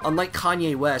stuff, unlike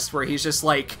Kanye West, where he's just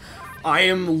like, I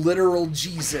am literal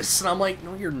Jesus, and I'm like,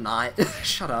 no you're not.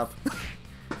 Shut up.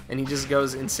 And he just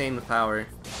goes insane with power.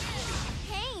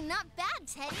 Hey, not bad,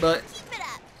 Teddy. But Keep it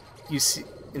up. you see,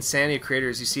 insanity of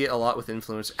creators, you see it a lot with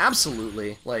influencers.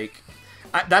 Absolutely. Like,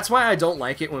 that's why I don't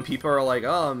like it when people are like,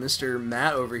 oh, Mr.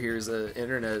 Matt over here is an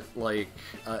internet, like,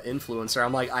 influencer.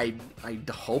 I'm like, I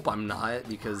hope I'm not,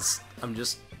 because I'm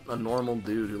just a normal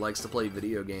dude who likes to play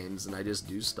video games, and I just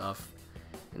do stuff,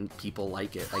 and people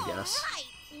like it, I guess. Right.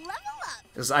 Level up.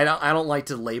 Because I don't like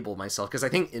to label myself, because I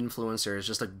think influencer is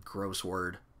just a gross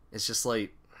word. It's just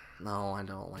like, no, I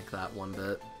don't like that one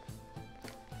bit.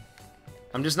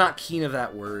 I'm just not keen of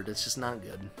that word. It's just not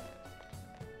good.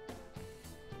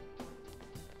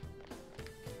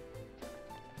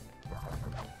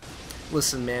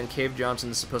 Listen, man, Cave Johnson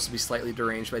is supposed to be slightly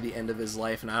deranged by the end of his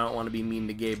life, and I don't want to be mean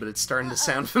to Gabe, but it's starting to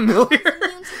sound familiar.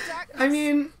 I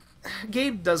mean,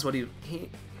 Gabe does what he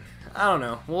I don't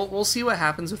know. We'll see what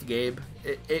happens with Gabe.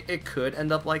 It could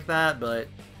end up like that, but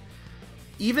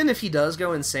even if he does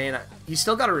go insane, you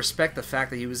still gotta respect the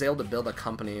fact that he was able to build a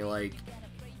company, like,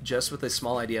 just with a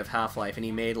small idea of Half-Life, and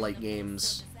he made, like,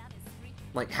 games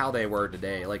like how they were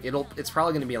today. Like, it's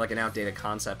probably going to be like an outdated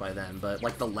concept by then, but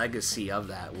like the legacy of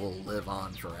that will live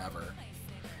on forever.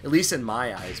 At least in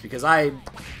my eyes, because I'm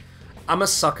a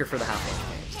sucker for the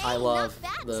Half-Life games. I love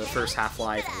the first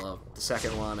Half-Life, I love the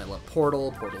second one, I love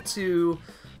Portal, Portal 2,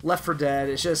 Left 4 Dead.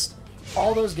 It's just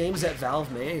all those games that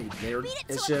Valve made.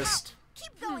 It's just,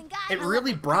 it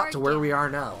really brought to where we are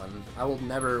now, and I will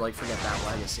never like forget that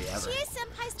legacy ever.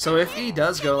 So if he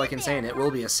does go like insane, it will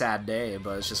be a sad day,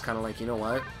 but it's just kind of like, you know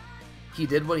what? He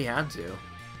did what he had to.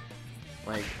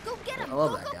 Like, I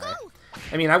love that guy.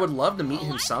 I mean, I would love to meet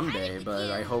him someday,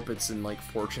 but I hope it's in like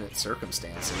fortunate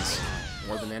circumstances.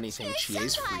 More than anything,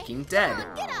 Chie's freaking dead.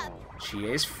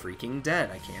 Chie's freaking dead.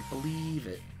 I can't believe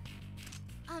it.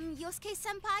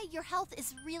 Yosuke-senpai, your health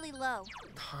is really low.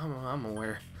 I'm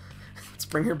aware. Let's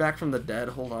bring her back from the dead.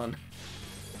 Hold on.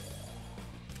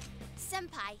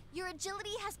 Senpai, your agility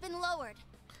has been lowered.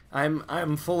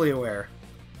 I'm fully aware.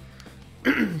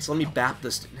 So let me bap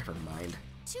this. Never mind.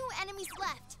 2 enemies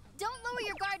left. Don't lower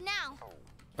your guard now.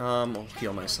 I'll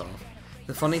heal myself.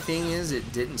 The funny thing is,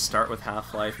 it didn't start with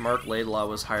Half-Life. Mark Laidlaw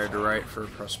was hired to write for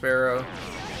Prospero,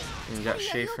 and he got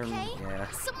shaved from. Yeah.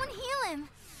 Someone heal him.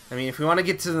 I mean, if we want to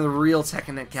get to the real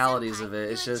technicalities of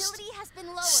it, it's just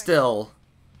still.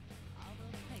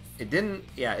 It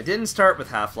didn't start with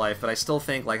Half-Life, but I still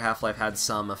think like Half-Life had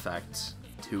some effect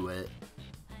to it.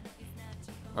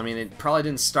 I mean, it probably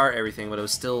didn't start everything, but it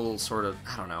was still sort of,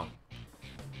 I don't know.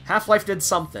 Half-Life did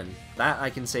something. That I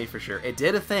can say for sure. It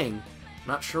did a thing.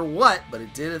 Not sure what, but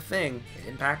it did a thing. It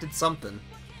impacted something.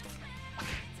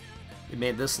 It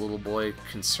made this little boy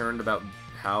concerned about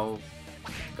how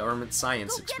government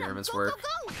science experiments work.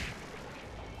 Go.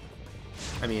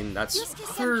 I mean, that's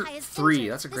Other 3.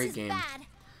 That's a great game.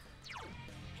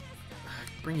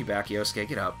 Bring you back, Yosuke.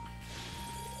 Get up.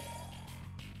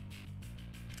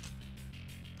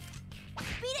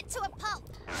 Beat it to a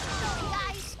pulp.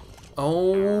 Guys.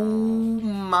 Oh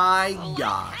my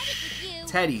gosh.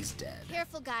 Teddy's dead.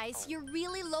 Careful, guys. You're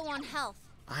really low on health.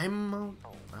 I'm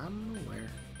aware.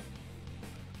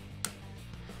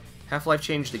 Half-Life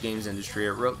changed the games industry.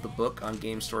 It wrote the book on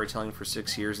game storytelling for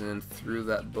 6 years and then threw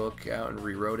that book out and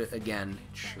rewrote it again.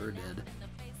 It sure did.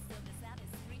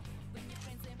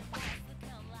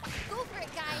 Go for it,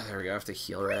 guys. There we go. I have to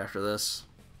heal right after this.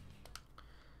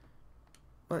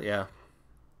 But yeah.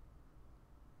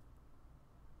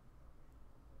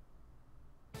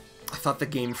 I thought the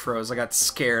game froze. I got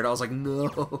scared. I was like,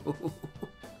 no.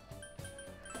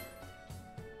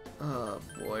 Oh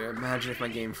boy, imagine if my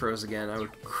game froze again. I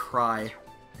would cry.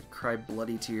 I'd cry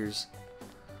bloody tears.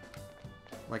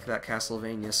 Like that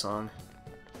Castlevania song.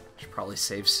 Should probably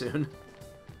save soon.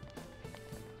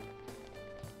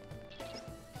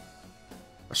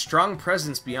 A strong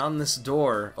presence beyond this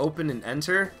door. Open and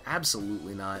enter?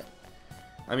 Absolutely not.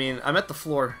 I mean, I'm at the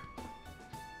floor.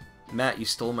 Matt, you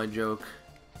stole my joke.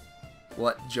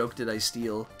 What joke did I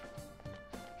steal?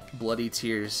 Bloody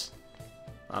tears.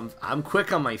 I'm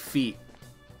quick on my feet.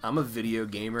 I'm a video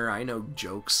gamer. I know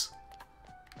jokes.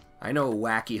 I know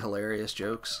wacky, hilarious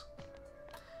jokes.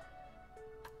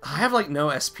 I have like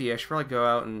no SP. I should probably go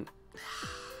out and...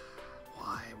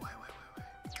 Why?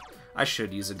 I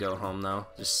should use a go home though.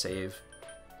 Just save.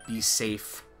 Be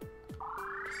safe.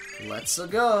 Let's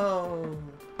go.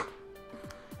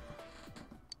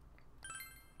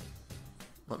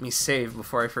 Let me save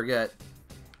before I forget.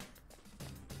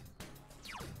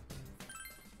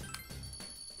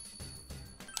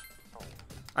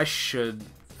 I should,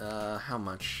 how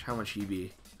much EB?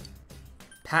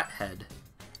 Pat Head.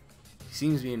 He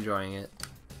seems to be enjoying it.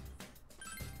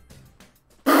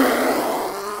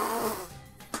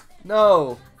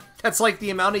 No! That's like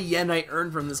the amount of yen I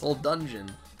earned from this whole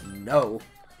dungeon. No.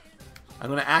 I'm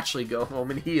gonna actually go home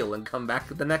and heal and come back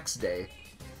the next day.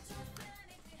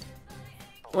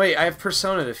 Wait, I have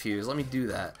Persona to fuse. Let me do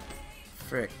that.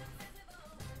 Frick.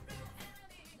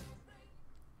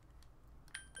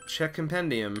 Check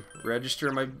compendium.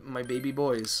 Register my baby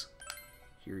boys.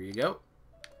 Here you go.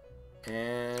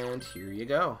 And here you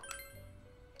go.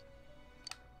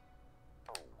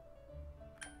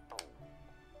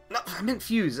 No, I meant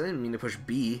fuse. I didn't mean to push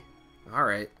B.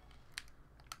 Alright.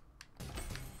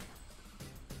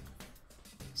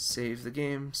 Save the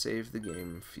game. Save the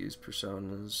game. Fuse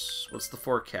personas. What's the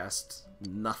forecast?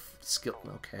 Nothing. Skill.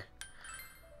 Okay.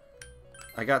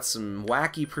 I got some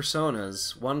wacky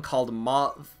personas. One called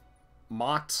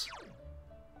Mott.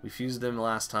 We fused them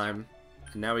last time.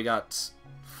 And now we got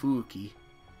Fuki.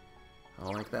 I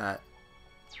don't like that.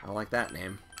 I don't like that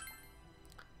name.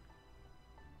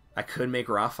 I could make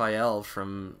Raphael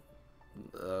from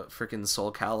frickin'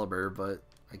 Soul Calibur, but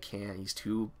I can't. He's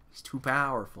too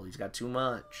powerful. He's got too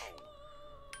much.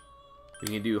 We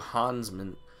can do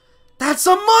Hansman. That's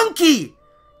a monkey!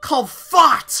 Called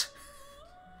Thought!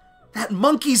 That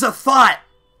monkey's a thought!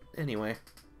 Anyway.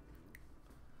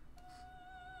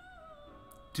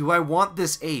 Do I want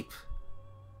this ape?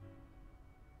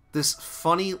 This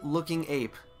funny-looking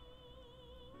ape.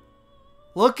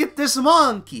 Look at this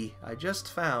monkey I just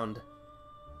found.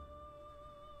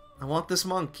 I want this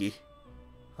monkey.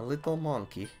 A little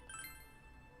monkey.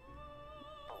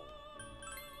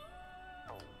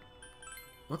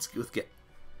 Let's get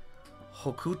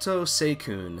Hokuto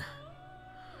Seikun.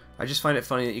 I just find it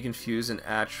funny that you can fuse an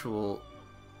actual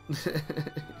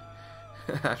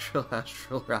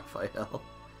astral Raphael.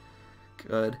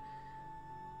 Good.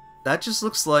 That just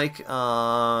looks like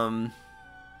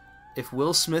if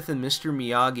Will Smith and Mr.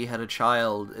 Miyagi had a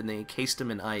child and they encased him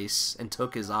in ice and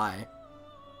took his eye.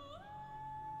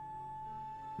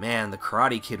 Man, the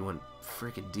Karate Kid went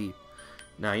freaking deep.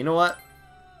 Now, you know what?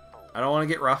 I don't want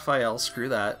to get Raphael. Screw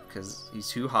that, because he's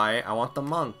too high. I want the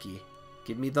monkey.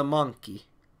 Give me the monkey.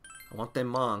 I want the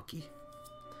monkey.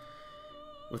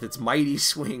 With its mighty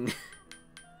swing.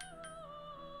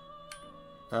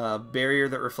 Barrier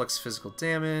that reflects physical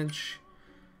damage.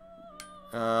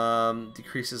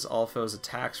 Decreases all foes'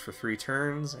 attacks for 3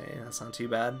 turns. Hey, that's not too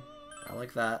bad. I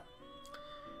like that.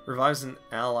 Revives an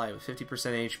ally with 50%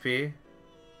 HP.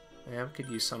 Yeah, we could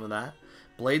use some of that.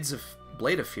 Blade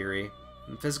of Fury.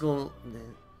 Physical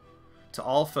to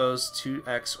all foes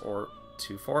 2x or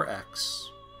to 4x.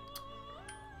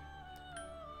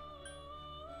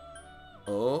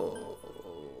 Oh,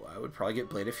 I would probably get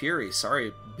Blade of Fury.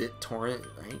 Sorry, BitTorrent.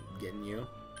 I ain't getting you.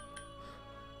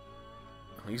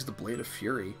 I'll use the Blade of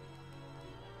Fury.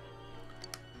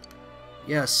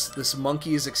 Yes, this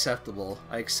monkey is acceptable.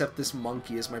 I accept this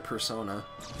monkey as my persona.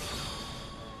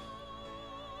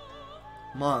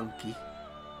 Monkey.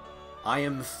 I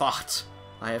am Thought.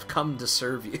 I have come to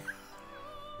serve you.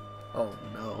 Oh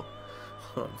no.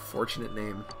 What an unfortunate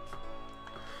name.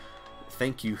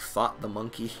 Thank you, Thought the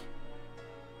monkey.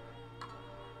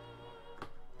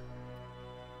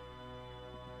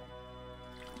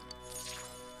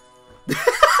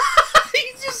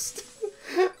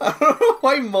 I don't know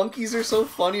why monkeys are so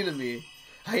funny to me.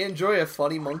 I enjoy a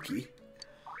funny monkey.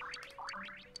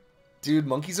 Dude,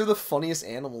 monkeys are the funniest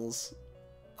animals.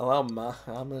 Allow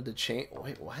Mama to change.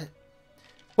 Wait, what?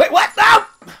 Wait, what? No!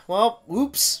 Well,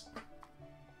 oops.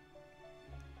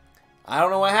 I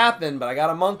don't know what happened, but I got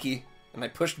a monkey. And I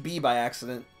pushed B by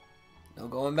accident. No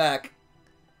going back.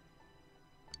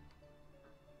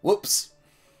 Whoops.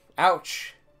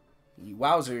 Ouch. You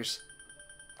wowzers.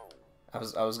 I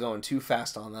was going too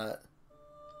fast on that.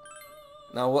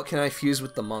 Now what can I fuse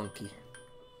with the monkey?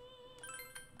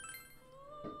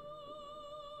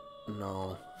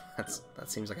 No. That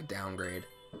seems like a downgrade.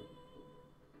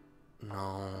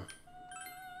 No.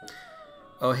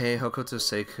 Oh hey, Hokuto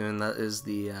Seikun, that is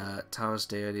the Taoist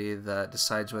deity that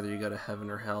decides whether you go to heaven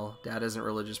or hell. Dad isn't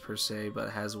religious per se,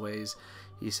 but has ways.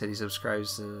 He said he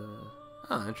subscribes to...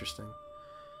 Oh, interesting.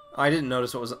 Oh, I didn't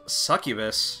notice what was...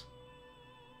 Succubus?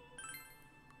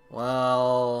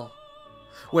 Well...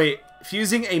 Wait,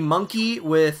 fusing a monkey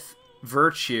with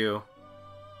virtue.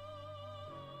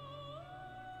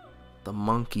 The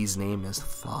monkey's name is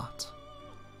Thought.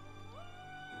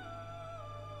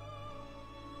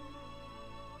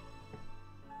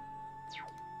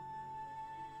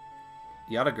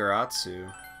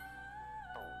 Yatagarasu.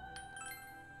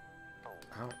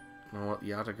 I don't know what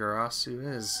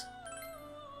Yatagarasu is.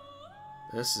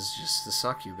 This is just the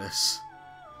succubus.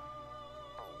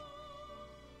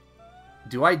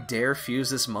 Do I dare fuse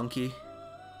this monkey?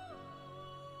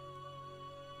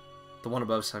 The one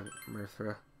above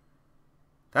Mirthra.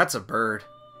 That's a bird.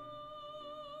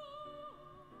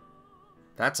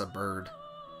 That's a bird.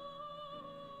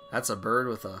 That's a bird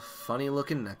with a funny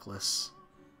looking necklace.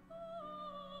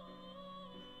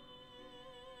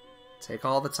 Take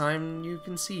all the time you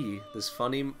can see. This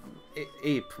funny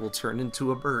ape will turn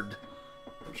into a bird.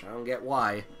 Which I don't get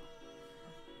why.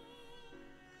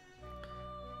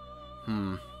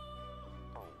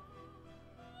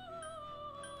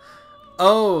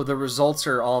 Oh, the results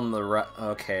are on the right.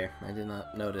 Okay, I did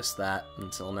not notice that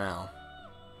until now.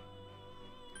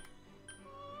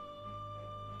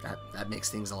 That makes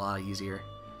things a lot easier.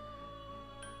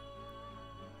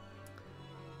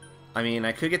 I mean,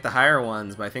 I could get the higher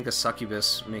ones, but I think a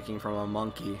succubus making from a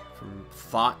monkey, from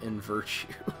Thought and Virtue.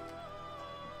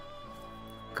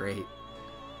 Great.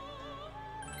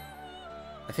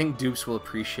 I think dupes will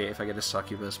appreciate if I get a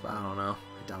succubus, but I don't know.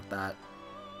 I doubt that.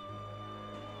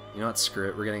 You know what? Screw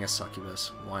it. We're getting a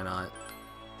succubus. Why not?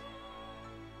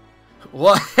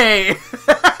 What? Hey!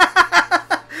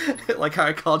 Like how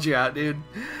I called you out, dude.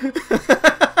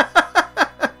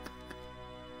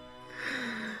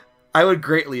 I would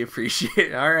greatly appreciate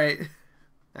it. Alright.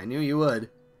 I knew you would.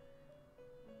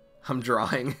 I'm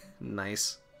drawing.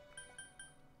 Nice.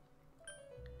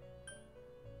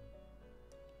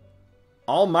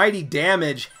 Almighty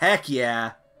damage. Heck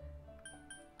yeah.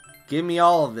 Give me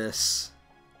all of this.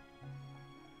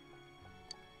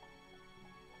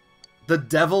 The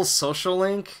Devil's Social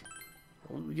Link?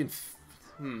 We can...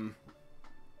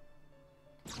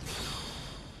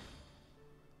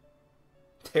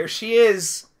 There she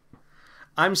is.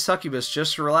 I'm Succubus.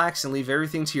 Just relax and leave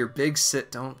everything to your big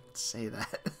sit. Don't say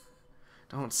that.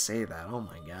 Don't say that. Oh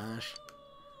my gosh.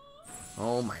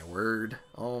 Oh my word.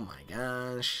 Oh my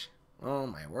gosh. Oh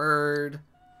my word.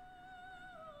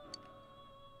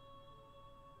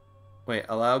 Wait,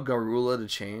 allow Garula to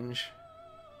change?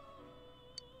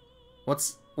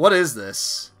 What is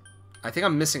this? I think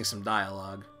I'm missing some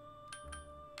dialogue.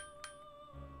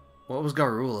 What was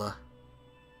Garula?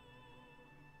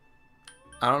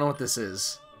 I don't know what this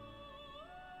is.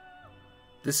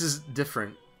 This is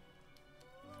different.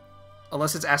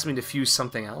 Unless it's asking me to fuse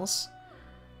something else.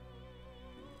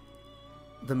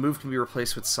 The move can be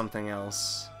replaced with something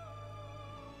else.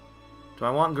 Do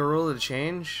I want Garula to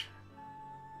change?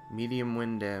 Medium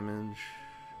wind damage.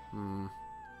 Do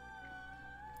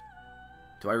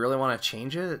I really want to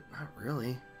change it? Not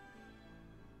really.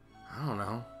 I don't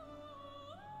know.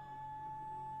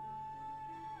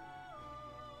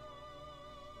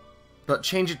 But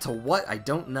change it to what? I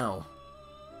don't know.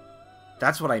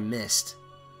 That's what I missed.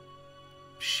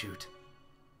 Shoot.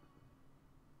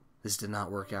 This did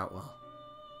not work out well.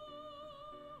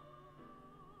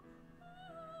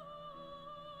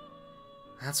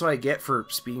 That's what I get for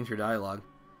speaking through dialogue.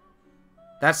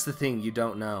 That's the thing you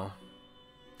don't know.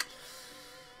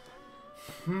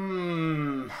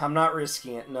 I'm not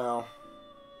risking it, no.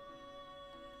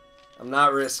 I'm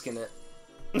not risking it.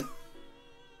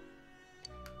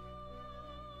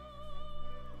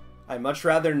 I'd much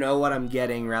rather know what I'm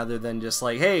getting rather than just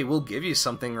like, hey, we'll give you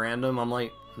something random. I'm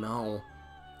like, no.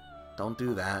 Don't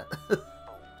do that.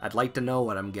 I'd like to know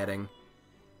what I'm getting.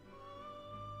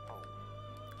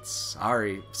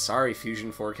 Sorry,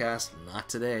 Fusion Forecast, not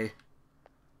today.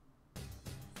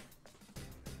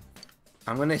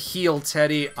 I'm gonna heal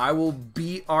Teddy. I will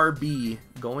BRB,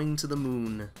 going to the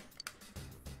moon.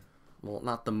 Well,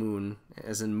 not the moon,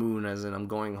 as in I'm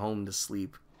going home to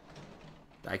sleep.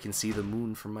 I can see the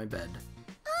moon from my bed.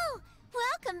 Oh,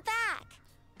 welcome back.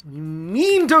 What do you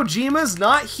mean Dojima's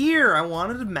not here? I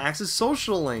wanted to max his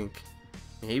social link.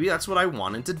 Maybe that's what I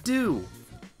wanted to do.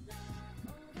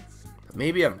 But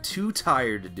maybe I'm too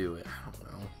tired to do it. I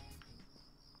don't know.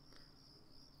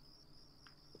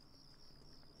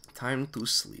 Time to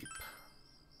sleep.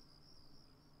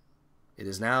 It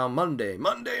is now Monday.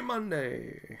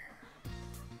 Monday!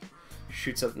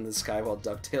 Shoots up in the sky while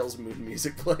DuckTales moon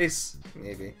music plays.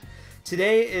 Maybe.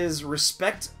 Today is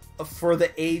Respect for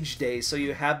the Age Day, so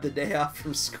you have the day off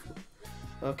from school.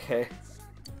 Okay.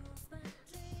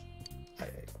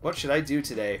 What should I do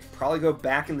today? Probably go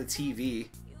back in the TV.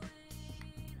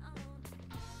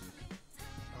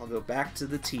 I'll go back to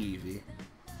the TV.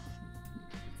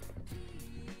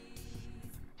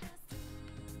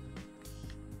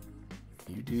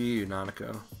 Do you,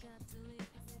 Nanako?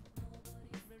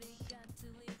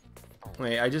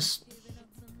 Wait, I just...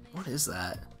 What is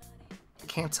that? I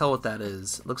can't tell what that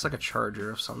is. It looks like a charger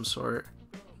of some sort.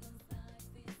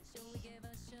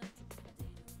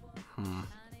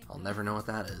 I'll never know what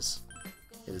that is.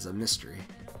 It is a mystery.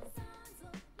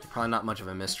 Probably not much of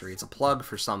a mystery. It's a plug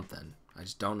for something. I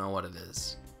just don't know what it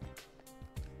is.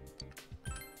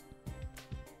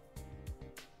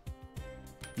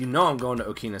 You know I'm going to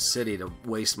Okina City to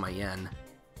waste my yen.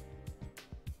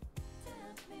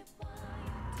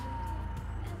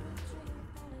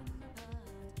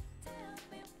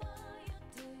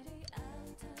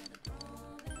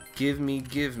 Give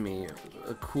me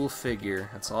a cool figure.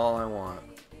 That's all I want.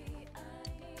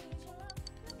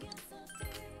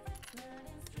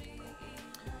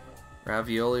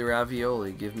 Ravioli,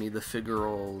 ravioli, give me the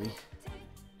figuroli.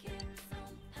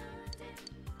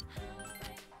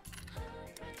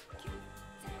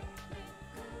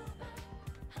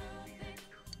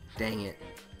 Dang it.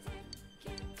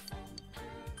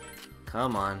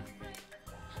 Come on.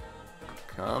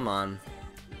 Come on.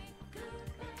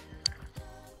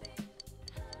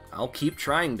 I'll keep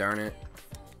trying, darn it.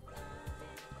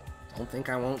 Don't think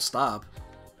I won't stop.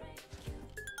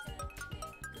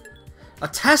 A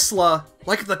Tesla?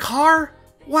 Like the car?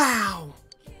 Wow!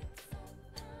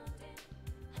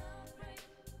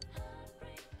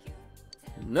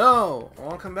 No! I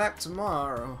want to come back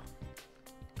tomorrow.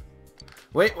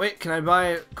 Wait, can I buy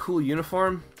a cool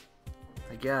uniform?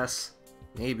 I guess.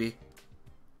 Maybe.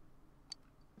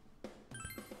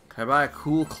 Can I buy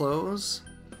cool clothes?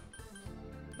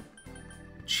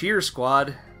 Cheer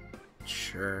squad.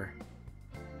 Sure.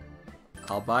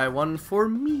 I'll buy one for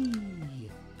me.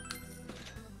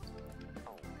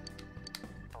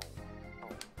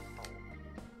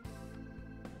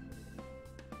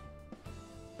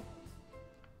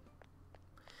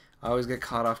 I always get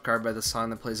caught off guard by the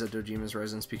song that plays at Dojima's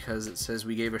residence because it says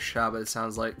we gave a shot, but it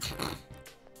sounds like...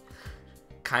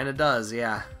 Kinda does,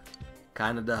 yeah.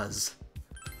 Kinda does.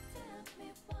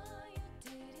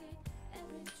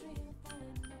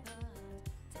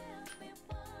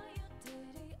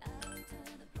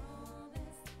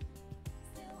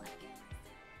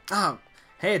 Oh,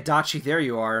 hey Adachi, there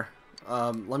you are.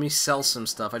 Let me sell some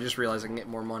stuff. I just realized I can get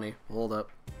more money. Hold up.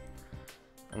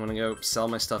 I'm gonna go sell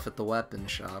my stuff at the weapon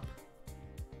shop.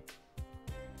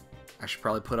 I should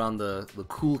probably put on the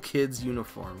cool kids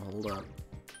uniform. Hold up.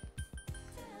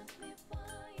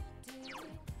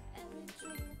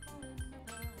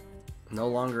 No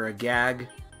longer a gag.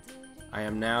 I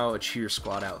am now a cheer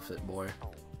squad outfit boy.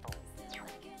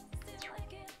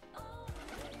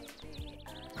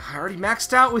 I already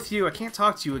maxed out with you. I can't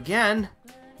talk to you again.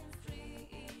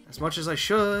 As much as I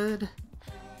should.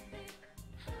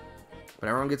 But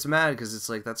everyone gets mad because it's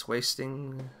like, that's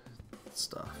wasting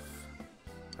stuff.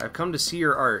 I've come to see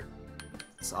your art.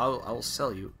 So I will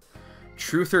sell you.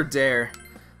 Truth or dare?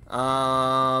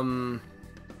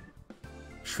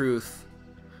 Truth.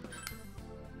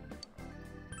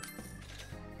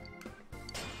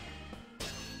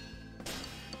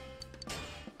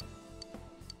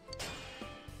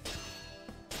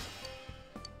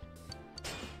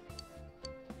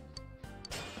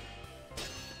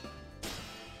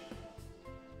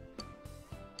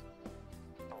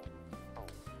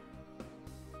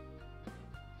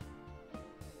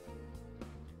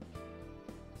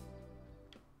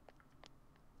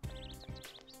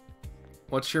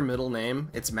 What's your middle name?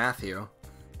 It's Matthew.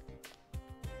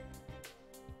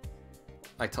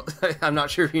 I'm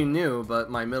not sure if you knew, but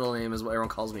my middle name is what everyone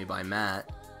calls me by, Matt.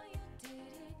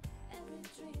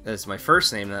 It's my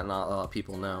first name that not a lot of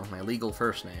people know. My legal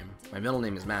first name. My middle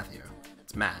name is Matthew.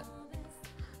 It's Matt.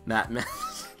 Matt.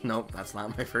 Nope, that's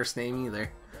not my first name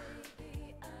either.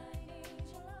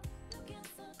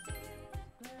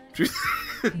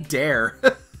 Dare.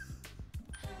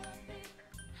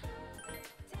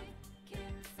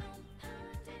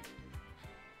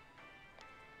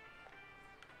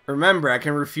 Remember, I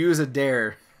can refuse a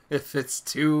dare. If it's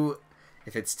too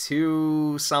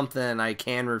something, I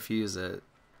can refuse it.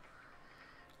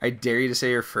 I dare you to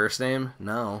say your first name?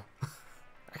 No.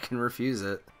 I can refuse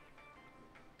it.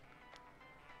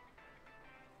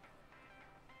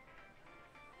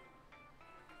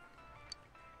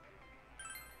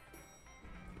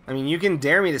 I mean, you can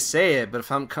dare me to say it, but if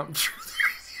I'm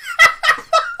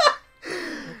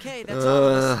Okay, that's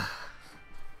all.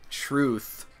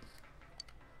 Truth.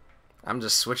 I'm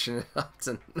just switching it up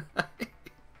tonight.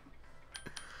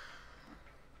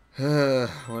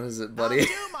 What is it, buddy? I'll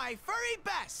do my very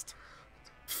best.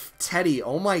 Teddy,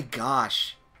 oh my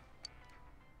gosh.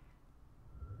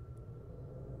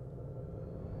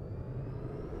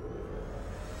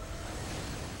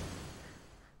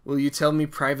 Will you tell me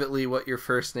privately what your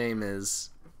first name is?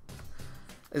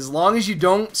 As long as you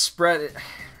don't spread it...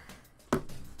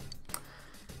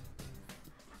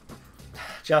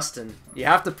 Justin, you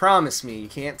have to promise me you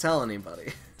can't tell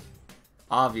anybody.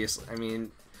 Obviously. I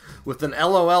mean, with an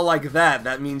LOL like that,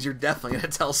 that means you're definitely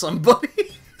gonna tell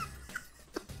somebody.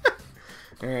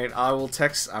 Alright, I will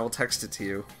text it to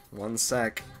you. One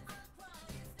sec.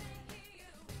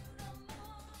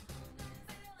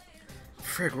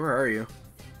 Frig, where are you?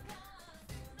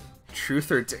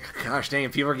 Truth or gosh dang,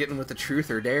 people are getting with the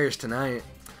truth or dares tonight.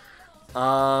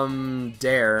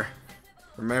 Dare.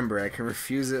 Remember, I can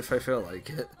refuse it if I feel like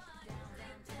it.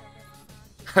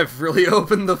 I've really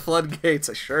opened the floodgates,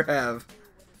 I sure have.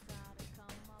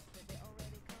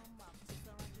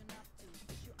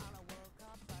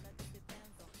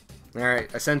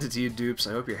 Alright, I sent it to you, Dupes.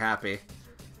 I hope you're happy.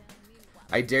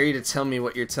 I dare you to tell me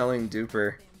what you're telling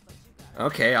Duper.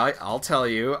 Okay, I'll tell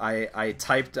you. I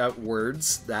typed out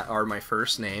words that are my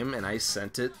first name, and I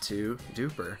sent it to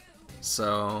Duper.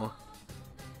 So,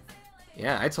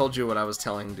 yeah, I told you what I was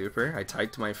telling Duper. I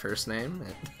typed my first name.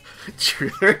 And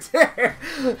truth or dare?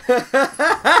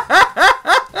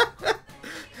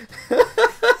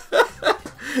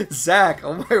 Zach,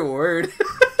 oh my word.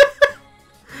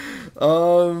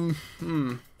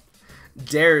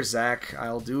 Dare, Zach.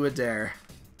 I'll do a dare.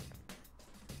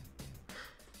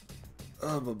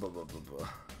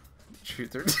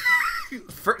 Truth or...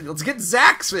 Let's get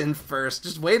Zach's in first.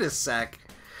 Just wait a sec.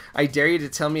 I dare you to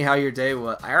tell me how your day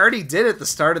was. I already did at the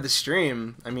start of the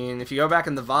stream. I mean, if you go back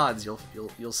in the VODs,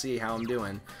 you'll see how I'm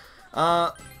doing.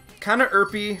 Kind of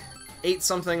irpy. Ate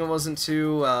something that wasn't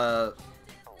too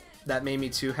that made me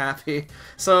too happy.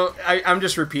 So I'm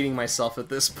just repeating myself at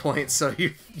this point. So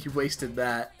you wasted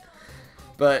that.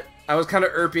 But I was kind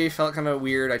of irpy, felt kind of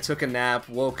weird. I took a nap,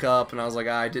 woke up, and I was like,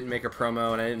 I didn't make a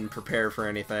promo and I didn't prepare for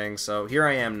anything. So here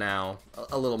I am now,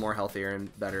 a little more healthier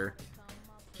and better.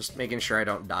 Just making sure I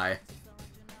don't die.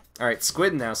 Alright,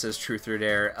 Squid now says truth or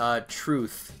dare.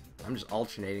 Truth. I'm just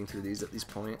alternating through these at this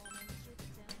point.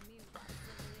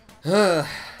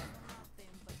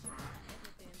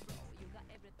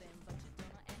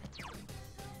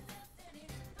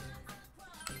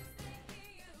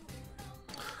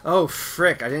 Oh,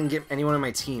 frick, I didn't get anyone on my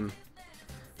team.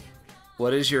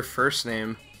 What is your first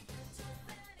name?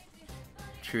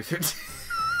 Truth or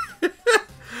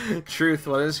Truth,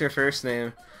 what is your first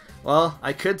name? Well,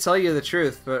 I could tell you the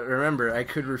truth, but remember, I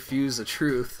could refuse a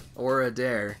truth or a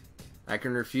dare. I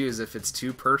can refuse if it's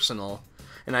too personal.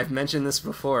 And I've mentioned this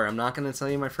before, I'm not going to tell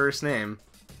you my first name.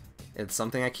 It's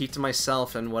something I keep to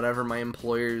myself and whatever my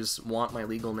employers want my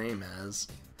legal name as.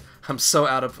 I'm so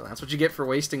out of... That's what you get for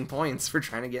wasting points, for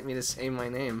trying to get me to say my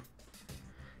name.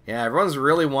 Yeah, everyone's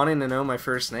really wanting to know my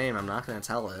first name. I'm not going to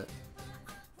tell it.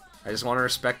 I just want to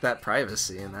respect that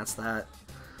privacy, and that's that.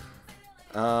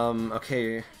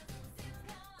 Okay.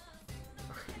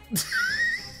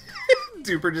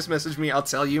 Duper just messaged me, I'll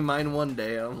tell you mine one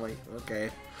day. I'm like, okay.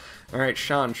 Alright,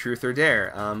 Sean, truth or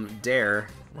dare? Dare.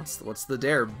 What's the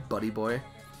dare, buddy boy?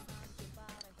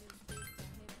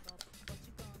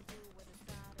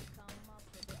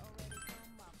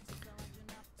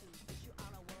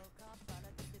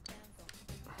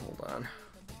 Hold on.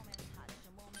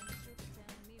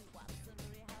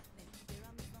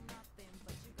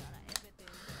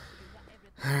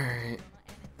 Alright.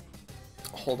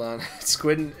 Hold on.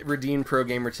 Squid Redeem Pro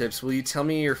Gamer Tips. Will you tell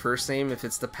me your first name if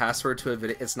it's the password to a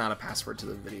video? It's not a password to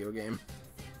the video game.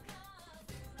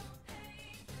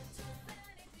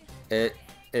 It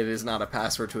is not a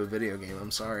password to a video game,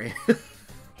 I'm sorry.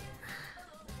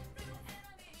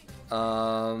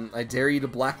 I dare you to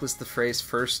blacklist the phrase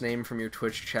first name from your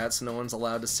Twitch chat so no one's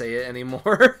allowed to say it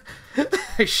anymore.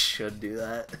 I should do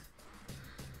that.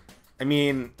 I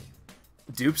mean,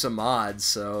 Dupe's a mod,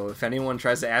 so if anyone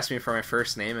tries to ask me for my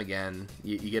first name again,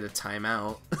 you get a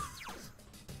timeout.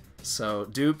 So,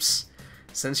 Dupes,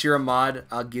 since you're a mod,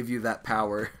 I'll give you that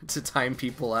power to time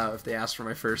people out if they ask for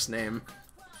my first name.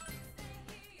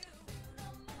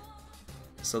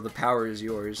 So the power is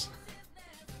yours.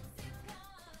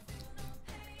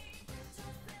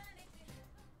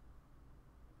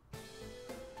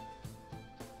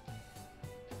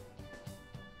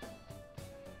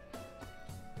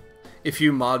 If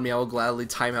you mod me, I will gladly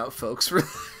time out folks for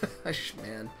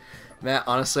man. Matt,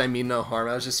 honestly, I mean no harm.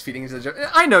 I was just feeding into the joke.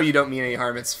 I know you don't mean any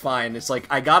harm. It's fine. It's like,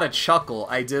 I got a chuckle.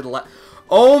 I did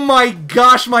oh my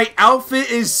gosh, my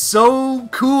outfit is so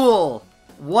cool!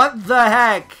 What the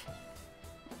heck?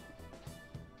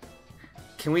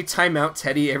 Can we time out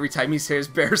Teddy every time he says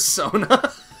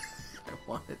Persona? I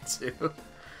wanted to.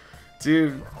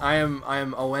 Dude, I am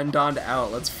Owendoned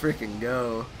out. Let's freaking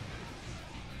go.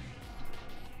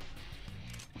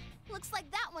 Looks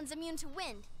like that one's immune to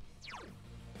wind.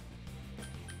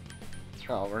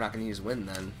 Oh, we're not gonna use wind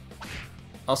then.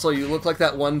 Also, you look like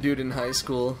that one dude in high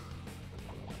school.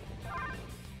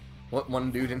 What one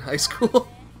dude in high school?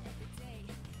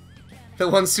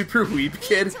 That one super weeb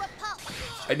kid.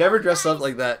 I never dressed up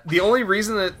like that. The only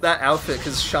reason that outfit,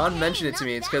 because Sean mentioned it to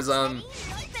me, it's because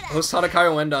host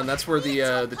Hanakayo Wendon, that's where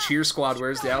the cheer squad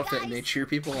wears the outfit and they cheer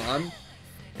people on.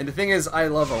 And the thing is, I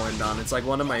love Owendon. It's like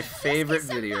one of my favorite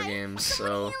video games,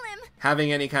 so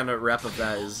having any kind of rep of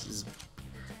that is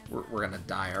we're gonna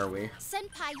die, are we?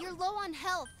 Senpai, you're low on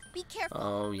health. Be careful.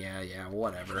 Oh yeah,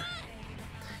 whatever.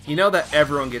 You know that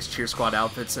everyone gets cheer squad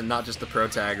outfits and not just the pro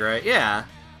tag, right? Yeah.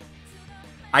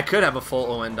 I could have a full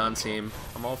Owendon team.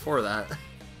 I'm all for that.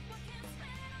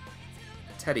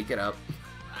 Teddy, get up.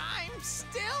 I'm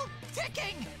still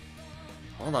ticking.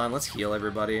 Hold on, let's heal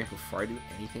everybody before I do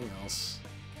anything else.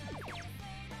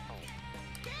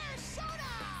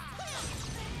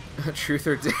 Truth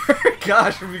or dare?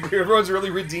 Gosh, everyone's really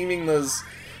redeeming those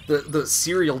the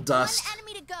cereal dust. One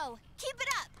enemy to go. Keep it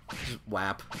up. Just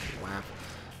whap.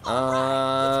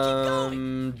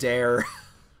 Right, Dare.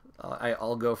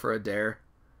 I'll go for a dare.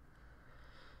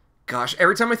 Gosh,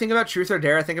 every time I think about Truth or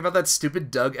Dare, I think about that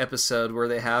stupid Doug episode where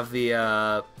they have the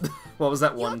what was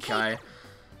that one guy?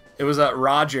 It was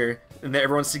Roger, and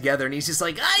everyone's together, and he's just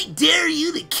like, "I dare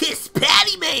you to kiss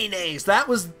Patty Mayonnaise."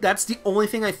 That's the only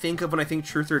thing I think of when I think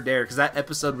Truth or Dare, because that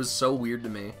episode was so weird to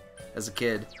me as a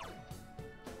kid.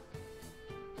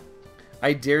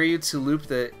 I dare you to loop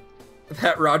that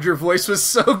Roger voice was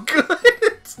so good.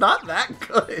 It's not that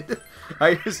good.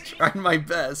 I just tried my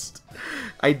best.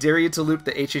 I dare you to loop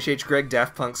the HHH Greg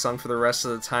Daft Punk song for the rest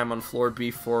of the time on floor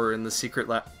B4 in the secret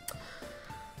lab.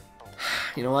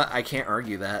 You know what? I can't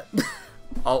argue that.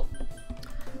 Oh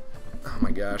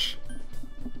my gosh.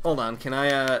 Hold on, can I,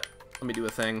 let me do a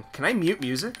thing. Can I mute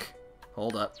music?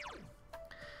 Hold up.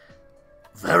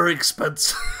 Very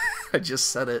expensive. I just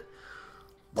said it.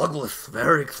 Douglas,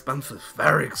 very expensive,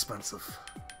 very expensive.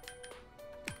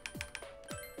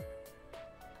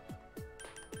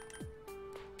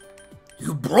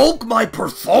 You broke my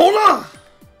persona?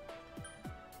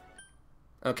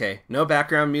 Okay, no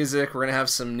background music. We're gonna have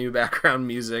some new background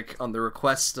music on the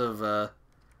request of,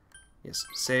 yes,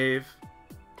 save.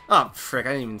 Oh, frick, I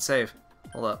didn't even save.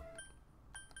 Hold up.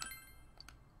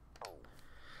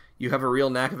 You have a real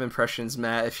knack of impressions,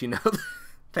 Matt, if you know that.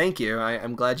 Thank you,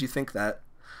 I'm glad you think that.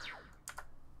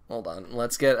 Hold on,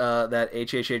 let's get, that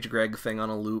HHH Greg thing on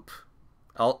a loop.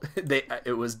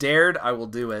 It was dared, I will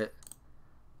do it.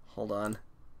 Hold on.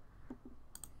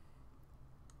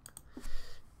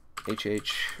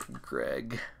 HH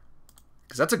Greg.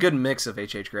 Because that's a good mix of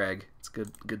HH Greg. It's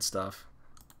good stuff.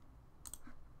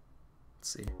 Let's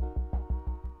see.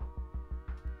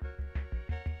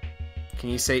 Can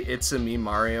you say "It's a me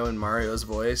Mario" in Mario's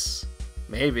voice?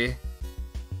 Maybe.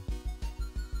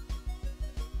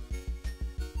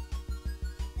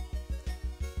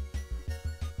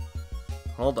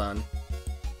 Hold on.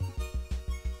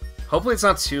 Hopefully it's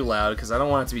not too loud, because I don't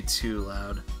want it to be too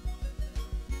loud.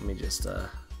 Let me just,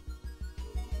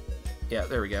 yeah,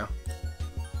 there we go.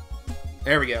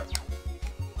 There we go.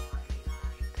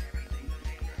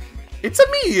 It's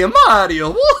a me,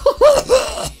 Mario!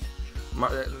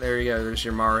 There you go, there's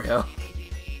your Mario.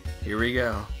 Here we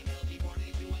go.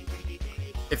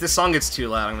 If this song gets too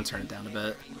loud, I'm gonna turn it down a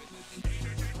bit.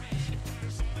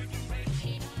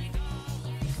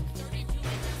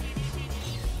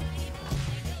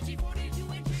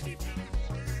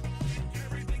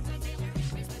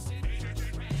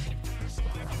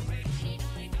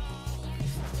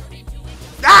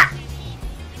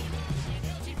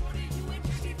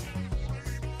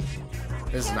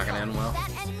 This is not gonna end well. That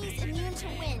enemy's immune to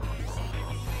wind.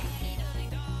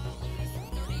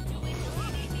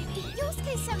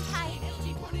 Yosuke senpai.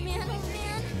 Man, oh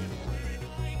man.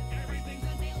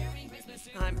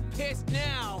 I'm pissed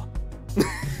now.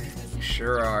 You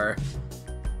sure are.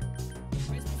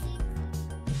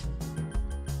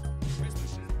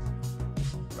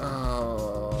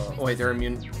 Oh, wait, they're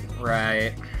immune.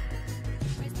 Right.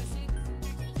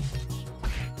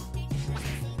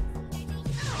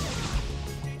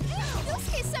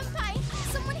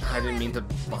 I didn't mean to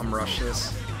bomb rush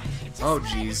this. Oh,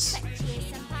 jeez.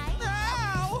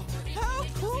 Ow! How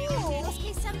cool!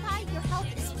 Yosuke senpai, your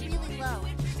health is really low.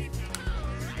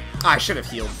 I should have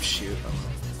healed. Shoot.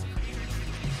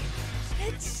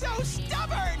 It's so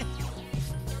stubborn!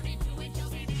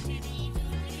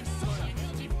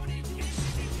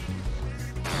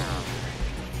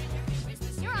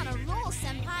 You're on a roll,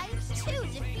 senpai. 2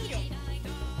 defeated.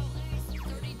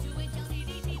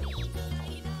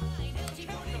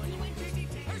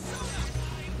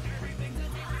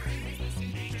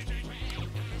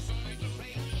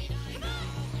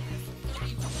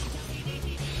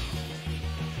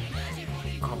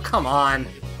 come on.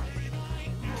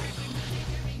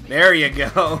 There you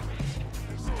go.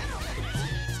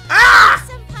 Ah!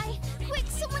 Senpai, quick,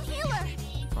 someone heal her.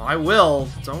 Oh, I will.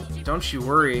 Don't you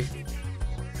worry.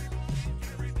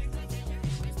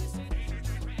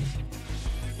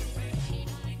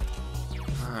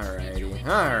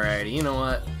 Alrighty, you know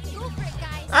what? Go for it,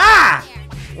 guys. Ah! There.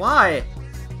 Why?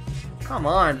 Come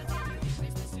on.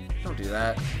 Don't do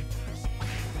that.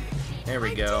 There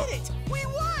we go. Did it! We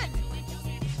won!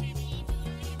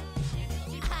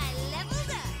 I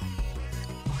leveled up.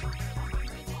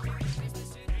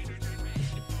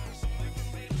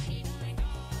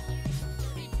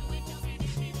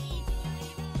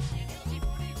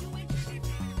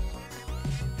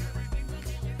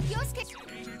 Yosuke.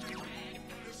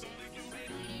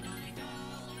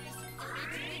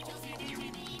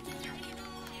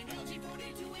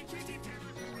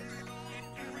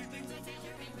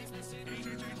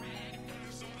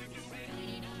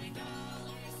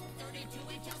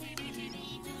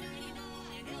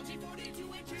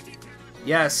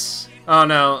 Yes. Oh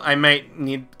no, I might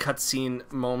need cutscene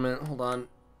moment. Hold on.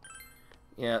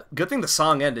 Yeah, good thing the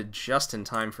song ended just in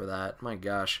time for that. My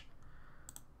gosh.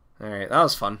 Alright, that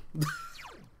was fun.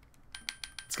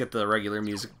 Let's get the regular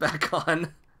music back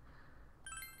on.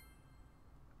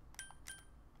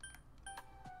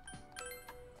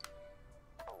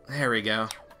 There we go.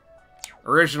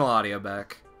 Original audio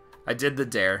back. I did the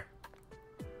dare.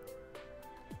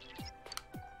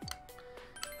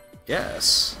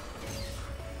 Yes.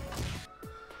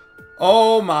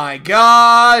 Oh my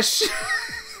gosh!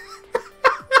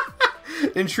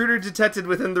 Intruder detected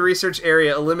within the research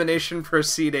area. Elimination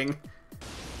proceeding.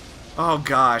 Oh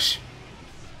gosh.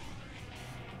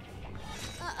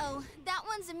 Uh-oh, that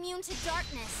one's immune to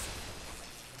darkness.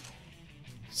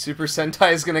 Super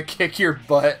Sentai is gonna kick your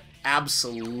butt.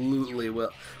 Absolutely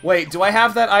will. Wait, do I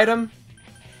have that item?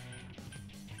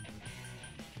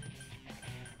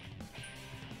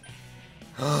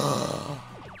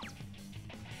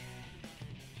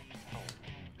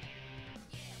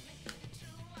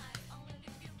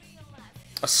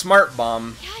 A smart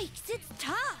bomb. Yikes, it's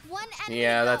tough. One enemy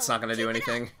Yeah, to that's go. not gonna do Keep it up.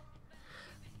 anything.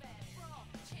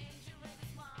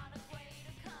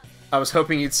 I was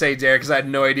hoping you'd say Dare because I had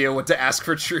no idea what to ask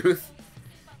for truth.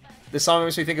 This song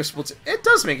makes me think of Splatoon. It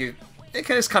does make it. It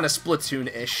is kind of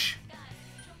Splatoon-ish.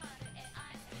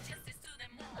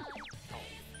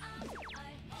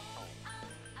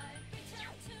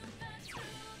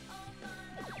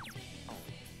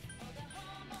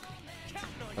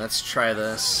 Let's try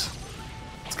this.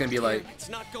 It's gonna be like. It's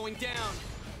not going down.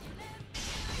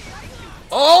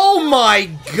 Oh my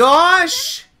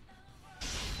gosh!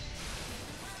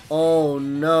 Oh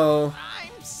no.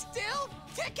 I'm still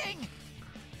ticking.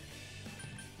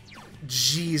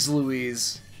 Jeez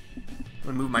Louise. I'm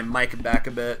gonna move my mic back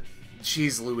a bit.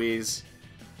 Jeez Louise.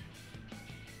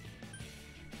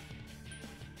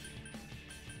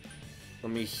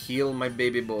 Let me heal my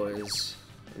baby boys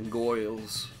and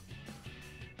goyles.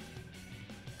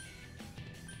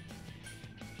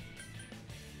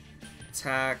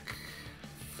 Attack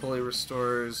fully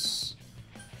restores.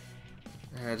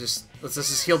 Let's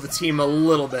just heal the team a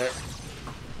little bit.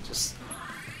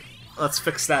 Let's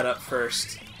fix that up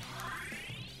first.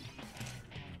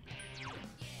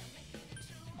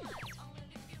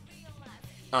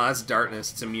 Oh, that's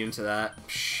darkness. It's immune to that.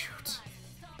 Shoot.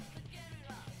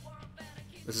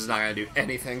 This is not gonna do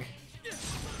anything.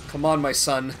 Come on, my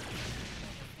son.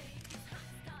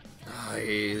 Oh,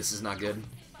 hey, this is not good.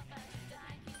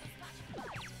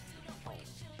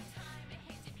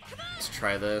 Let's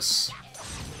try this.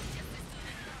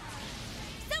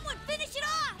 Someone finish it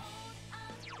off.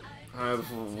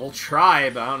 We'll try,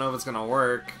 but I don't know if it's gonna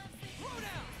work.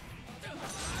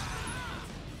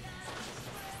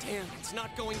 Damn, it's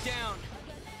not going down.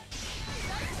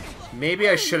 Maybe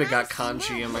I should have got Nice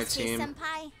Kanji work, in my Yosuke team.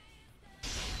 Senpai.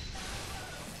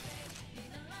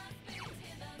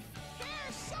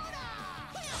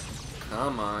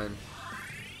 Come on.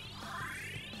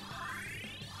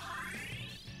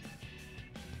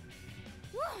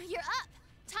 Woo, you're up.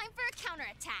 Time for a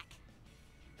counterattack.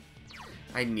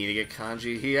 I need to get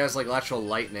Kanji. He has like lateral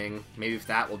lightning. Maybe if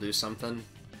that will do something.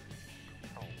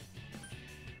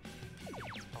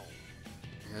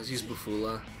 Yeah, let's use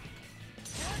Bufula.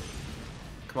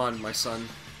 Come on, my son.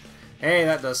 Hey,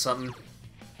 that does something.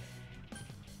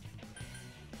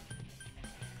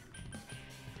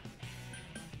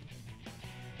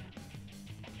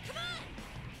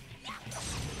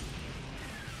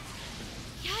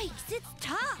 Yikes, it's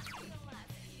tough.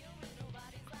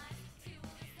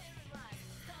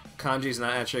 Kanji's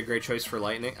not actually a great choice for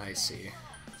lightning. I see.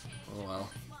 Oh well.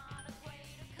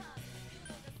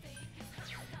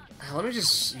 Let me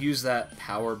just use that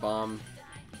power bomb.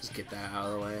 Just get that out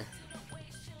of the way.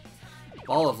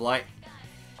 Ball of light.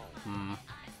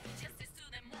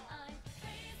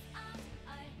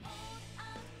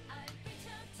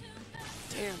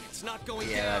 Damn, it's not going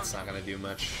down. Yeah, that's not gonna do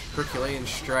much. Herculean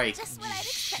strike. Just what I'd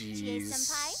expect,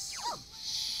 Senpai.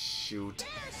 Shoot.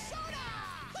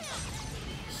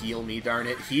 Heal me, darn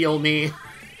it. Heal me.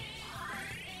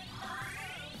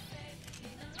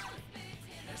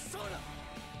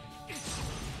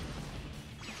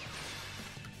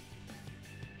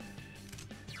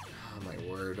 Oh my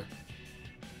word.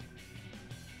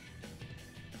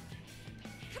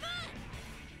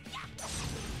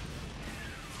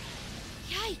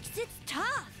 Yikes, it's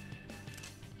tough.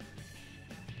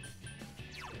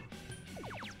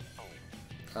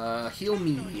 Heal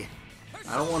me.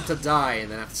 I don't want to die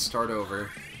and then have to start over.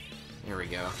 There we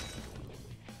go.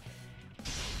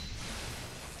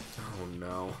 Oh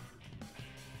no.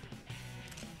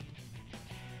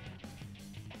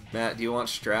 Matt, do you want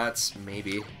strats?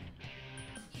 Maybe.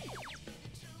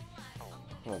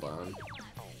 Hold on.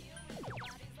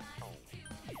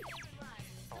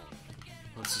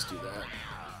 Let's just do that.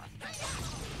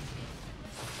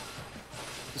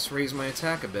 Just raise my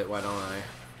attack a bit, why don't I?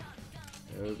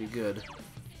 That would be good.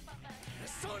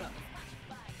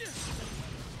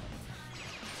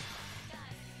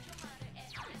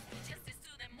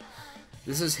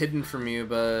 This is hidden from you,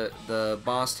 but the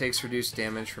boss takes reduced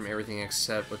damage from everything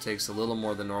except what takes a little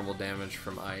more than normal damage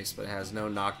from ice, but it has no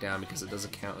knockdown because it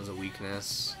doesn't count as a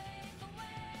weakness.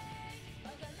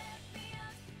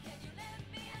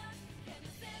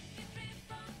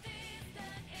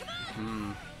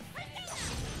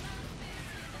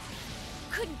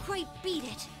 Couldn't quite beat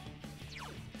it.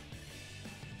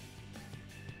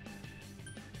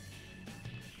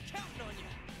 Counting on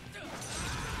you.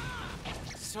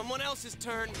 Someone else's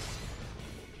turn.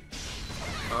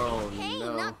 Oh Hey,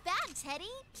 no. not bad, Teddy.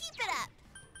 Keep it up.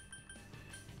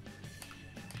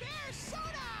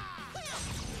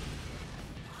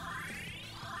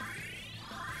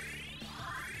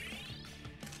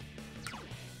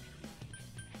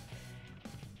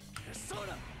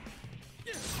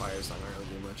 Fire's not gonna really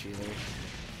do much either.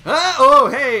 Ah! Oh,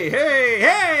 hey, hey,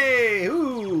 hey!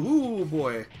 Ooh, ooh,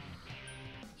 boy.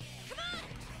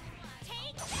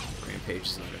 Rampage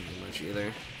is not gonna do much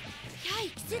either.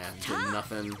 Yikes, Yeah, it's did tough.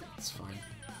 nothing. It's fine.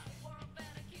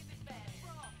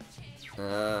 Do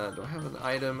I have an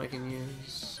item I can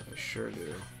use? I sure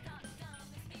do.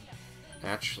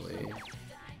 Actually.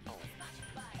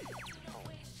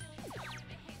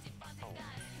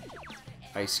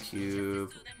 Ice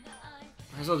Cube.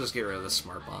 Might as well just get rid of the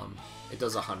Smart Bomb. It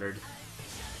does 100.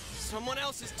 Someone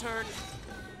else's turn.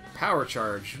 Power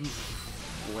Charge.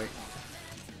 Ooh, boy.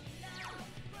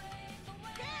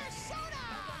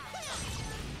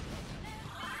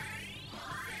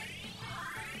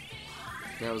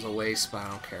 That was a waste, but I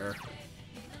don't care.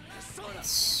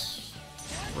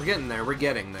 We're getting there, we're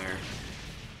getting there.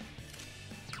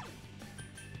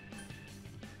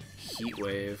 Heat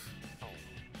Wave. Oh,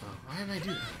 why did I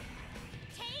do that?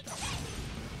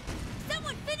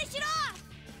 Someone finish it off!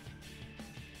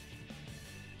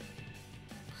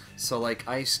 So, like,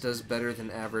 Ice does better than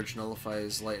average,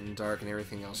 nullifies light and dark, and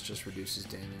everything else just reduces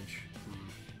damage.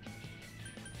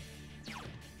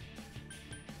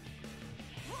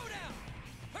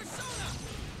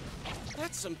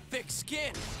 That's some thick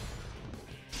skin.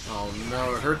 Oh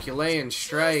no, Herculean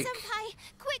Strike! Senpai,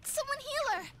 quick, someone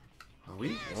heal her!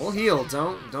 Oh, we'll heal,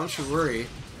 don't you worry.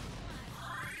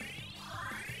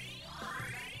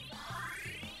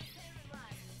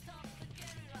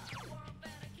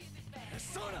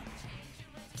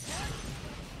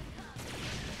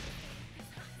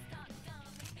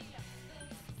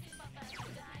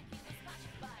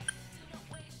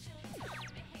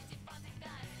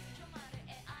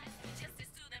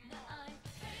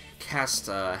 Cast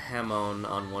Hamon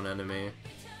on one enemy.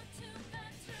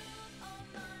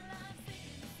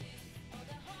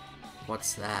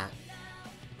 What's that?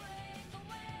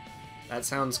 That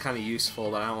sounds kind of useful,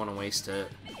 but I don't want to waste it.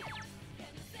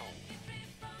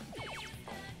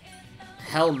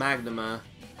 Hell Magnuma.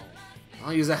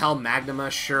 I'll use a Hell Magnuma,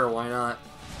 sure, why not?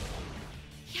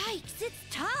 Yikes, it's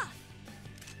tough!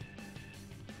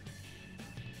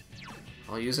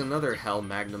 I'll use another Hell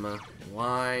Magnuma.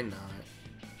 Why not?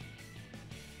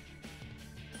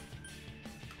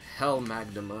 Hell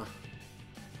Magnuma.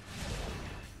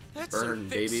 That's some Burn,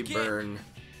 thick baby, skin. burn.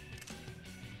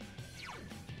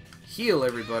 Heal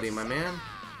everybody, my man.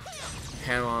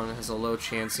 Hamon has a low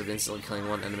chance of instantly killing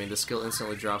one enemy. The skill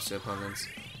instantly drops to opponents.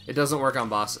 It doesn't work on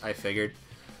boss, I figured.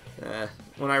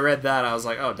 When I read that, I was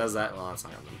like, oh, it does that? Well, that's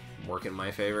not gonna work in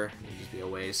my favor. It'd just be a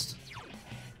waste.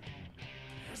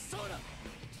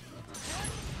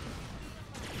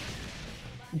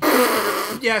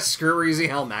 Yeah, screw her, using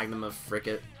Hell Magnum, frick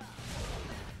it.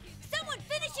 Someone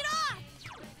finish it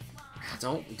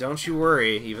off! Don't you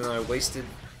worry, even though I wasted...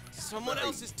 Someone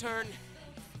else's turn.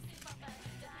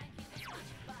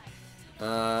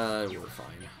 We're fine.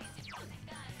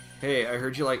 Hey, I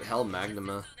heard you like Hell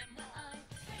Magnuma.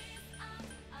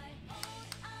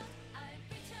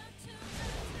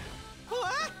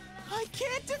 What? I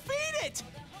can't defeat it!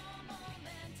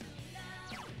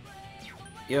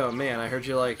 Yo, man, I heard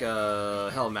you like,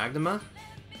 Hell Magnuma?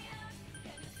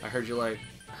 I heard you like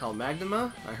Hell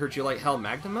Magnuma? I heard you like Hell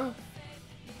Magnuma?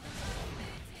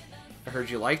 I heard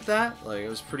you like that? Like, it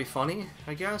was pretty funny,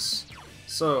 I guess?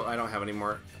 So, I don't have any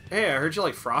more. Hey, I heard you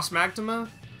like Frost Magnuma?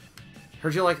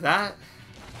 Heard you like that?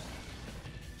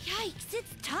 Yikes,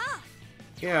 it's tough.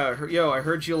 Yeah, I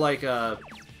heard you like,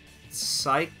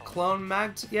 Cyclone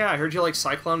Yeah, I heard you like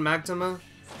Cyclone Magdema.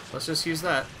 Let's just use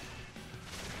that.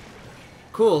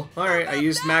 Cool. Alright, I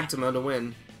used Magdema to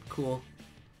win. Cool.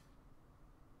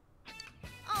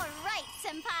 Alright,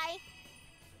 Senpai.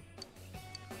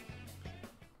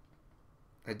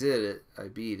 I did it. I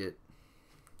beat it.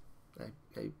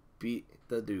 I beat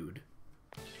the dude.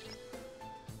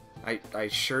 I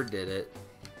sure did it.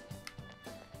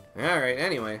 Alright,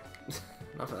 anyway.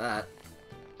 Enough of that.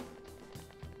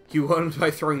 You won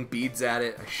by throwing beads at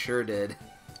it. I sure did.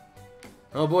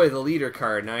 Oh boy, the leader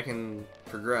card. Now I can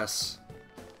progress.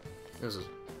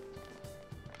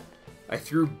 I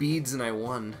threw beads and I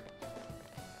won.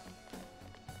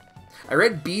 I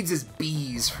read beads as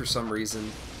bees for some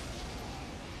reason.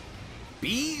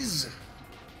 Bees?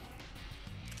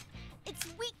 It's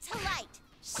weak to light.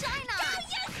 Shine on! Go,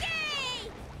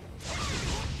 Yusuke!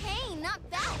 Hey, not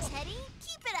bad, Teddy.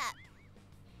 Keep it up.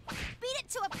 Beat it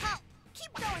to a pulp.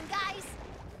 Keep going, guys.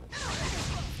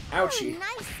 Ouchie. Ooh,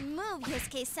 nice move,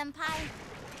 Yusuke-senpai.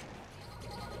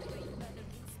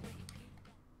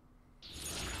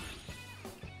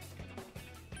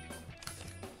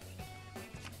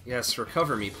 Yes,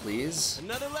 recover me, please.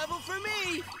 Another level for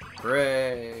me!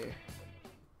 Hooray!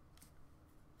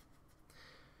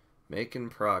 Making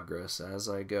progress as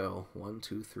I go. 1,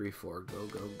 2, 3, 4. Go,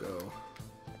 go, go.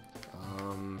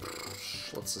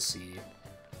 Let's just see.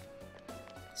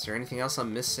 Is there anything else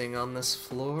I'm missing on this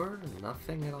floor?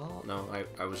 Nothing at all? No,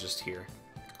 I was just here.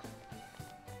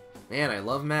 Man, I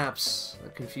love maps.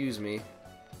 That confuse me.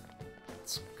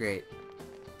 It's great.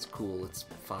 It's cool. It's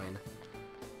fine.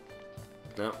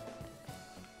 No.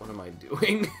 What am I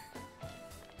doing?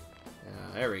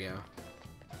 Yeah, there we go.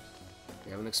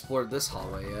 We haven't explored this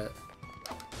hallway yet.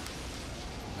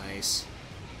 Nice.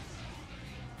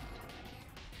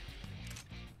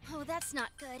 Oh, that's not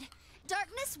good.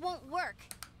 Darkness won't work.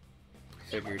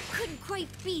 Figured. Couldn't quite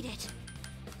beat it.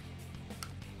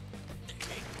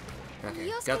 Okay,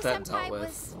 Yosuke got that senpai dealt with.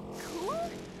 was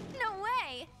cool? No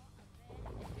way.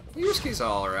 Yusuke's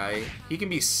alright. He can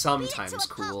be Beat it sometimes to a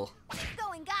pulp. cool. Keep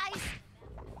going, guys.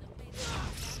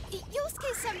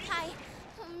 Yosuke senpai.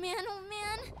 Oh man, oh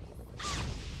man.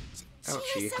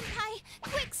 Ouchie. Senpai,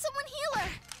 quick, someone heal her.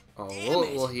 Oh, Damn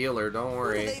we'll it. heal her, don't Who do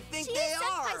worry. they think Chie they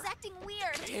senpai's are? acting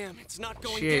weird. Damn, it's not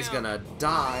going Chie's down. gonna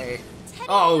die. Teddy,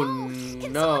 Oh, no. Can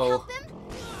someone no. help him?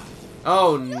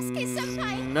 Oh, Yosuke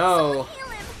senpai, no. someone heal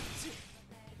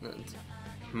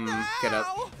him. Get up.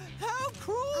 Ow! How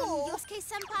cruel! Yosuke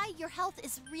senpai, your health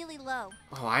is really low.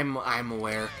 Oh, I'm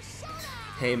aware.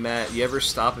 Hey, Matt, you ever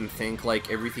stop and think, like,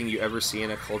 everything you ever see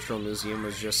in a cultural museum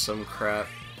was just some crap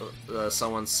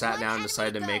someone sat down and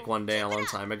decided to make one day a long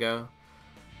time ago?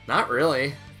 Not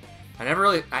really. I never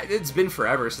really... it's been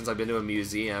forever since I've been to a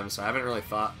museum, so I haven't really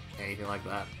thought anything like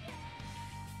that.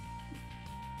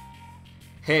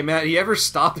 Hey, Matt, you ever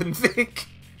stop and think?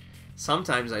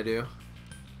 Sometimes I do.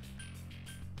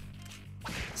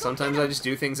 Sometimes I just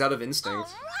do things out of instinct.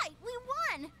 Alright, we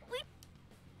won.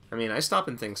 I mean, I stop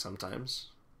and think sometimes.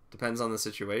 Depends on the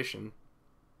situation.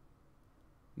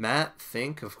 Matt,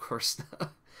 think? Of course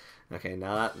not. Okay,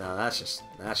 no, that's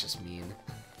just mean.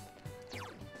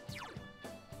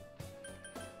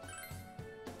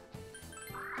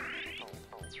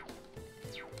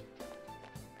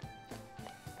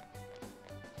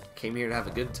 Came here to have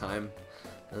a good time.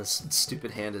 This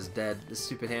stupid hand is dead. This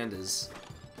stupid hand is...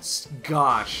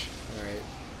 Gosh. Alright.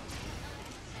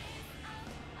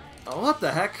 Oh, what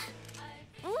the heck?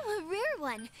 Ooh, a rare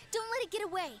one. Don't let it get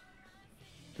away.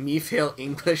 Me fail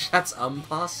English? That's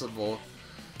impossible.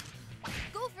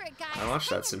 Go for it, guys. I watched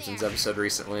Hang that in Simpsons there. episode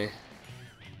recently.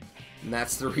 And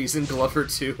that's the reason Glover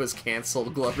 2 was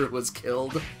cancelled. Glover was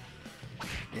killed.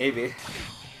 Maybe.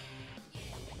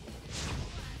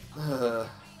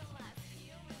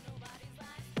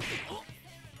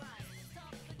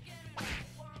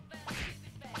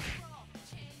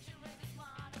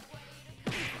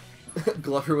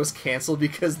 Glover was canceled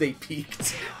because they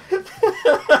peaked. Go,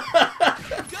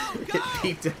 It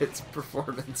peaked at its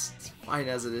performance. It's fine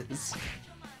as it is.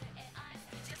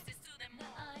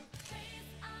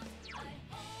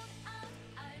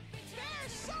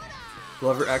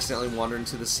 Glover accidentally wandered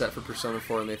into the set for Persona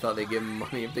 4 and they thought they'd give him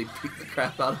money if they beat the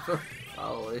crap out of him.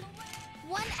 Probably.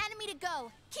 One enemy to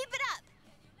go. Keep it up.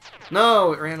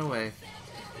 No, it ran away.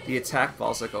 The attack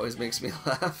Balzac always makes me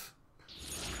laugh.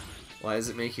 Why does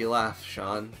it make you laugh,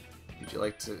 Sean? Would you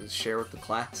like to share with the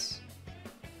class?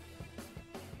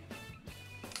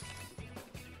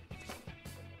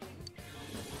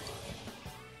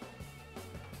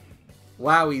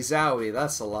 Wowie zowie,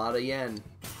 that's a lot of yen.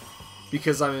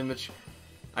 Because I'm immature.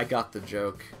 I got the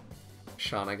joke.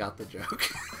 Sean, I got the joke.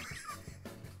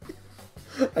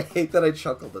 I hate that I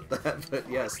chuckled at that, but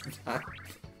yes.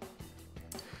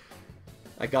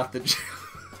 I got the joke.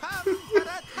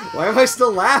 Why am I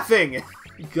still laughing?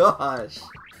 Gosh.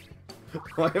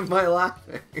 Why am I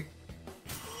laughing?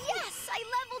 Yes, I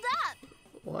leveled up.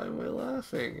 Why am I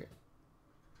laughing?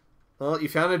 Well, you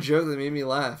found a joke that made me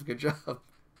laugh. Good job.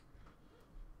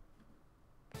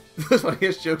 The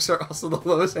funniest jokes are also the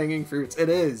lowest hanging fruits. It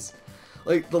is.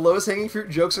 Like, the lowest hanging fruit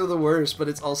jokes are the worst, but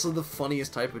it's also the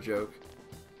funniest type of joke.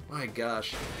 My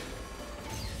gosh.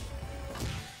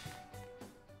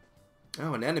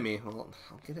 Oh, an enemy. Well,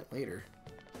 I'll get it later.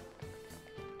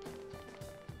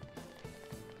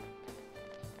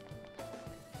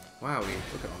 Wow,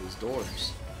 look at all these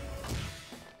doors.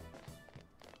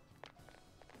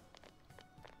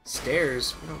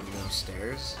 Stairs? We don't need no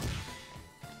stairs.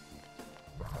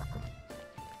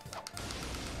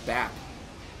 Bap.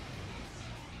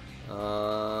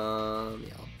 Yeah.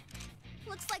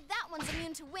 Looks like that one's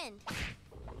immune to wind.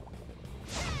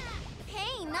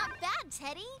 Hey, not bad,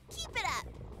 Teddy. Keep it up.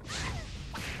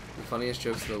 The funniest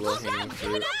jokes are the low-hanging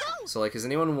fruit. So, like, has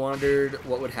anyone wondered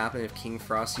what would happen if King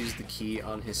Frost used the key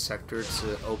on his sector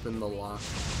to open the lock?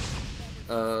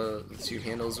 Two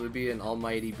handles would be an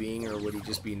almighty being, or would he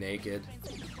just be naked?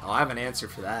 Oh, I have an answer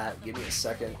for that. Give me a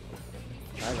second.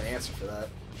 I have an answer for that.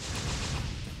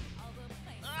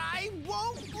 I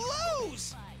won't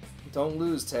lose! Don't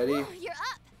lose, Teddy. Ooh, you're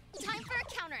up. Time for a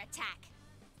counterattack.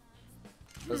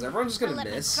 Is everyone just gonna Let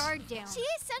my miss? guard down.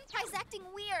 Chie-senpai's acting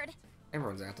weird.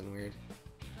 Everyone's acting weird.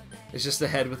 It's just a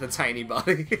head with a tiny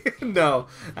body. No,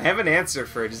 I have an answer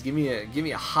for it. Just give me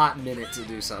a hot minute to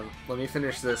do something. Let me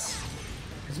finish this.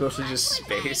 It's mostly just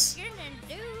space.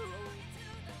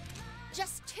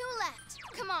 Just 2 left.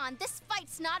 Come on, this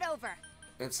fight's not over.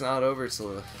 It's not over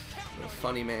till the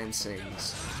funny man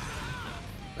sings.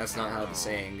 That's not how the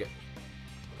saying.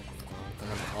 I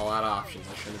have all out options.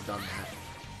 I shouldn't have done that.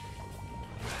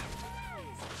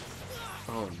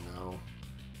 Oh no.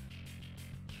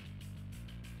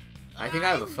 I think I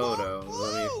have a photo.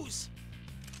 Let me...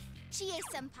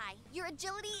 Chie-senpai, your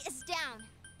agility is down.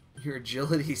 Your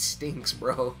agility stinks,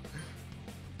 bro.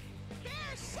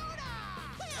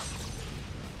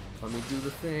 Let me do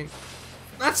the thing.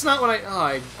 That's not what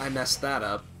I messed that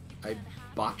up. I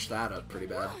botched that up pretty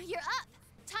bad. Whoa, you're up.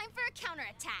 Time for a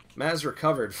counterattack. Maz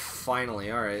recovered,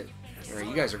 finally. Alright. Alright,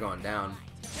 you guys are going down.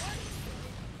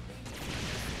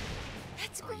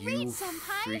 That's Are great, you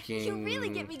Senpai. freaking... You really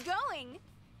get me going.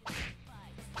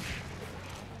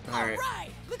 Alright.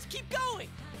 Alright, let's keep going!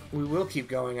 We will keep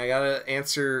going. I gotta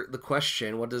answer the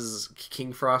question, what does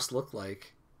King Frost look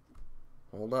like?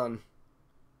 Hold on.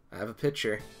 I have a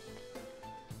picture.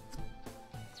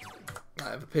 I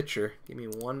have a picture. Give me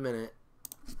 1 minute.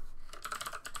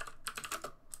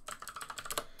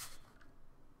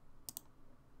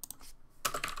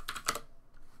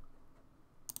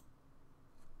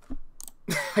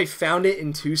 I found it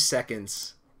in 2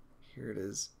 seconds. Here it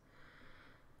is.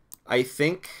 I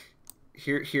think...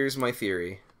 Here's my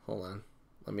theory. Hold on.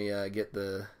 Let me get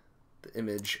the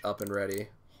image up and ready.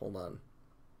 Hold on.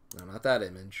 No, not that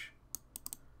image.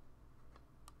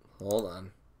 Hold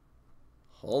on.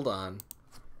 Hold on.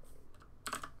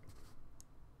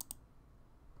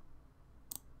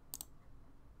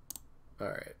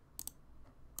 Alright.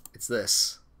 It's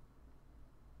this.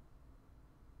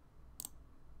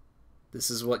 This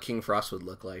is what King Frost would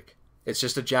look like. It's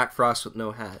just a Jack Frost with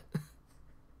no hat.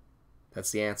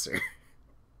 That's the answer.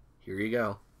 Here you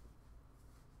go.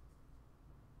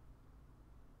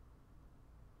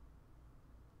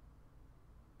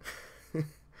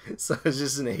 So it's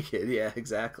just naked. Yeah,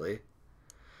 exactly.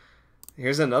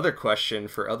 Here's another question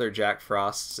for other Jack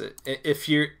Frosts. If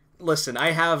you're... Listen,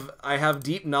 I have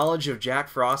deep knowledge of Jack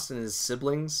Frost and his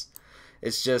siblings.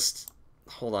 It's just...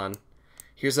 Hold on.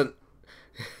 Here's an...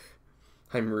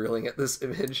 I'm reeling at this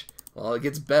image. Well, it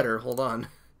gets better. Hold on.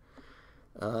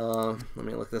 Let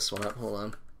me look this one up. Hold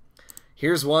on.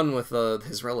 Here's one with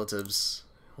his relatives.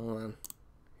 Hold on.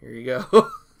 Here you go.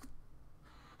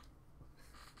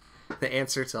 The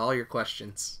answer to all your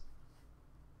questions.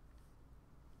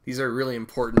 These are really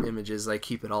important images I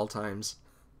keep at all times.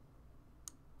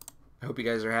 I hope you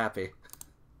guys are happy.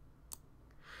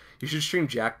 You should stream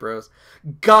Jack Bros.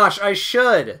 Gosh, I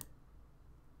should!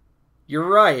 You're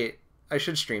right. I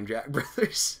should stream Jack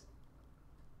Brothers.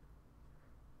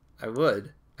 I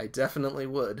would. I definitely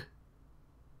would.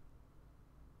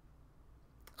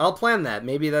 I'll plan that.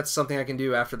 Maybe that's something I can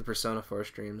do after the Persona 4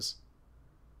 streams.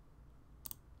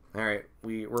 Alright,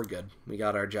 we're good. We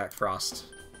got our Jack Frost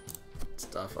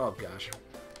stuff. Oh gosh.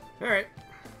 Alright.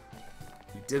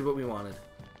 We did what we wanted.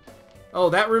 Oh,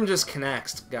 that room just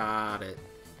connects. Got it.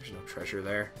 There's no treasure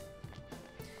there.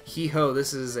 He-ho,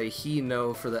 this is a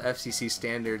he-no for the FCC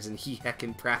standards and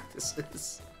he-heckin'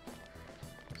 practices.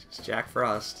 It's Jack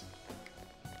Frost.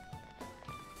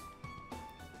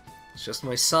 It's just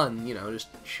my son, you know, just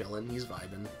chilling. He's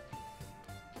vibing.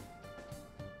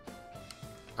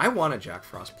 I want a Jack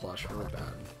Frost plush really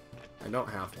bad. I don't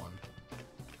have one.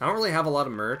 I don't really have a lot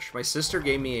of merch. My sister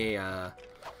gave me a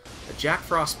Jack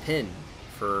Frost pin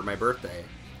for my birthday.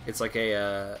 It's like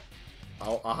a...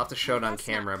 I'll have to show it on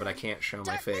camera, but I can't show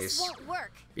my face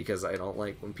because I don't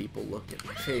like when people look at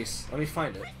my face. Let me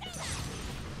find it.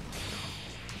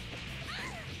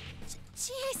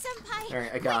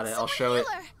 Alright, I got it. I'll show it.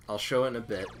 I'll show it in a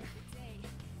bit.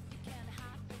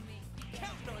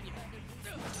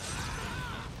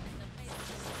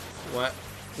 What?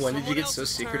 When did you get so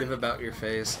secretive about your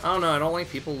face? I don't know. I don't like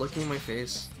people looking at my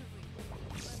face.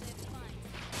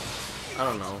 I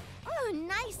don't know. Oh,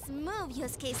 nice move,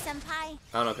 Yosuke-senpai. I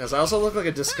don't know, because I also look like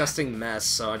a disgusting mess,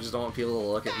 so I just don't want people to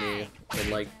look at me and,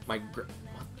 like, my... What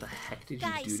the heck did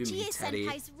you do to me, Teddy?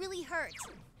 Senpai's really hurt.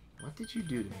 What did you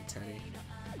do to me, Teddy?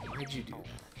 Why'd you do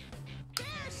that?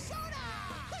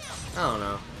 I don't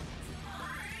know.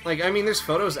 Like, I mean, there's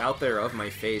photos out there of my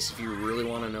face if you really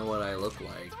want to know what I look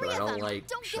like, but I don't like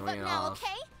showing it off.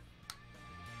 Okay?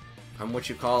 I'm what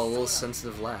you call a little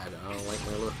sensitive lad. I don't like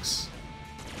my looks.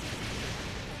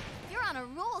 You're on a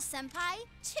roll, Senpai.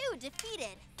 2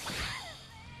 defeated.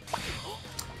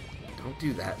 Don't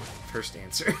do that. First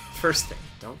answer. First thing.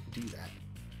 Don't do that.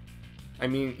 I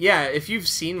mean, yeah, if you've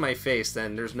seen my face,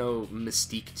 then there's no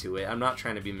mystique to it. I'm not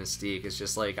trying to be mystique. It's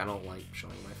just like, I don't like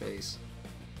showing my face.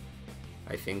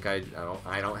 I think I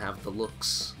don't have the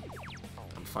looks.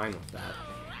 I'm fine with that.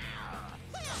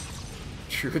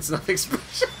 True, it's nothing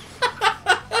special.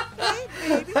 Hey,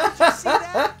 baby, did you see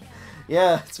that?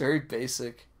 Yeah, it's very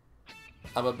basic.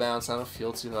 I'm a bounce. I don't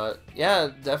feel too hot.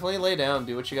 Yeah, definitely lay down.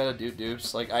 Do what you gotta do,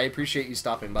 dupes. Like, I appreciate you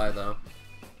stopping by, though.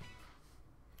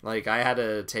 Like, I had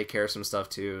to take care of some stuff,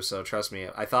 too, so trust me.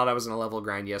 I thought I was in a level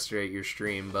grind yesterday at your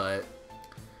stream, but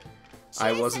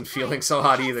I wasn't feeling so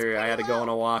hot either. I had to go on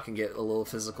a walk and get a little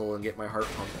physical and get my heart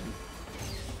pumping.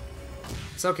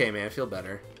 It's okay, man. I feel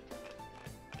better.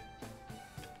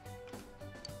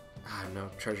 I don't know.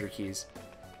 Treasure keys.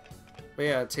 But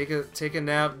yeah, take a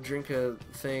nap, drink a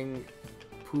thing,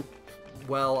 poop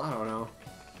well, I don't know.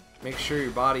 Make sure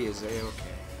your body is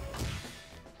A-okay.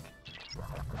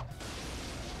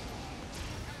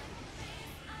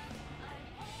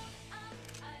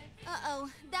 Uh-oh,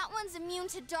 that one's immune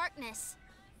to darkness.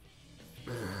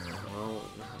 Well,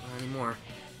 not anymore.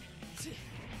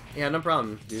 Yeah, no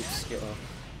problem, dude. Just get well.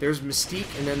 There's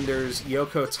Mystique, and then there's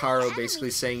Yoko Taro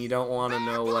basically saying you don't want to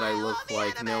know what I look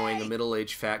like, knowing a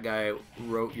middle-aged fat guy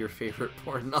wrote your favorite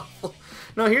porn novel.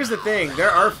 No, here's the thing. There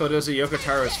are photos of Yoko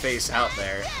Taro's face out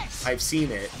there. I've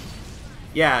seen it.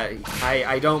 Yeah,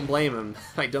 I don't blame him.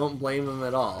 I don't blame him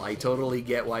at all. I totally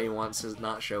get why he wants to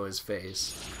not show his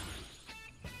face.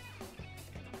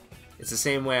 It's the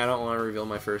same way I don't want to reveal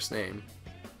my first name.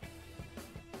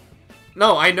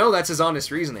 No, I know that's his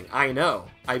honest reasoning. I know.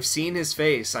 I've seen his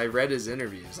face. I read his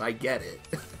interviews. I get it.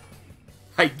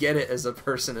 I get it as a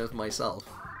person of myself.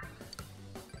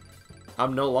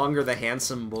 I'm no longer the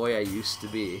handsome boy I used to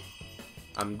be.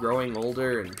 I'm growing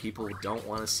older and people don't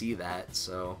want to see that,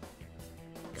 so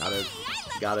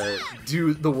gotta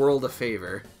do the world a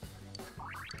favor.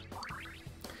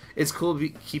 It's cool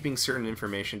keeping certain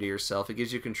information to yourself. It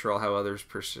gives you control how others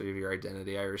perceive your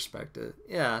identity. I respect it.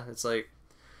 Yeah, it's like,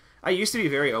 I used to be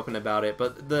very open about it,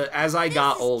 but as I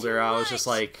got older, I was just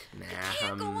like, nah.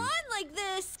 Can't go on like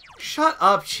this. Shut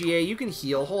up, Chie. You can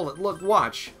heal. Hold it. Look,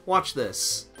 watch. Watch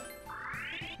this.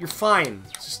 You're fine.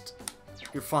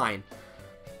 You're fine.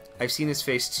 I've seen his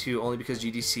face too, only because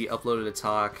GDC uploaded a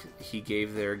talk he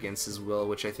gave there against his will,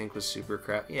 which I think was super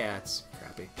crap. Yeah, it's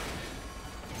crappy.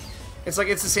 It's like,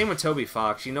 it's the same with Toby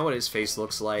Fox. You know what his face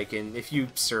looks like, and if you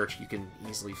search, you can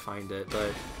easily find it,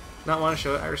 but not want to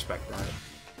show it, I respect that.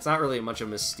 It's not really much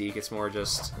of a mystique, it's more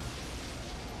just,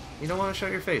 you don't want to show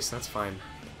your face, that's fine.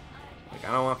 Like,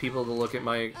 I don't want people to look at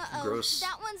my gross,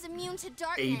 that one's immune to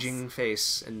darkness. aging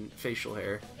face and facial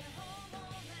hair.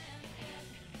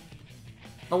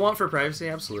 I want for privacy,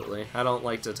 absolutely. I don't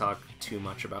like to talk too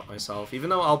much about myself. Even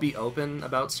though I'll be open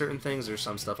about certain things, there's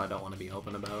some stuff I don't want to be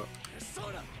open about.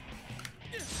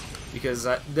 Because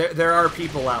there are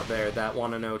people out there that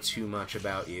want to know too much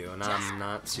about you, and I'm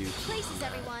not too Places,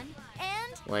 everyone.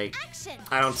 And like, action.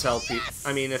 I don't tell people.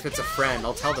 I mean, if it's a friend,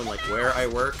 I'll tell them like where I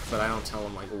work, but I don't tell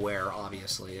them like where.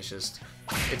 Obviously, it's just,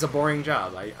 it's a boring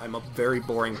job. I'm a very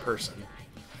boring person.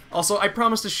 Also, I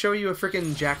promised to show you a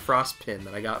freaking Jack Frost pin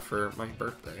that I got for my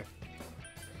birthday.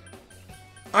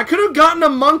 I could have gotten a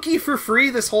monkey for free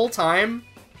this whole time.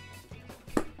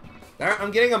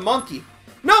 I'm getting a monkey.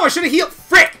 No, I should have healed.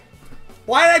 Frick!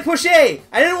 Why did I push A?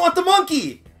 I didn't want the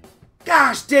monkey!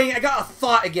 Gosh dang it, I got a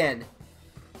thought again.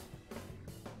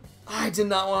 I did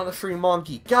not want the free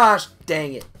monkey. Gosh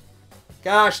dang it.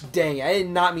 Gosh dang it, I did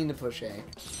not mean to push A.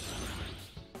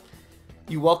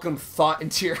 You welcome thought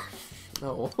into your...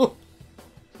 No. Level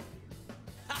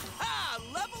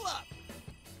up.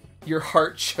 Your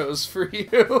heart chose for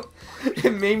you.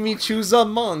 It made me choose a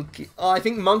monkey. I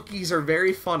think monkeys are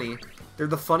very funny. They're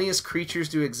the funniest creatures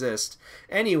to exist.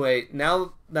 Anyway,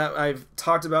 now that I've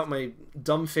talked about my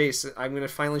dumb face, I'm going to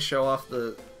finally show off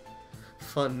the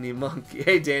funny monkey.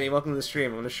 Hey Danny, welcome to the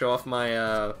stream. I'm going to show off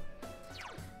my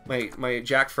my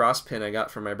Jack Frost pin I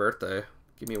got for my birthday.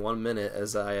 Give me 1 minute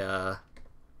as I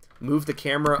move the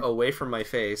camera away from my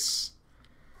face.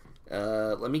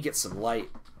 Let me get some light.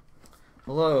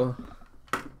 Hello.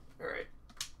 Alright.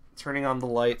 Turning on the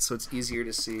light so it's easier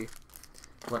to see.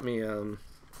 Let me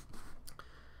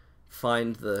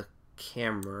find the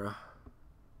camera.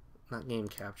 Not game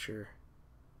capture.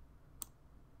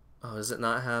 Oh, does it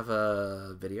not have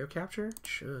a video capture? It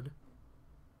should.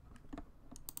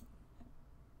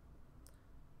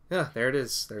 Yeah, there it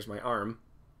is. There's my arm.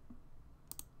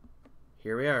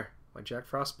 Here we are. My Jack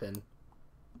Frost pin.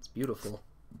 It's beautiful.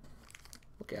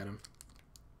 Look at him.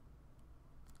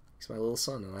 He's my little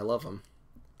son, and I love him.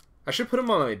 I should put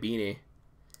him on my beanie.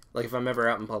 Like, if I'm ever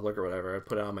out in public or whatever, I'd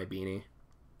put it on my beanie.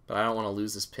 But I don't want to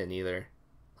lose this pin either.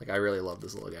 Like, I really love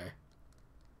this little guy.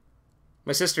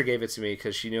 My sister gave it to me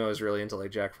because she knew I was really into, like,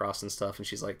 Jack Frost and stuff, and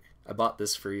she's like, I bought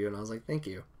this for you, and I was like, thank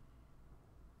you.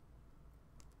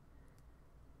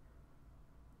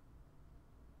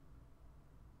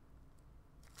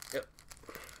 Yep.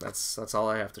 That's all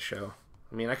I have to show.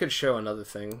 I mean, I could show another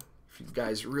thing if you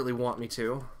guys really want me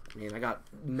to. I mean, I got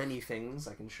many things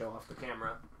I can show off the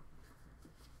camera.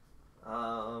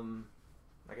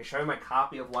 I can show you my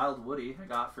copy of Wild Woody I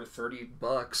got for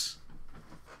 $30.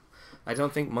 I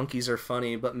don't think monkeys are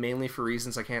funny, but mainly for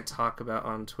reasons I can't talk about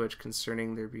on Twitch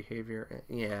concerning their behavior.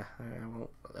 Yeah, I won't.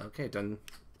 Okay, done.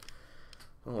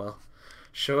 Oh well.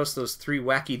 Show us those 3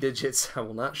 wacky digits. I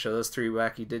will not show those 3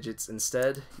 wacky digits.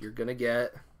 Instead, you're gonna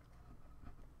get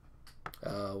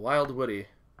Wild Woody.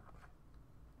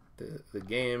 The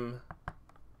game.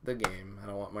 I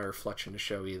don't want my reflection to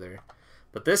show either.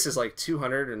 But this is like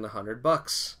 $200 and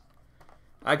 $100.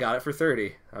 I got it for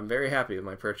 30. I'm very happy with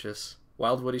my purchase.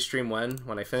 Wild Woody stream when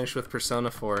I finish with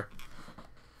Persona 4.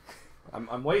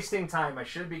 I'm wasting time. I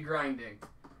should be grinding.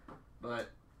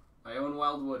 But I own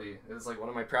Wild Woody. It's like one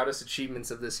of my proudest achievements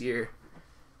of this year.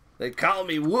 They call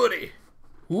me Woody.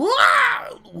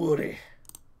 Wild Woody.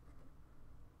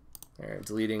 Alright,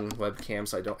 deleting webcam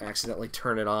so I don't accidentally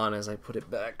turn it on as I put it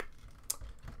back.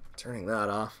 Turning that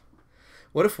off.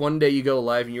 What if one day you go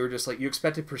live and you were just like, you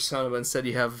expected Persona, but instead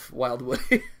you have Wild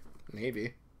Woody?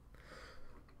 Maybe.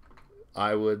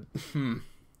 I would. I'm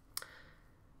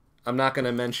not going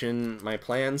to mention my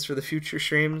plans for the future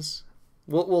streams.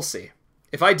 We'll see.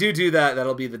 If I do that,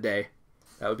 that'll be the day.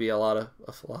 That would be a lot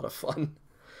of fun.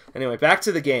 Anyway, back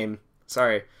to the game.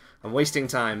 Sorry, I'm wasting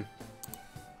time.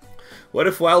 What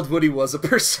if Wild Woody was a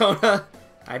Persona?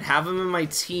 I'd have him in my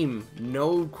team.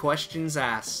 No questions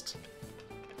asked.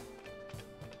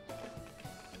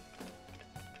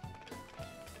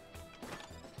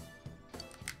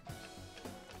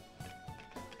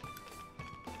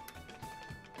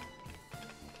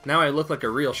 Now I look like a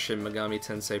real Shin Megami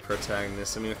Tensei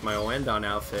protagonist. I mean, with my Oendon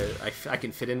outfit, I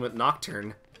can fit in with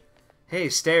Nocturne. Hey,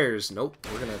 stairs. Nope,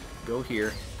 we're gonna go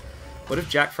here. What if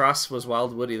Jack Frost was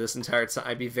Wild Woody this entire time?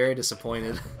 I'd be very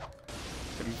disappointed.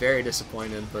 I'd be very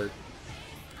disappointed, but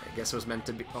I guess it was meant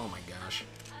to be. Oh my gosh.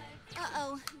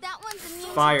 Uh-oh, that one's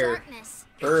immune Fire. to darkness.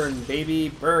 Burn, baby,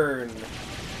 burn.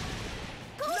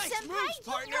 Go, Nice Senpai, moves,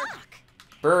 you partner. rock.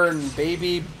 Burn,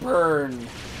 baby, burn.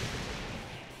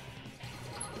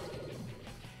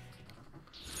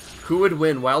 Who would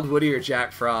win, Wild Woody or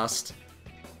Jack Frost?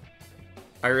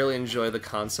 I really enjoy the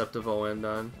concept of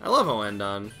Oendon. I love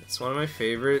Oendon. It's one of my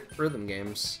favorite rhythm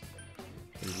games.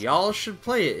 And y'all should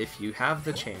play it if you have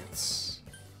the chance.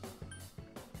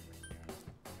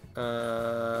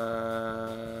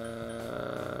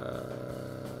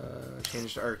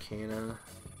 Changed to Arcana.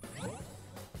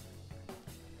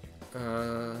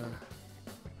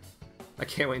 I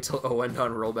can't wait until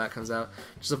Oendon Rollback comes out.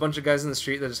 Just a bunch of guys in the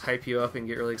street that just hype you up and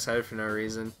get really excited for no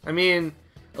reason. I mean,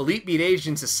 Elite Beat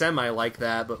Agents is semi like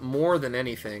that, but more than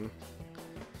anything.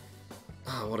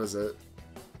 Oh, what is it?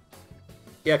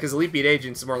 Yeah, because Elite Beat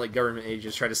Agents is more like government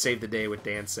agents try to save the day with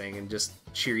dancing and just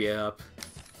cheer you up.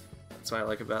 That's what I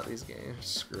like about these games.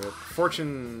 Screw it.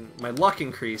 Fortune, my luck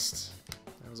increased.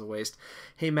 That was a waste.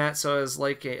 Hey Matt, so I was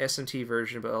like a SMT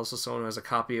version, but also someone who has a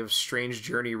copy of Strange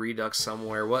Journey Redux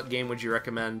somewhere. What game would you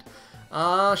recommend?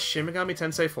 Shin Megami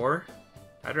Tensei 4.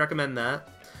 I'd recommend that.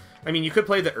 I mean, you could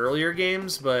play the earlier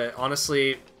games, but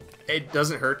honestly, it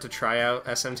doesn't hurt to try out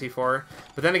SMT4.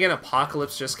 But then again,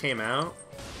 Apocalypse just came out.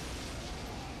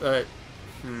 But,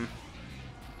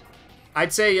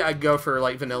 I'd say I'd go for,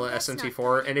 like, vanilla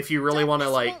SMT4, and if you really want to,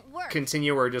 like,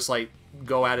 continue or just, like,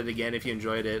 go at it again if you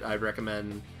enjoyed it, I'd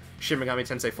recommend Shin Megami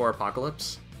Tensei 4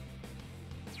 Apocalypse.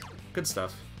 Good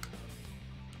stuff.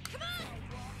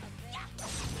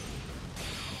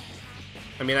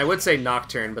 I mean, I would say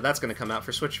Nocturne, but that's going to come out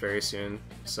for Switch very soon,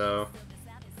 so...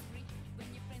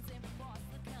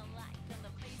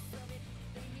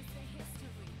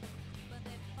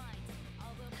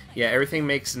 Yeah, everything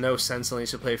makes no sense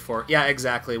unless you play 4. Yeah,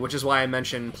 exactly, which is why I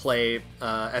mentioned play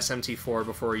SMT4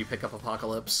 before you pick up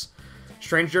Apocalypse.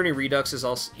 Strange Journey Redux is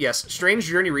also... Yes, Strange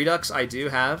Journey Redux I do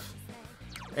have,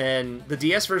 and the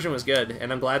DS version was good,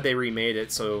 and I'm glad they remade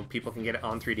it so people can get it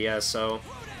on 3DS, so...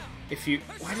 If you...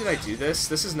 Why did I do this?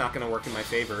 This is not going to work in my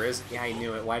favor, is it? Yeah, I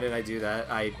knew it. Why did I do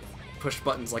that? I pushed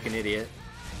buttons like an idiot.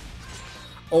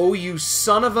 Oh, you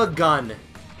son of a gun!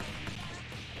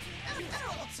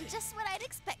 Just what I'd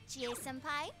expect,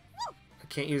 Chie-senpai. Woo! I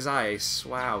can't use ice.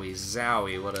 Wowie,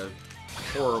 zowie, what a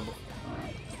horrible...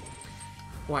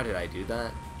 Why did I do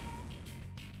that?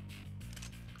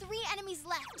 3 enemies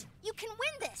left. You can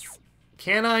win this.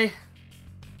 Can I?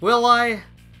 Will I?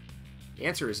 The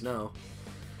answer is no.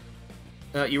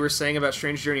 You were saying about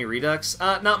Strange Journey Redux?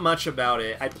 Not much about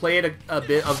it. I played a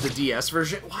bit of the DS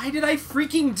version. Why did I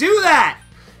freaking do that?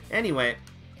 Anyway,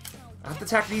 I have to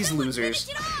attack these losers.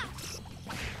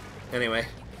 Anyway,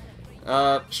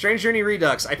 Strange Journey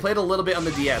Redux. I played a little bit on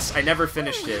the DS. I never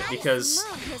finished it because,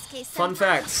 fun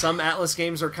fact, some Atlas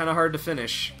games are kind of hard to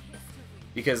finish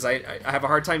because I have a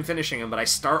hard time finishing them, but I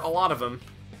start a lot of them.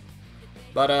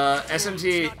 But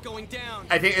SMT,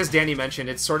 I think as Danny mentioned,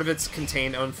 it's sort of its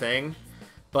contained own thing.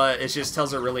 But it just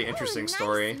tells a really interesting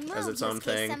story as its own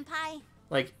thing.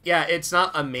 Like, yeah, it's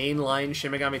not a mainline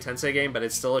Shin Megami Tensei game, but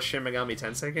it's still a Shin Megami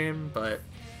Tensei game, but...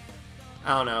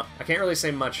 I don't know. I can't really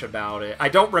say much about it. I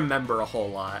don't remember a whole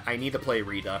lot. I need to play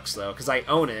Redux, though, because I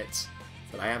own it,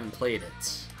 but I haven't played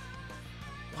it.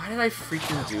 Why did I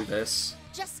freaking do this?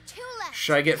 Just 2 left.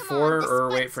 Should I get Come 4 on, or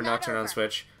this wait fight's for not Nocturne on over.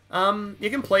 Switch? You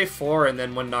can play 4, and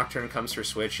then when Nocturne comes for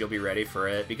Switch, you'll be ready for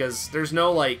it, because there's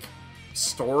no, like...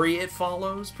 story it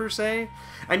follows, per se.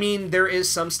 I mean, there is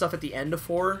some stuff at the end of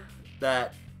 4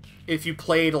 that if you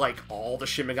played, like, all the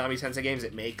Shin Megami Tensei games,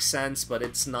 it makes sense, but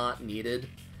it's not needed.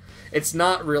 It's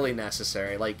not really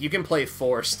necessary. Like, you can play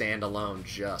 4 standalone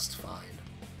just fine.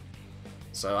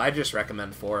 So I just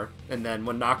recommend 4, and then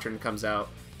when Nocturne comes out,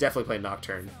 definitely play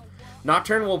Nocturne.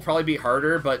 Nocturne will probably be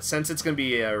harder, but since it's going to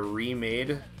be a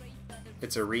remade,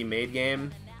 it's a remade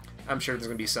game, I'm sure there's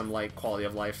going to be some, like, quality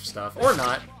of life stuff. Or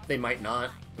not. They might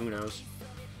not. Who knows.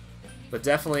 But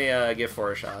definitely give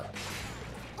 4 a shot.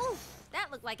 Oof,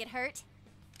 that looked like it hurt.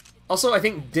 Also, I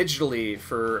think digitally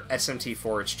for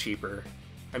SMT4 it's cheaper.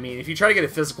 I mean, if you try to get a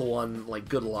physical one, like,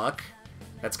 good luck.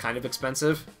 That's kind of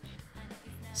expensive.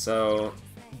 So,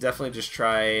 definitely just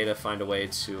try to find a way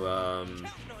to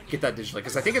get that digitally.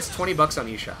 Because I think it's 20 bucks on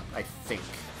eShop. I think.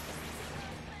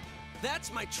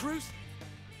 That's my truth.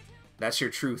 That's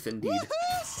your truth, indeed.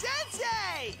 Woohoo,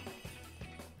 Sensei!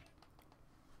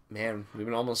 Man, we've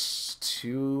been almost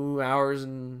 2 hours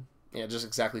and... Yeah, just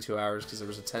exactly 2 hours, because there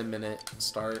was a 10-minute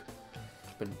start.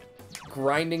 Been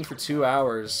grinding for 2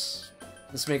 hours.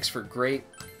 This makes for great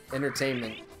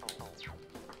entertainment.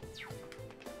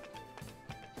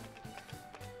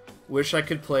 Wish I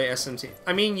could play SMT.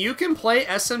 I mean, you can play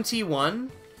SMT1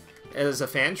 as a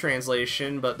fan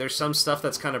translation, but there's some stuff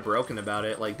that's kind of broken about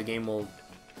it. Like, the game will...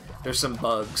 There's some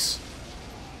bugs.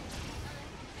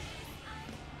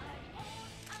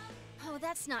 Oh,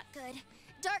 that's not good.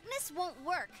 Darkness won't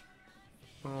work.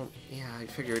 Well, yeah, I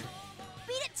figured.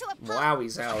 Beat it to a pulp. Wowie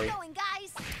zowie. Keep going,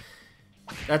 guys.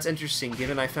 That's interesting,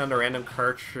 given I found a random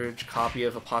cartridge copy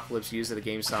of Apocalypse used at a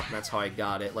GameStop, and that's how I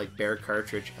got it. Like, bare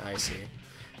cartridge. I see.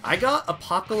 I got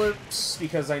Apocalypse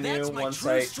because I knew once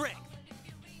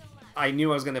I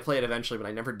knew I was going to play it eventually, but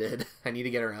I never did. I need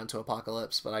to get around to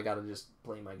Apocalypse, but I gotta just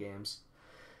play my games.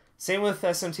 Same with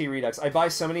SMT Redux. I buy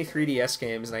so many 3DS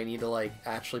games, and I need to, like,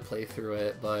 actually play through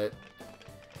it, but...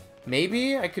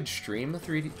 Maybe I could stream a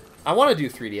 3D... I want to do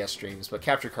 3DS streams, but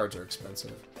capture cards are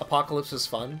expensive. Apocalypse is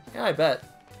fun? Yeah, I bet.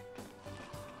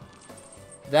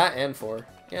 That and 4.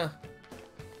 Yeah.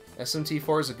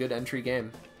 SMT4 is a good entry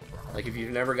game. Like, if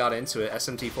you've never got into it,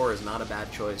 SMT4 is not a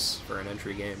bad choice for an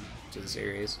entry game to the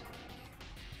series.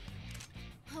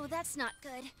 Oh, that's not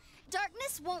good.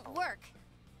 Darkness won't work.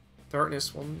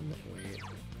 Darkness will... Wait.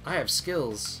 I have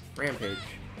skills. Rampage.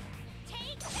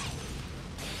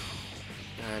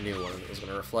 I knew one of it was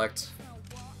going to reflect.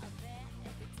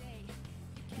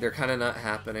 They're kind of not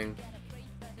happening.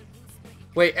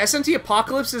 Wait, SMT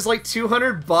Apocalypse is like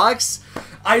 $200?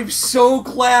 I'm so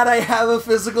glad I have a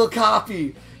physical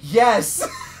copy! Yes!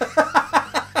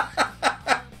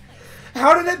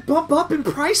 How did it bump up in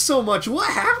price so much?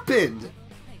 What happened?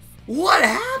 What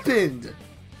happened?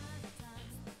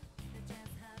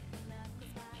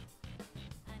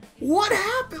 What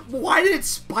happened? Why did it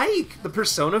spike? The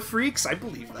Persona freaks? I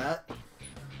believe that.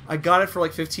 I got it for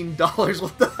like $15.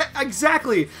 What the heck?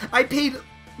 Exactly! I paid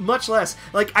much less.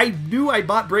 Like, I knew I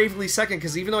bought Bravely Second,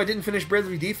 because even though I didn't finish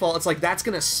Bravely Default, it's like, that's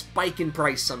gonna spike in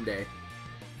price someday.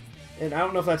 And I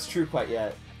don't know if that's true quite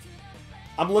yet.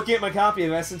 I'm looking at my copy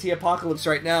of SMT Apocalypse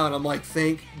right now, and I'm like,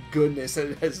 thank goodness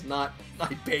it has not...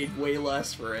 I paid way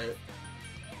less for it.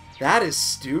 That is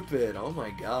stupid. Oh my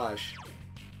gosh.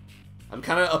 I'm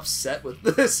kind of upset with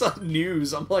this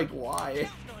news. I'm like, why?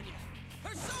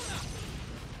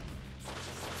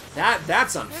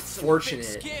 That's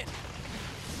unfortunate.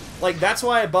 Like, that's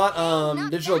why I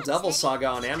bought Digital Devil Saga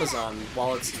on Amazon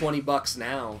while it's $20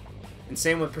 now. And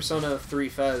same with Persona 3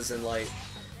 Fez, and like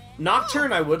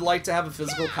Nocturne I would like to have a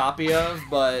physical copy of,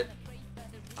 but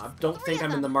I don't think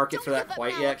I'm in the market for that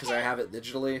quite yet because I have it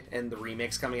digitally and the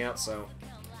remake's coming out, so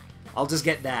I'll just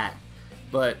get that.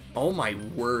 But oh my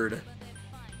word.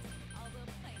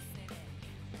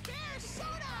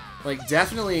 Like,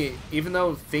 definitely, even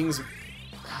though things...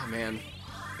 Oh, man.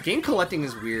 Game collecting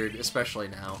is weird, especially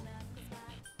now.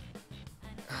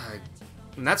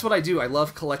 And that's what I do. I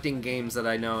love collecting games that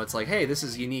I know it's like, hey, this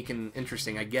is unique and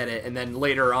interesting, I get it. And then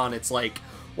later on, it's like,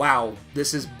 wow,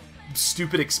 this is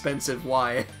stupid expensive,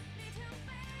 why?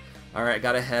 Alright,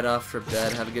 gotta head off for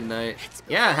bed. Have a good night.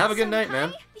 Yeah, have a good night,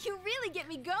 man. You really get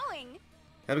me going.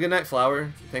 Have a good night,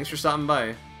 Flower. Thanks for stopping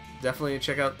by. Definitely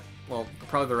check out... Well,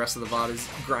 probably the rest of the VOD is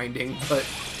grinding, but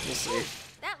we'll see.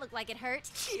 That looked like it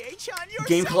hurt.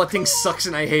 Game collecting sucks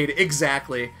and I hate it.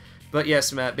 Exactly. But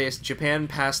yes, Matt, Japan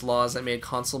passed laws that made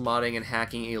console modding and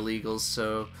hacking illegal,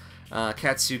 so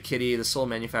Katsu Kitty, the sole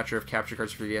manufacturer of capture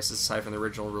cards for DS, aside from the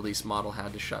original release model,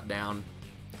 had to shut down.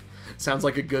 Sounds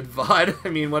like a good VOD. I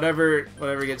mean, whatever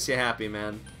gets you happy,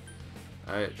 man.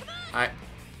 I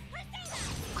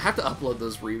have to upload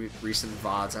those recent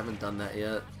VODs. I haven't done that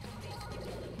yet.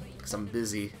 Because I'm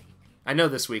busy. I know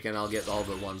this weekend I'll get all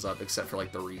the ones up, except for,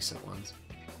 like, the recent ones.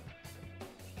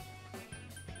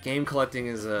 Game collecting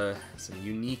is a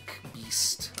unique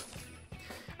beast.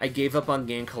 I gave up on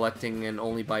game collecting and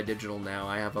only buy digital now.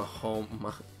 I have a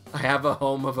home... I have a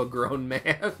home of a grown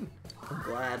man. I'm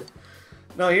glad.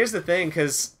 No, here's the thing,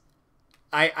 because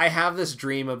I have this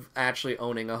dream of actually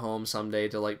owning a home someday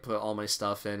to, like, put all my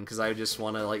stuff in, because I just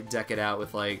want to, like, deck it out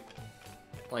with, like,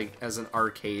 as an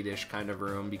arcade-ish kind of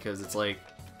room, because it's like,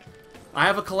 I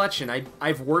have a collection.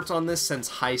 I've worked on this since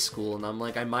high school, and I'm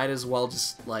like, I might as well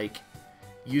just, like,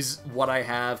 use what I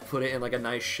have, put it in, like, a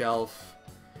nice shelf,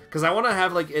 because I want to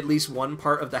have, like, at least one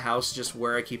part of the house just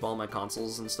where I keep all my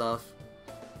consoles and stuff,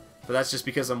 but that's just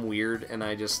because I'm weird, and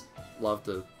I just love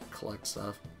to collect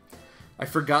stuff. I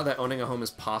forgot that owning a home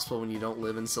is possible when you don't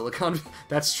live in Silicon Valley.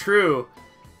 That's true!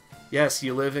 Yes,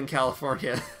 you live in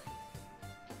California.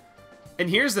 And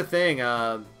here's the thing,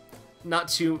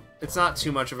 it's not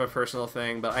too much of a personal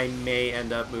thing, but I may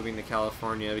end up moving to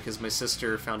California because my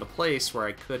sister found a place where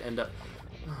I could end up...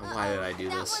 Oh, why did I do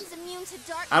this? That one's immune into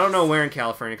darkness. I don't know where in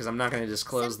California because I'm not going to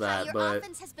disclose Senpai, that, your but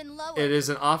offense has been lowered. it is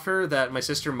an offer that my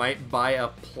sister might buy a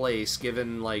place,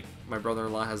 given, like, my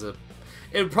brother-in-law has a...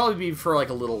 It would probably be for, like,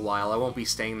 a little while. I won't be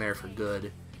staying there for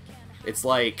good. It's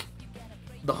like...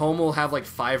 The home will have, like,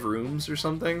 5 rooms or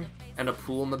something, and a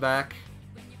pool in the back.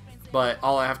 But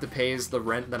all I have to pay is the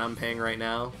rent that I'm paying right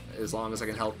now, as long as I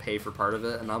can help pay for part of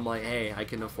it. And I'm like, hey, I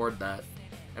can afford that.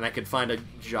 And I could find a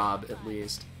job, at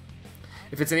least.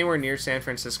 If it's anywhere near San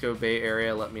Francisco Bay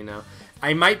Area, let me know.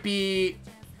 I might be...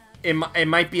 It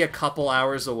might be a couple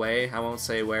hours away. I won't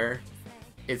say where.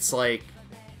 It's like...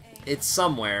 It's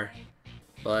somewhere.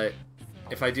 But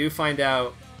if I do find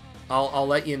out, I'll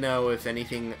let you know if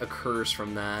anything occurs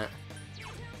from that.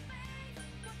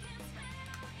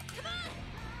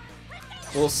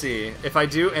 We'll see. If I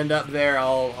do end up there,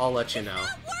 I'll let you know.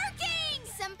 Not working!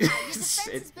 Senpai, your defense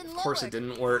has been Of course it lowered.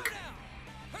 didn't work.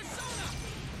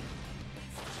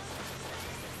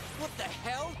 What the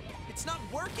hell? It's not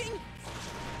working?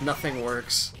 Nothing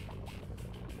works.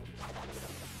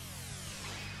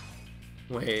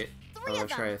 Wait, I'm 3 gonna of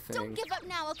them. try a Don't thing. give up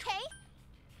now, okay?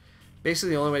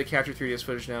 Basically, the only way to capture 3DS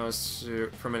footage now is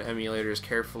from an emulator is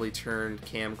carefully turned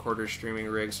camcorder streaming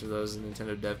rigs for those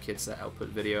Nintendo dev kits that output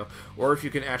video. Or if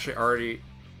you can actually already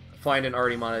find an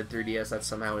already modded 3DS that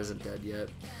somehow isn't dead yet.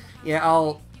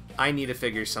 Yeah, I need to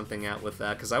figure something out with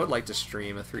that, because I would like to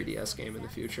stream a 3DS game in the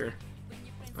future.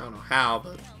 I don't know how,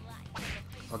 but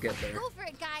I'll get there. Go for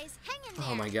it, guys. Hang in there.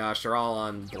 Oh my gosh, they're all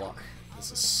on block.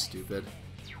 This is stupid.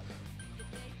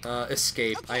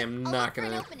 Escape. Okay, I am I'll not look for an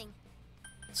gonna opening.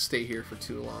 stay here for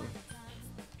too long.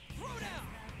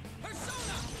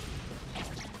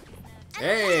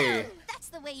 Hey! That's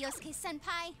the way,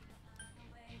 Yosuke-senpai.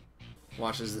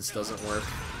 Watch as this doesn't work.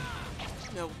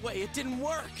 No way, it didn't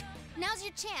work. Now's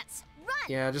your chance. Run!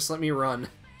 Yeah, just let me run.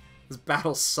 This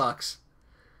battle sucks.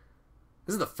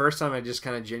 This is the first time I just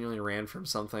kind of genuinely ran from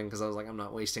something, because I was like, I'm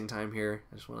not wasting time here.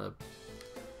 I just want to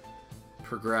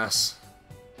progress.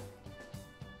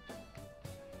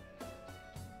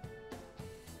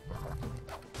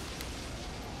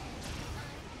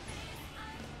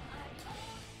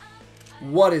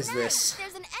 What is this?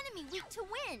 There's an enemy weak to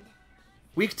wind.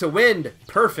 Weak to wind!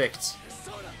 Perfect!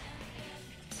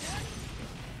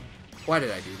 Why did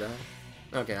I do that?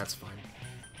 Okay, that's fine.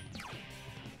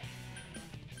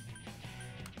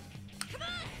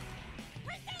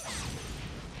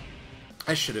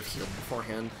 I should have healed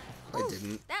beforehand. I Oof,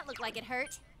 didn't. That looked like it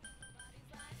hurt.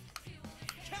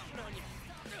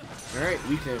 Alright,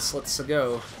 weakness, let's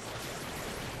go.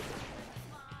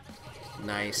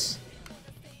 Nice.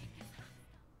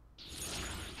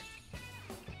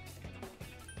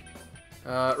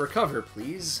 Recover,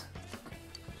 please.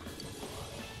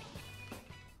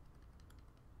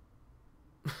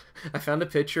 I found a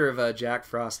picture of Jack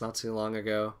Frost not too long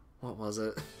ago. What was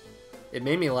it? It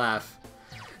made me laugh.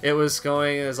 It was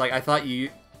like, I thought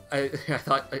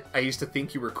I used to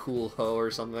think you were cool, ho,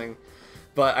 or something.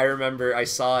 But I remember I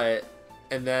saw it,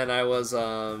 and then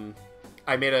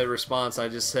I made a response. I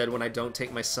just said, when I don't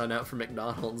take my son out for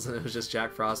McDonald's, and it was just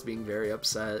Jack Frost being very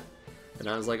upset. And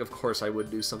I was like, of course I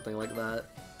would do something like that.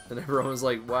 And everyone was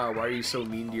like, wow, why are you so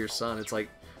mean to your son? It's like,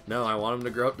 no, I want him to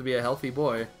grow up to be a healthy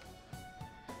boy.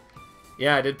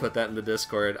 Yeah, I did put that in the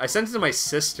Discord. I sent it to my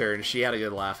sister, and she had a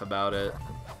good laugh about it.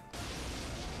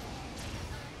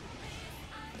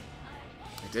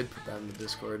 I did put that in the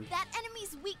Discord. That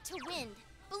enemy's weak to wind.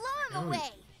 Blow him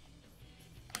away.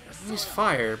 Use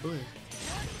fire, boy.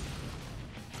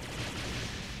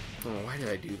 Oh, why did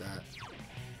I do that?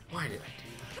 Why did I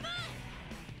do that?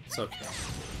 It's okay.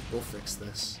 We'll fix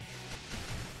this.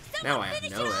 Now I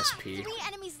have no SP. 3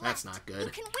 enemies left. That's not You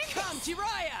good. can win Come, this.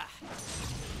 Jiraiya!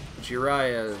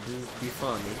 Jiraiya, be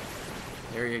funny.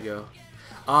 There you go.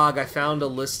 Og, I found a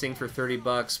listing for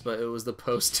 $30, but it was the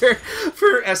poster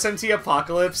for SMT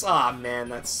Apocalypse. Aw, man,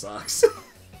 that sucks.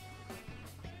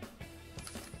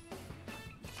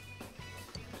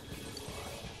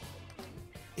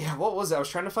 Yeah, what was it? I was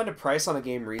trying to find a price on a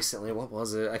game recently. What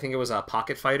was it? I think it was a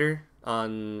Pocket Fighter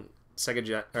on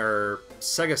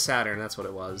Sega Saturn. That's what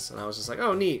it was. And I was just like,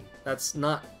 oh, neat. That's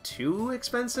not too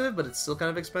expensive, but it's still kind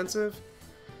of expensive.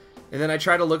 And then I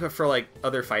tried to look up for, like,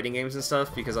 other fighting games and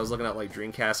stuff, because I was looking at, like,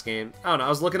 Dreamcast game. I don't know, I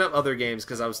was looking up other games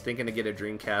because I was thinking to get a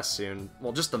Dreamcast soon.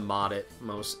 Well, just to mod it,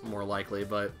 more likely,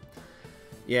 but...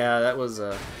 Yeah, that was,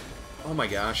 Oh my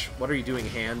gosh, what are you doing,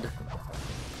 hand?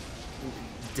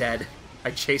 Dead.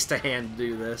 I chased a hand to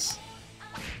do this.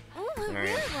 Ooh, a Alright.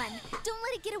 rare one. Don't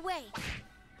let it get away.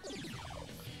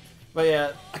 But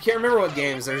yeah, I can't remember what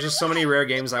games. There's just so many rare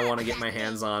games I want to get my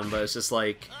hands on, but it's just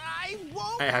like... I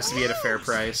won't It has to be at a fair lose.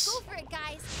 price. Go for it,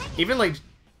 guys. Hang Even like,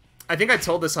 I think I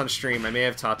told this on stream. I may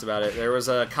have talked about it. There was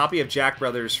a copy of Jack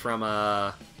Brothers from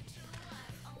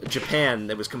Japan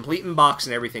that was complete in box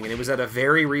and everything, and it was at a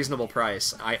very reasonable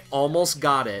price. I almost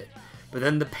got it, but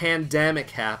then the pandemic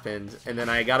happened, and then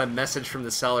I got a message from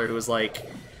the seller who was like,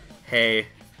 "Hey,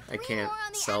 I can't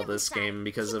sell this game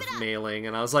because of mailing,"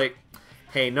 and I was like,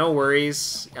 "Hey, no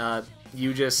worries.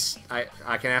 You just,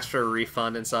 I can ask for a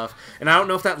refund and stuff." And I don't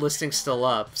know if that listing's still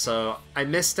up, so I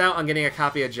missed out on getting a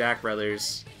copy of Jack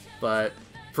Brothers, but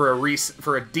for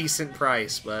a decent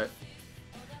price. But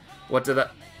what did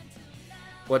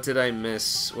I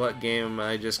miss? What game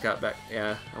I just got back?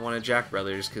 Yeah, I wanted Jack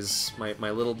Brothers because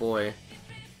my little boy.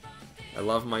 I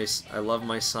love my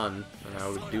son, and I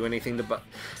would do anything to buy.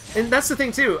 And that's the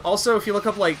thing too. Also, if you look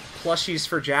up like plushies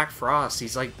for Jack Frost,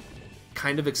 he's like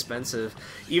kind of expensive.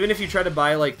 Even if you try to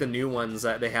buy like the new ones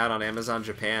that they had on Amazon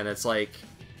Japan, it's like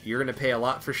you're gonna pay a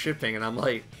lot for shipping. And I'm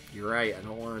like, you're right. I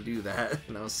don't want to do that.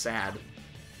 And I was sad.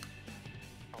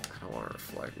 I don't want to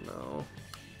reflect. No,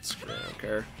 screw it, I don't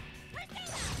care.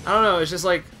 I don't know. It's just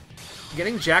like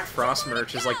getting Jack Frost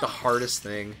merch is like the hardest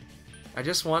thing. I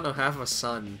just want to have a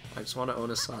son. I just want to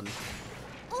own a son.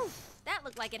 Oof, that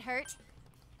looked like it hurt.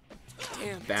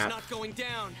 Damn, Bap. it's not going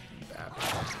down. Bap.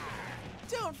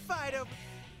 Don't fight him.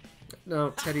 No,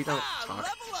 Teddy, don't talk.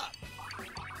 Level up.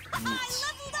 I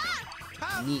leveled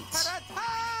up! Neat.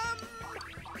 Ta-da-tam!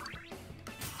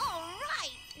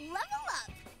 Alright, level up!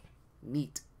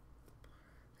 Neat.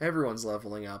 Everyone's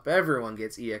leveling up. Everyone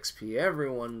gets EXP.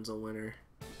 Everyone's a winner.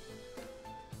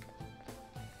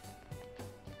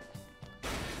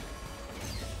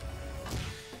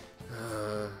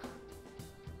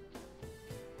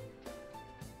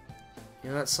 You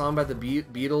know that song by the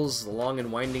Beatles, The Long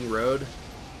and Winding Road?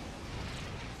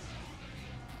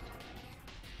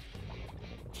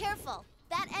 Careful,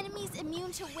 that enemy's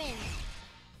immune to wind.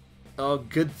 Oh,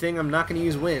 good thing I'm not going to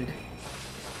use wind.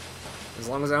 As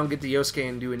long as I don't get to Yosuke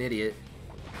and do an idiot.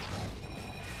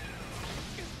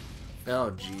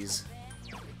 Oh, jeez.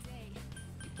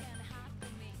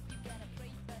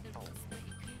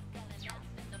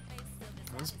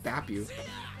 Let's bap you.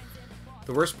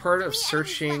 The worst part of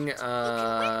searching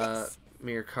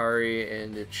Mirkari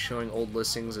and it's showing old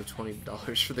listings of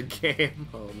 $20 for the game.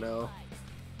 Oh no.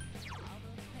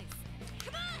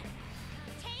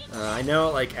 I know,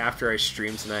 like, after I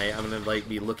stream tonight, I'm gonna, like,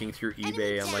 be looking through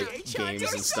eBay on, like,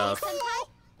 games and stuff.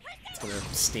 It's gonna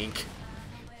stink.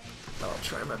 I'll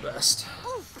try my best.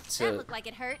 Oof, that looked like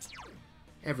it hurt.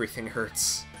 Everything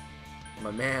hurts. I'm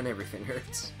a man, everything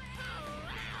hurts.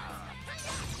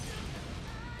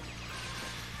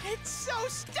 It's so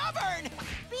stubborn.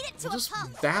 Beat it to We'll a just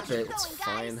pulp. bap Keep it, it's going, guys.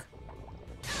 fine.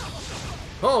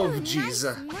 Oh, Ooh, jeez.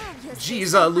 nice move, Yosuke Jeez,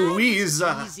 senpai.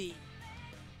 Louisa! Easy.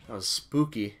 That was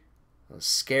spooky. That was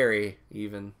scary,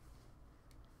 even.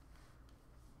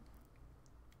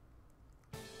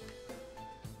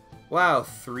 Wow,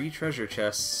 3 treasure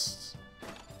chests.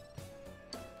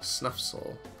 Snuff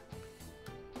Soul.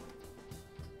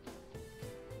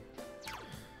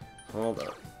 Hold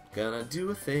up. Gonna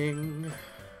do a thing.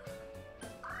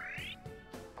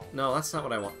 No, that's not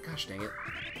what I want. Gosh dang it.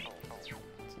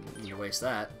 Didn't need to waste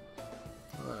that.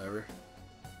 Whatever.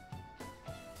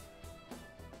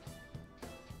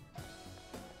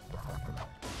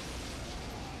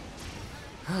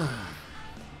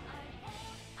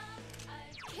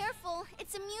 Careful,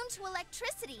 it's immune to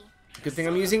electricity. Good thing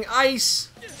I'm using ice!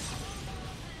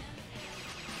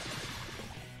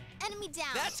 Enemy down.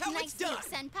 That's how nice it's done. move,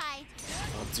 senpai.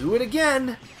 I'll do it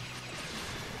again!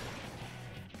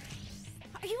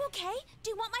 Are you okay? Do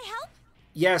you want my help?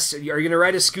 Yes, are you gonna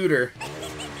ride a scooter?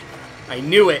 I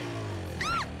knew it!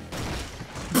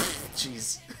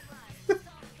 Jeez.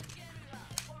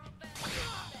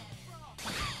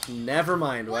 Never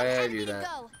mind, why did I do that?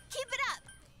 Go. Keep it up.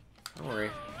 Don't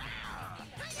worry.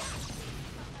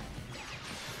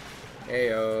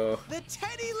 Heyo. The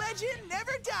Teddy legend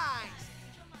never dies.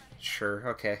 Sure,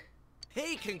 okay.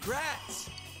 Hey, congrats.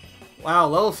 Wow,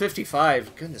 level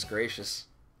 55. Goodness gracious.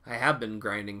 I have been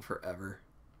grinding forever.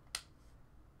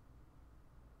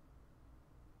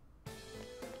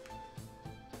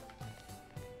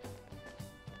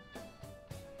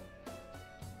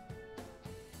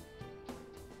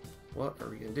 What are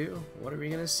we gonna do? What are we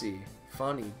gonna see?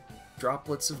 Funny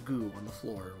droplets of goo on the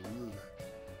floor. Ooh.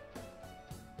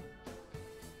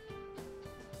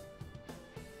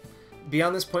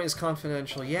 Beyond this point is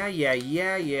confidential. Yeah.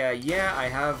 I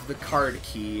have the card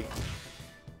key.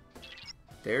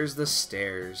 There's the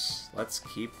stairs. Let's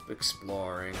keep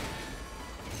exploring.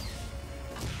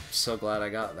 So glad I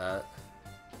got that.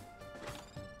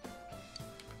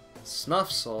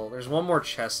 Snuff Soul. There's one more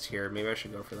chest here. Maybe I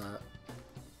should go for that.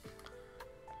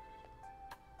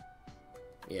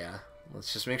 Yeah,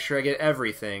 let's just make sure I get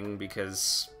everything,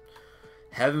 because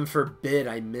heaven forbid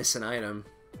I miss an item.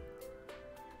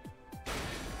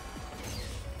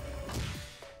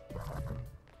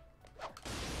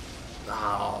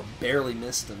 Oh, barely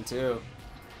missed him, too.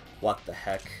 What the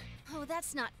heck? Oh,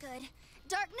 that's not good.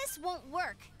 Darkness won't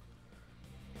work.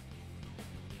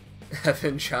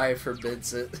 Heaven Chai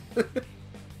forbids it.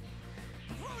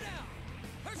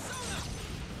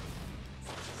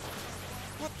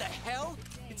 What the hell?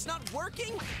 It's not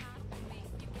working?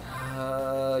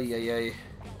 Yay.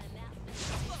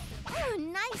 Oh,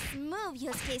 nice move,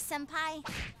 Yosuke-senpai.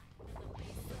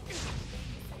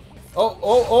 Oh,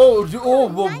 whoa, whoa, Nice whoa,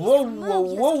 move, whoa,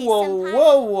 whoa, Yosuke-senpai.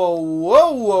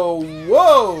 whoa, whoa,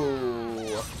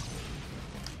 whoa.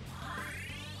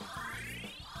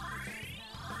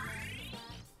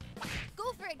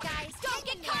 Go for it, guys. Don't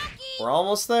get cocky. We're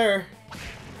almost there.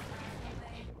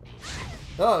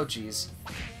 Oh, jeez.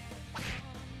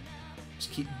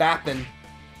 Just keep bapping.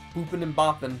 Booping and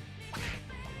bopping.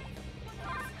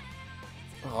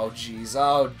 Oh, jeez.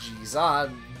 Oh, jeez. Ah,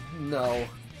 no.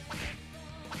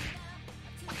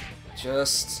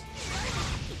 Just...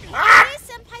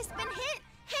 Yosuke-senpai's been hit.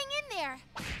 Hang in there.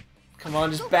 Come on,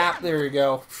 just Go bap. bap. There you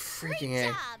go. Great Freaking A.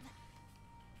 job.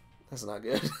 That's not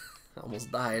good. I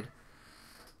almost died.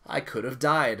 I could have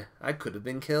died. I could have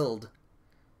been killed.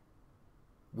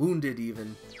 Wounded,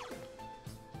 even.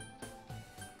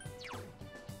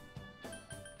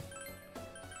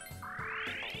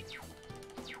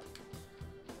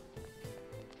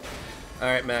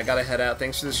 Alright, man, I gotta head out.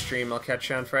 Thanks for the stream. I'll catch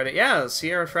you on Friday. Yeah, see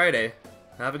you on Friday.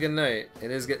 Have a good night.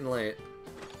 It is getting late.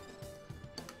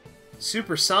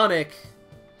 Supersonic.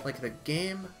 Like the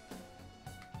game?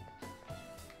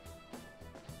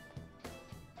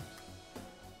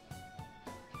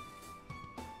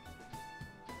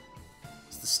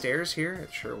 Is the stairs here?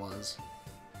 It sure was.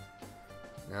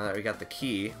 Now that we got the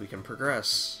key, we can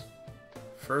progress.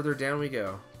 Further down we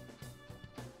go.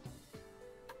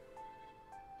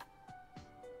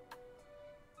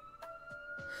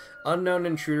 Unknown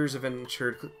intruders have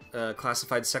entered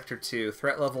classified Sector 2.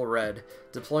 Threat level red.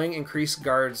 Deploying increased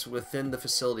guards within the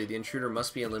facility. The intruder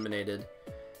must be eliminated.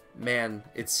 Man,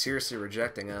 it's seriously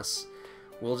rejecting us.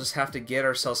 We'll just have to get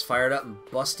ourselves fired up and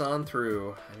bust on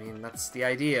through. I mean, that's the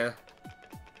idea.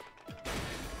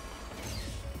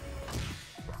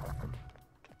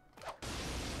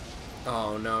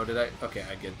 Oh no, did I? Okay,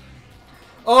 I did.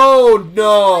 Oh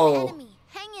no! Enemy.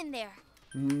 Hang in there.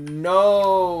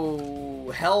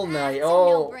 No! Hell no! It's a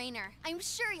Oh! no-brainer. I'm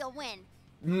sure you'll win.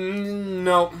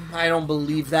 No, I don't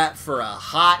believe that for a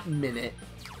hot minute.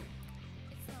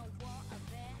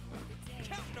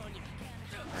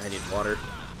 I need water.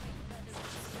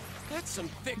 That's some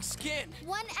thick skin.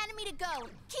 One enemy to go.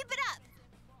 Keep it up.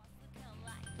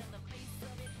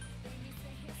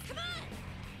 Come on.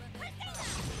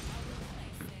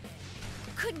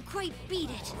 Couldn't quite beat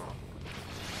it.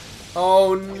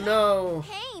 Oh no!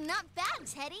 Hey, not bad,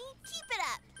 Teddy. Keep it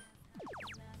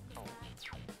up.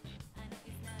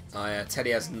 Oh yeah,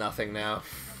 Teddy has nothing now.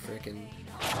 Freaking.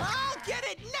 I'll get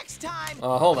it next time.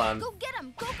 Oh, hold on. Go get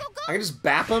him. Go, go, go. I can just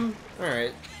bap him. All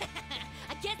right.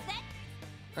 I get that.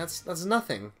 That's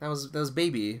nothing. That was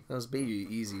baby. That was baby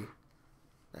easy.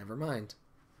 Never mind.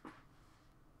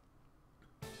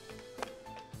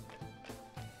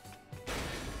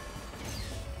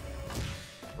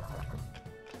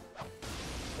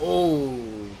 Oh,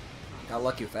 got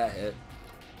lucky with that hit.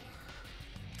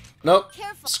 Nope.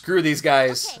 Careful. Screw these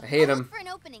guys. Okay, I hate I'll look them. for an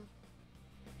opening.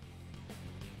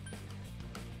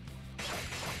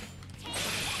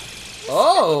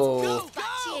 Oh. Go, Spot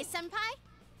go. Chie-senpai.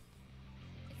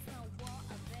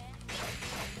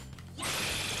 Go,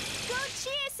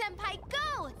 Chie-senpai,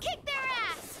 go! Kick their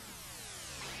ass!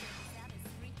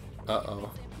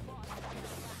 Uh-oh.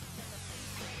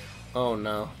 Oh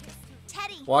no.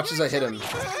 Teddy, Watch your as I hit him.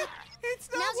 agility is good. It's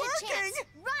not Now's your working. chance.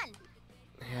 Run!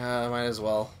 Yeah, I might as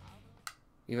well.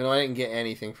 Even though I didn't get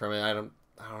anything from it, I don't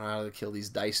know how to kill these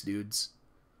dice dudes.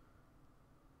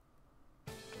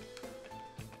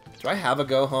 Do I have a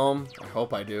go home? I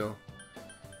hope I do.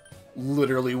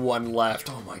 Literally one left.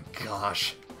 Oh my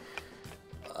gosh.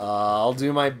 I'll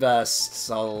do my best.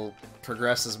 I'll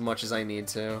progress as much as I need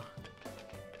to.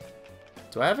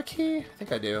 Do I have a key? I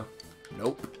think I do.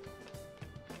 Nope.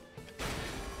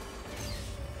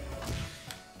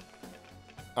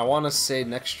 I want to say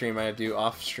next stream I do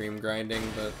off-stream grinding,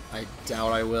 but I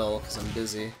doubt I will because I'm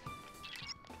busy.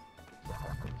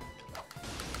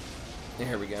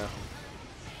 Here we go.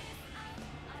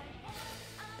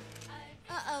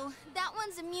 Uh-oh, that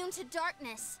one's immune to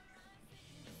darkness.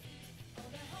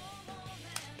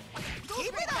 Go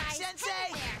Keep for it up, guys. Sensei.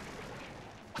 Hang in there.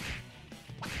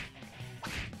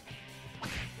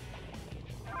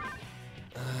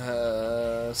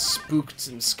 spooked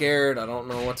and scared. I don't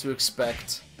know what to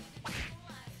expect.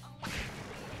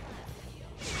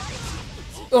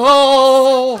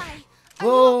 Oh!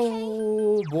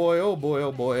 Oh boy, oh boy,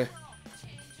 oh boy.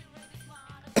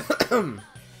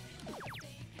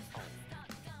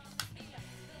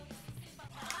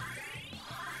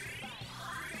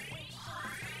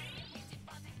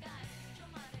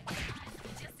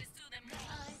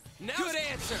 Good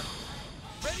answer.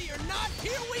 Ready or not,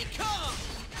 here we come.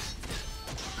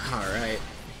 Alright.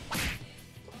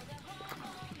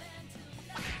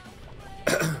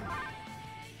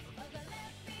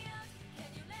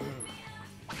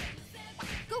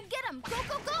 Go get him! Go,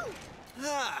 go, go!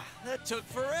 Ah, that took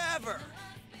forever.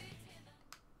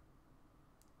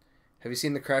 Have you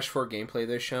seen the Crash 4 gameplay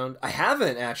they've shown? I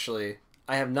haven't, actually.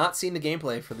 I have not seen the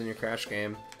gameplay for the new Crash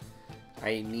game.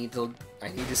 I need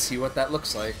to see what that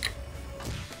looks like.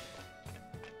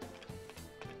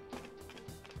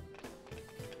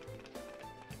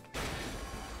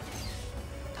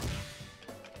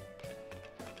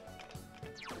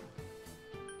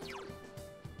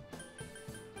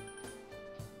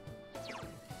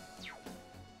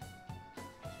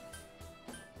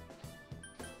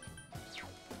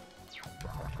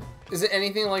 Is it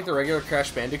anything like the regular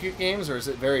Crash Bandicoot games, or is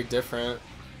it very different?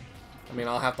 I mean,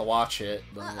 I'll have to watch it,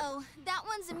 but... Uh-oh, that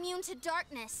one's immune to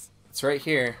darkness. It's right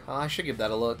here. Oh, I should give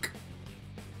that a look.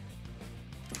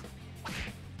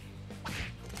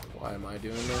 Why am I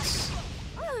doing this?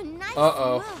 Ooh, nice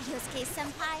Uh-oh. move,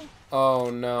 Yosuke-senpai. Oh,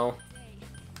 no.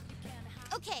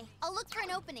 Okay, I'll look for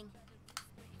an opening.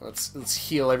 Let's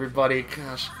heal everybody.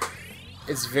 Gosh.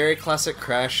 It's very classic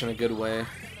Crash in a good way.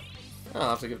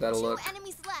 I'll have to give that a look. 2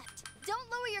 enemies left. Don't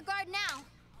lower your guard now.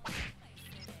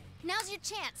 Now's your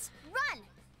chance. Run!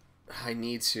 I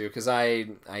need to, because I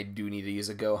do need to use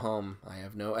a go home. I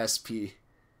have no SP.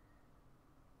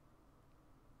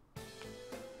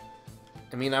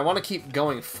 I mean, I want to keep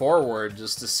going forward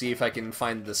just to see if I can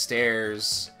find the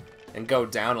stairs and go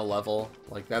down a level.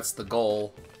 Like, that's the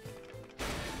goal.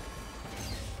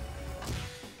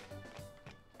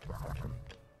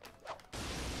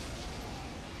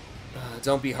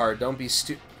 Don't be hard. Don't be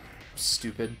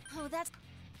stupid. Oh, that's...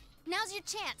 Now's your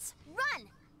chance. Run!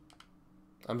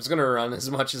 I'm just gonna run as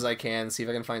much as I can, see if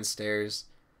I can find stairs.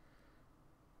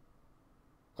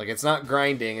 Like, it's not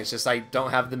grinding, it's just I don't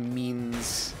have the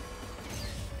means.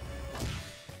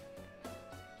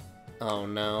 Oh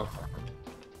no.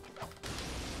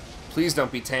 Please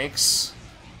don't be tanks.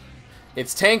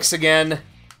 It's tanks again!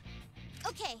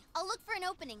 Okay, I'll look for an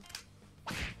opening.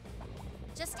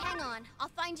 Just hang on. I'll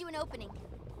find you an opening.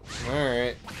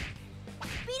 Alright.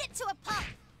 Beat it to a pulp.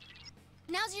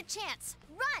 Now's your chance.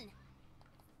 Run!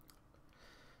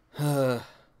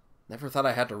 Never thought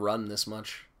I had to run this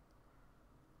much.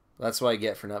 That's what I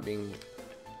get for not being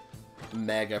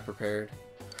mega prepared.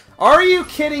 Are you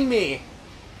kidding me?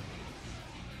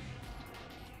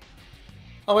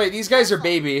 Oh wait, these guys are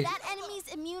baby. That enemy's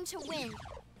immune to wind.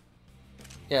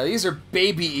 Yeah, these are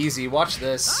baby easy. Watch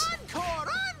this. Encore!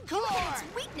 You Encore! hit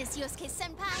its weakness,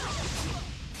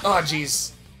 Yosuke-senpai. Oh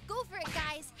jeez. Go for it,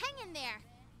 guys. Hang in there.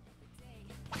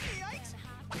 Yikes.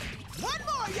 One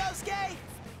more, Yosuke!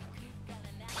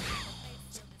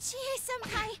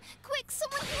 Chie-senpai, quick,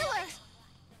 someone heal her.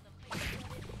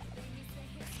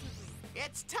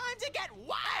 It's time to get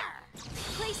wire!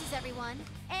 Places, everyone.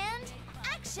 And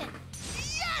action.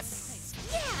 Yes!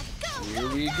 Yeah, go, Here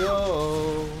go, we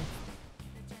go.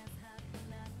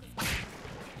 go.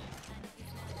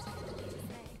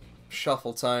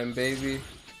 Shuffle time, baby.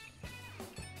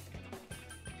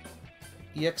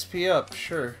 EXP up,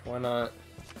 sure, why not?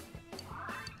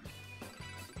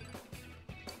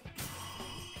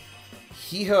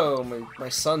 Hee-ho, my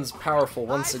son's powerful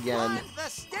once again. Climbed the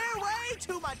stairway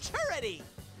to maturity!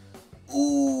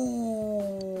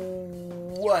 Ooh,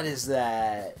 what is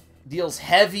that? Deals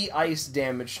heavy ice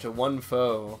damage to one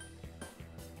foe.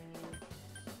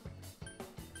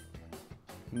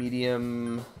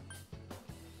 Medium...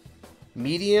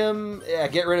 Medium? Yeah,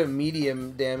 get rid of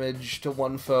medium damage to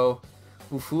one foe.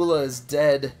 Ufula is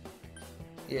dead.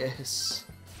 Yes.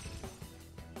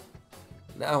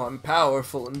 Now I'm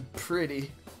powerful and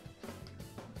pretty.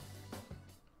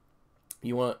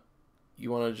 You want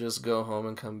to just go home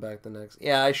and come back the next...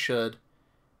 Yeah, I should.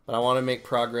 But I want to make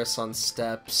progress on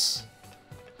steps.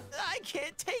 I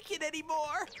can't take it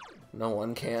anymore! No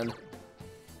one can.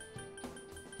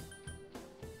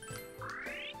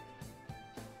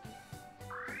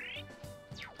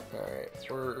 Alright,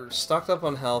 we're stocked up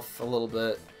on health a little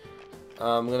bit.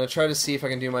 I'm gonna try to see if I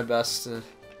can do my best to...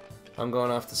 I'm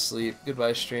going off to sleep.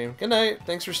 Goodbye, stream. Good night.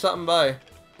 Thanks for stopping by.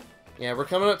 Yeah, we're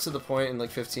coming up to the point in like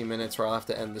 15 minutes where I'll have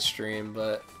to end the stream,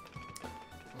 but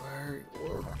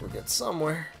we'll get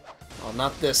somewhere. Oh,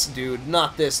 not this dude.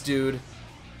 Not this dude.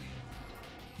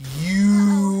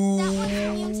 You. That one's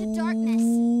immune to darkness.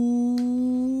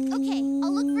 Okay,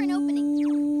 I'll look for an opening.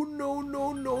 No,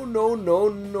 no, no, no, no,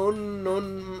 no, no,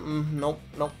 nope,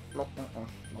 nope, nope, nope.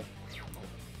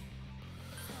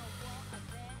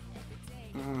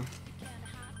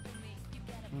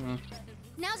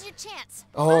 Now's your chance.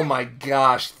 Oh my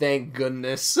gosh, thank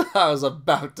goodness. I was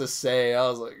about to say, I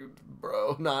was like,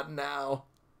 bro, not now.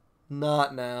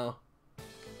 Not now.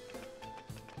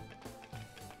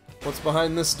 What's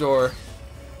behind this door?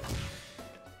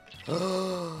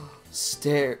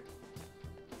 Stare.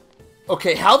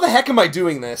 Okay, how the heck am I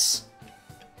doing this?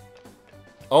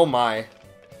 Oh my.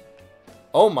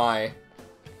 Oh my.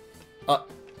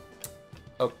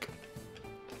 Okay.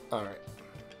 Alright.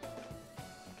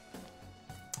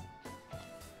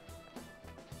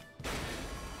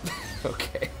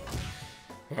 Okay.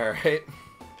 Alright.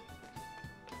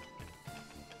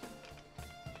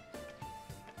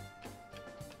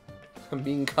 I'm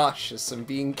being cautious. I'm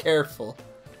being careful.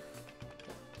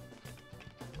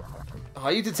 Oh,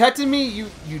 you detected me? You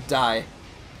die.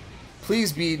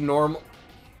 Please be normal.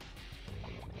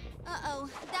 Uh-oh,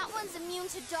 that one's immune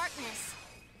to darkness.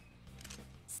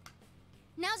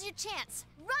 Now's your chance.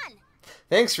 Run!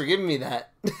 Thanks for giving me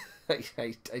that.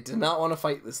 I did not want to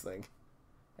fight this thing.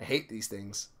 I hate these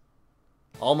things.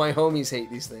 All my homies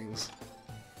hate these things.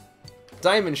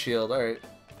 Diamond shield, alright.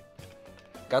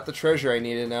 Got the treasure I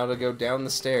needed now to go down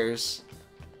the stairs.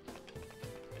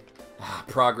 Ah,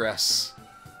 progress.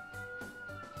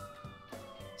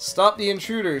 Stop the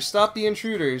intruders! Stop the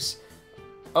intruders!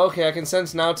 Okay, I can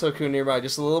sense Naotoku nearby.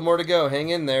 Just a little more to go. Hang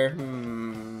in there.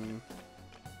 You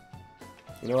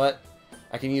know what?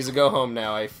 I can use a go home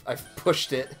now. I've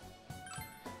pushed it.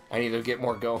 I need to get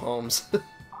more go homes.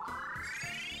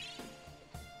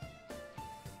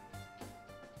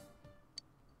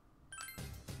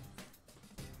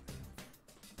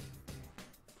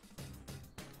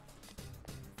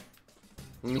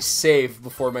 Let me save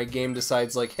before my game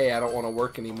decides, like, hey, I don't want to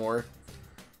work anymore.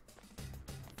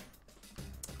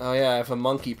 Oh yeah, I have a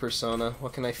monkey persona.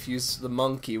 What can I fuse the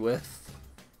monkey with?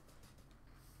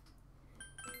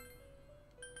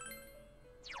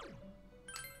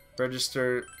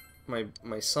 Register my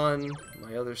son,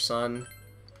 my other son,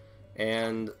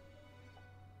 and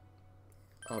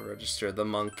I'll register the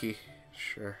monkey.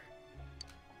 Sure.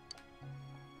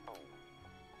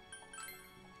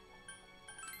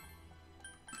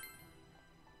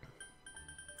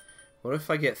 What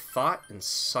if I get Thought and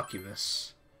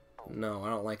Succubus? No, I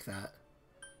don't like that.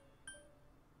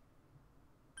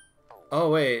 Oh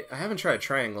wait, I haven't tried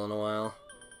Triangle in a while.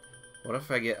 What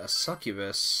if I get a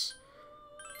Succubus,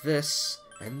 this,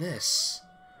 and this?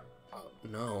 Oh,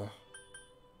 no.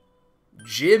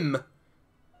 Jim!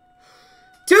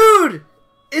 Dude!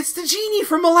 It's the genie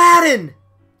from Aladdin!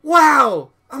 Wow!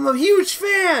 I'm a huge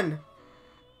fan!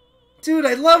 Dude,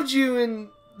 I loved you in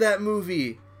that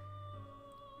movie.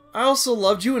 I also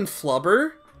loved you in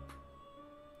Flubber,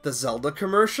 the Zelda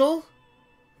commercial,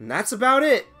 and that's about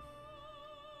it.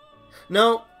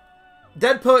 No,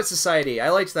 Dead Poet Society, I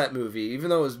liked that movie, even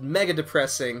though it was mega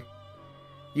depressing.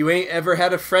 You ain't ever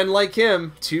had a friend like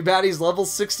him. Too bad he's level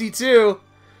 62.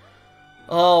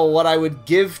 Oh, what I would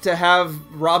give to have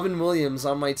Robin Williams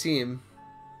on my team.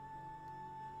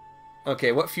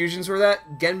 Okay, what fusions were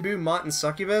that? Genbu, Mott, and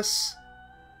Succubus?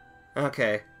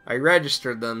 Okay, I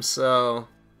registered them, so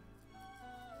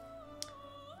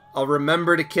I'll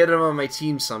remember to kid him on my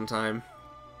team sometime.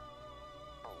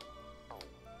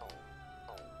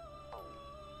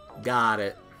 Got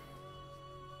it.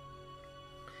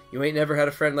 You ain't never had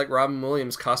a friend like Robin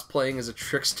Williams cosplaying as a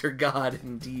trickster god,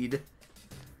 indeed.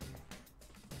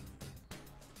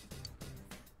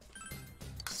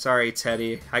 Sorry,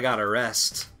 Teddy. I gotta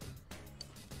rest.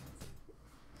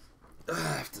 Ugh,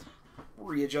 I have to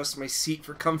readjust my seat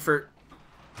for comfort.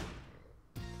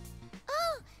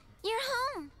 Oh, you're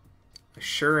home. I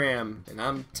sure am, and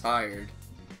I'm tired.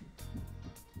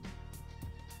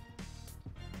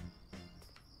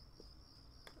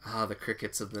 Ah, the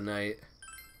crickets of the night.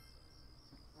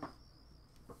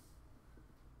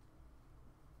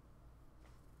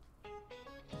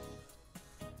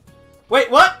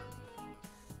 Wait, what?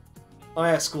 Oh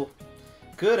yeah, school.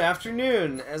 Good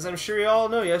afternoon. As I'm sure you all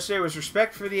know, yesterday was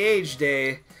Respect for the Aged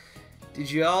Day.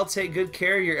 Did you all take good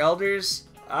care of your elders?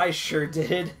 I sure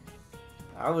did.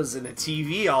 I was in a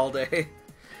TV all day.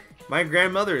 My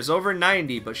grandmother is over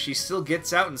 90, but she still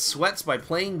gets out and sweats by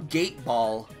playing gate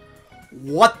ball.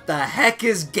 What the heck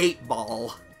is gate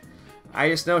ball? I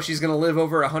just know she's gonna live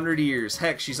over 100 years.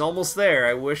 Heck, she's almost there.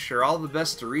 I wish her all the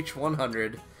best to reach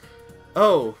 100.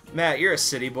 Oh, Matt, you're a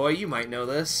city boy. You might know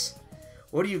this.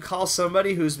 What do you call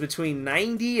somebody who's between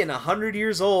 90 and 100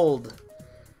 years old?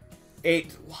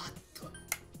 What?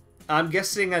 I'm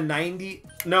guessing a 90...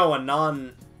 No, a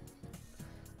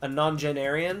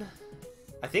non-genarian?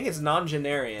 I think it's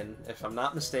non-genarian, if I'm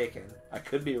not mistaken. I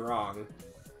could be wrong.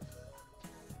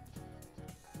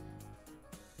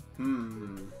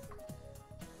 I'm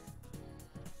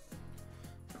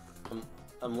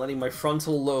letting my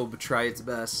frontal lobe try its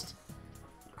best.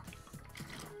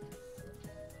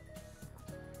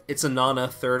 It's a Nana,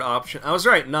 third option. I was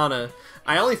right, Nana.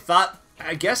 I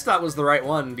guess that was the right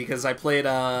one, because I played,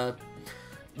 the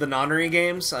Nonnery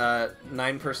games,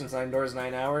 9 persons, 9 doors,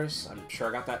 9 hours. I'm sure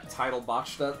I got that title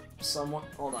botched up somewhat.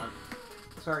 Hold on.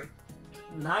 Sorry.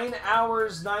 9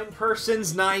 hours, 9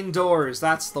 persons, 9 doors.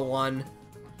 That's the one.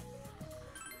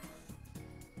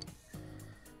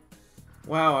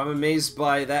 Wow, I'm amazed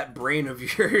by that brain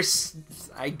of yours.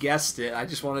 I guessed it. I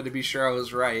just wanted to be sure I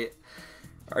was right.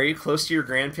 Are you close to your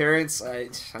grandparents? I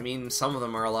mean, some of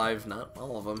them are alive, not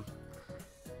all of them.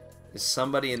 Is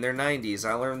somebody in their 90s?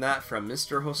 I learned that from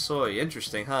Mr. Hosoi.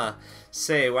 Interesting, huh?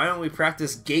 Say, why don't we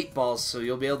practice gate balls so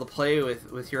you'll be able to play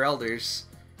with your elders?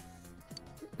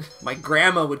 My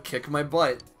grandma would kick my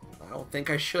butt. I don't think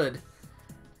I should.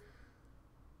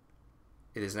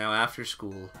 It is now after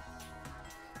school.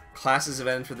 Classes have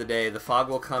ended for the day. The fog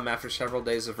will come after several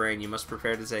days of rain. You must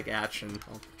prepare to take action.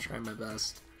 I'll try my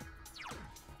best.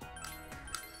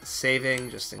 Saving,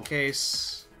 just in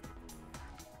case.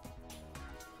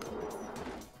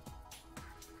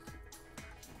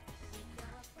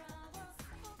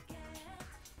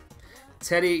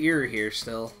 Teddy, you're here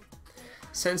still.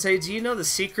 Sensei, do you know the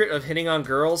secret of hitting on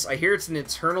girls? I hear it's an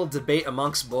eternal debate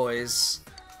amongst boys.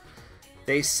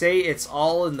 They say it's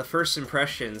all in the first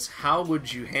impressions. How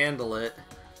would you handle it?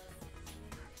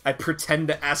 I pretend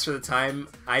to ask for the time.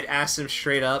 I'd ask them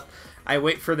straight up. I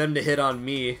wait for them to hit on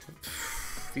me.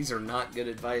 These are not good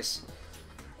advice.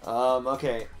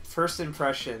 Okay. First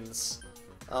impressions.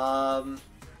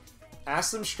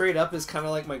 Ask them straight up is kind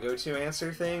of like my go-to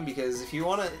answer thing, because if you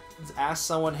want to ask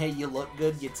someone, hey, you look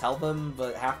good, you tell them,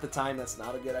 but half the time that's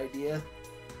not a good idea.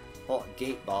 Oh,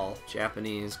 gate ball.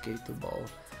 Japanese, gate the ball.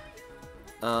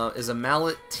 Is a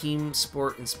mallet team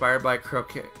sport inspired by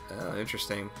croquet.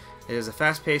 Interesting. It is a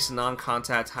fast-paced,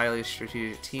 non-contact, highly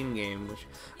strategic team game. Which,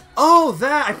 oh,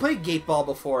 that! I played gate ball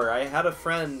before. I had a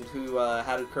friend who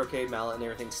had a croquet mallet and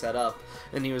everything set up,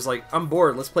 and he was like, "I'm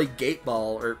bored. Let's play gate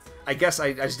ball." Or I guess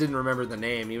I just didn't remember the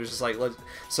name. He was just like, "Let's."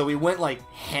 So we went like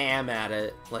ham at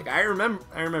it. Like I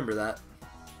remember that.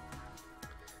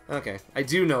 Okay, I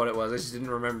do know what it was. I just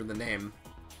didn't remember the name.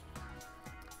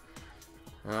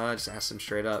 Just ask him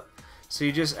straight up. So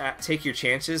you just take your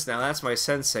chances? Now that's my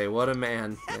sensei. What a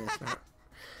man.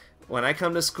 When I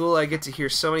come to school, I get to hear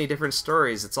so many different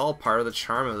stories. It's all part of the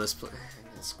charm of this place.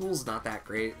 School's not that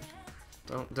great.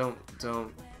 Don't do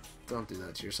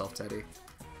that to yourself, Teddy.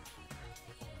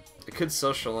 I could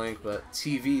social link, but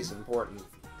TV's important.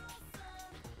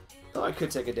 Though I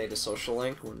could take a day to social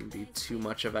link. Wouldn't be too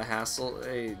much of a hassle.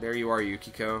 Hey, there you are,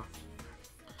 Yukiko.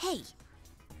 Hey.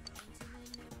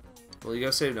 Will you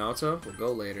go save Naoto? We'll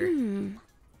go later.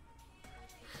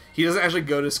 He doesn't actually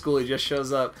go to school, he just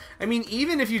shows up. I mean,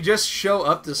 even if you just show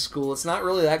up to school, it's not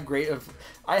really that great of...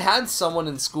 I had someone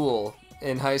in school,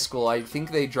 in high school, I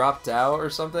think they dropped out or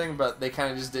something, but they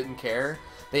kind of just didn't care.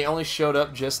 They only showed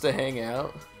up just to hang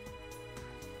out.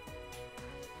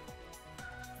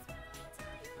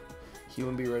 He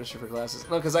wouldn't be registered for classes.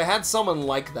 No, because I had someone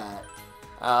like that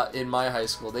in my high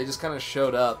school. They just kind of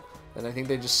showed up. And I think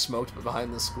they just smoked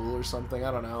behind the school or something.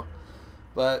 I don't know.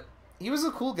 But he was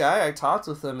a cool guy. I talked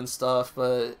with him and stuff,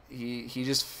 but he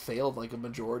just failed like a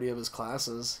majority of his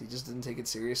classes. He just didn't take it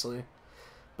seriously.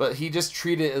 But he just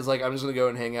treated it as like, I'm just going to go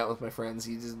and hang out with my friends.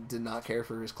 He just did not care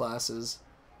for his classes.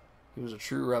 He was a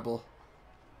true rebel.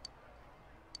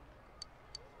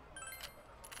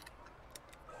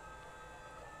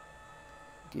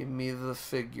 Give me the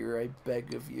figure, I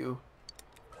beg of you.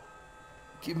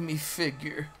 Give me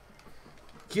figure.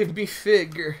 Give me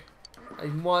figure. I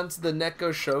want the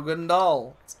Neko Shogun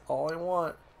doll. That's all I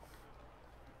want.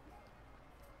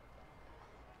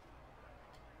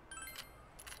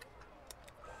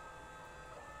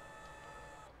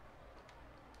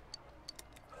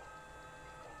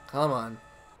 Come on.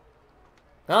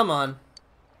 Come on.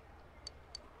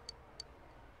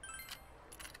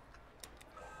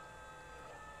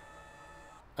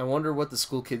 I wonder what the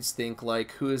school kids think,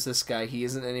 like, who is this guy? He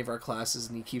isn't in any of our classes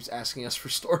and he keeps asking us for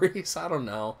stories. I don't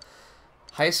know.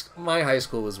 My high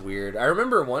school was weird. I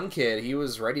remember one kid, he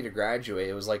was ready to graduate.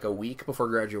 It was like a week before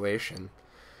graduation.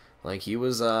 Like, he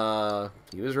was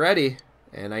ready,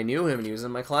 and I knew him, and he was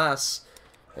in my class.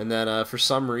 And then, for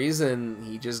some reason,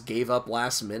 he just gave up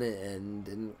last minute and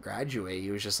didn't graduate.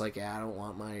 He was just like, yeah, I don't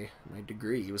want my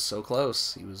degree. He was so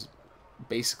close. He was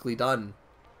basically done.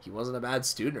 He wasn't a bad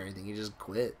student or anything. He just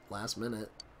quit last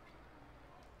minute.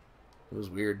 It was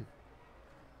weird.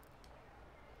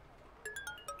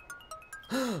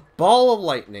 Ball of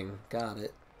lightning. Got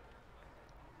it.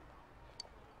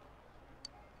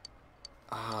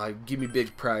 Ah, give me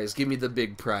big prize. Give me the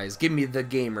big prize. Give me the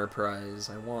gamer prize.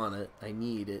 I want it. I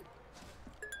need it.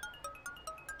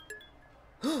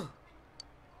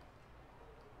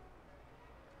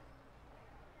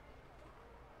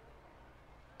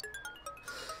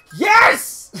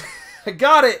 Yes! I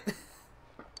got it!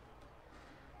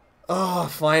 Oh,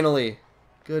 finally.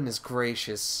 Goodness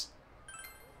gracious.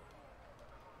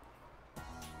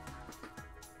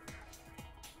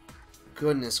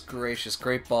 Goodness gracious,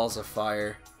 great balls of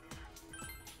fire.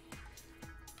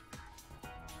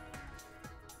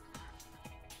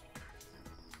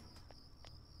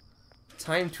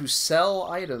 Time to sell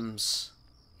items.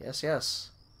 Yes,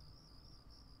 yes.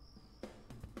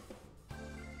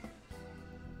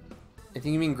 I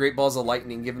think you mean great balls of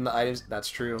lightning, given the items. That's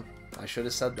true. I should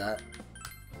have said that.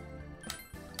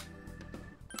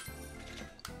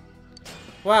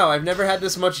 Wow, I've never had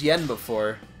this much yen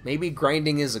before. Maybe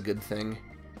grinding is a good thing.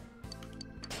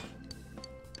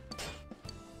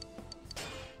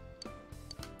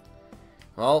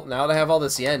 Well, now that I have all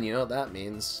this yen, you know what that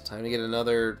means. Time to get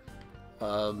another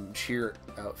cheer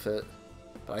outfit.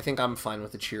 But I think I'm fine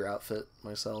with the cheer outfit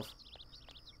myself.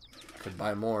 Could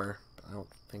buy more, but I don't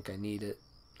think I need it.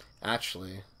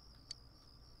 Actually.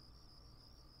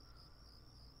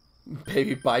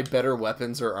 Maybe buy better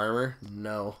weapons or armor?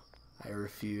 No. I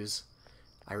refuse.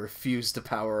 I refuse to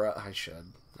power up. I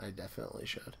should. I definitely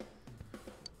should.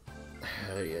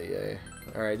 Yeah.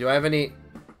 Alright, do I have any...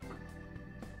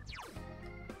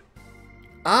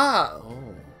 Ah!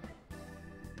 Oh.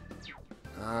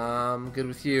 I'm good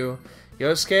with you.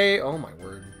 Yosuke? Oh my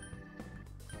word.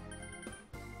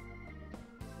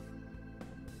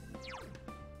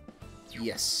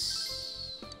 Yes.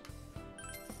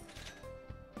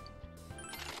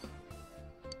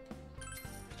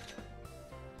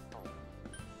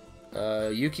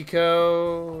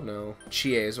 Yukiko? No.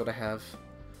 Chie is what I have.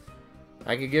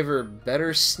 I could give her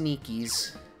better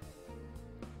sneakies.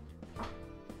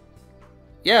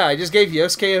 Yeah, I just gave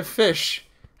Yosuke a fish.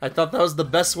 I thought that was the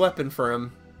best weapon for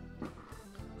him.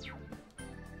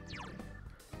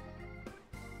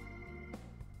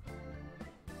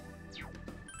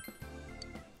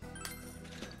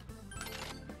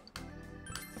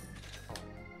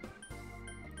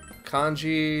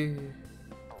 Kanji...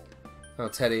 Oh,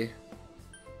 Teddy.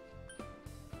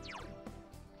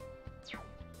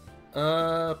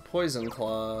 Poison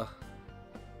Claw.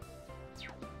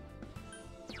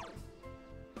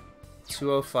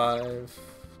 205.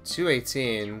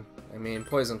 218. I mean,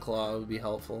 Poison Claw would be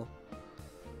helpful.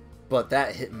 But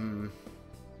that hit...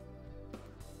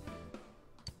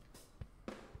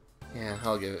 Yeah,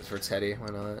 I'll give it for Teddy. Why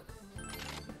not?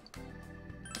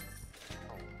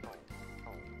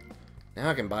 Now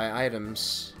I can buy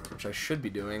items, which I should be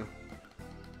doing.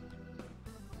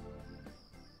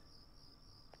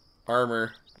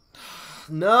 Armor.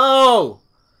 No!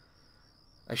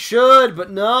 I should,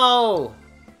 but no!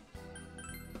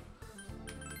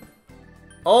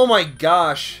 Oh my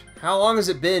gosh. How long has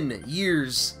it been?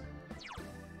 Years.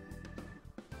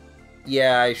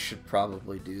 Yeah, I should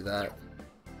probably do that.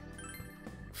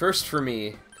 First for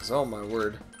me, because oh my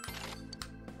word.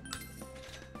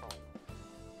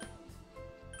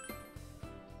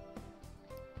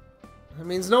 That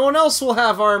means no one else will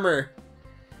have armor.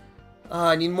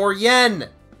 I need more yen.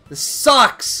 This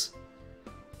sucks.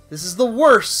 This is the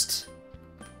worst.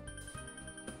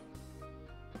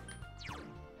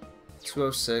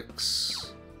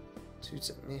 206.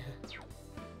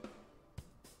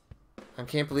 I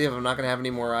can't believe I'm not going to have any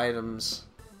more items.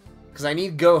 Because I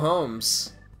need go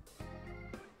homes.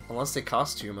 Unless they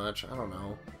cost too much. I don't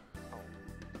know.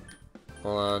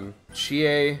 Hold on.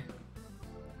 Chie.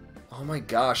 Oh my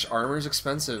gosh, armor's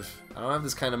expensive. I don't have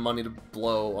this kind of money to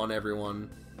blow on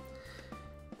everyone.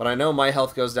 But I know my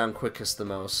health goes down quickest the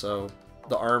most, so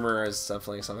the armor is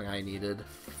definitely something I needed,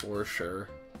 for sure.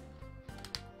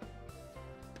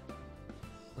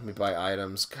 Let me buy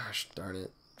items. Gosh darn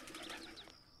it.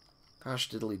 Gosh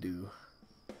diddly do.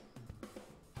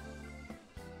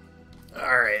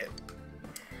 Alright.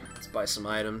 Let's buy some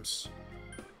items.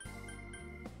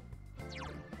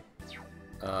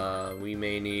 We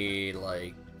may need,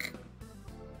 like,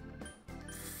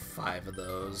 5 of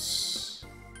those.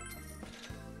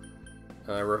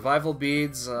 Revival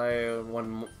beads,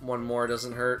 one more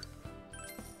doesn't hurt.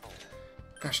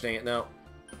 Gosh dang it, no.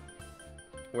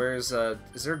 Where's,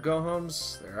 is there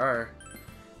go-homes? There are.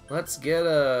 Let's get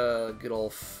a good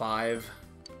old 5.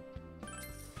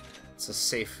 It's a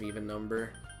safe, even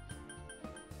number.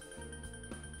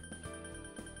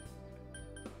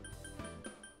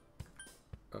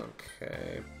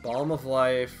 Okay. Balm of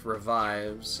Life,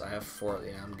 revives. I have 4.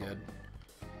 Yeah, I'm good.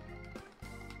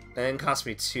 That didn't cost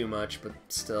me too much, but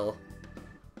still.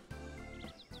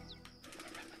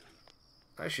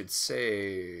 I should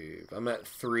save. I'm at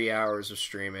 3 hours of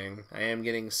streaming. I am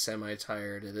getting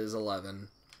semi-tired. It is 11.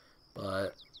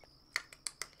 But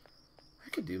I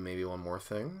could do maybe one more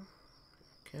thing.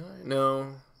 Can I?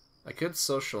 No. I could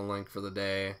social link for the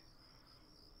day.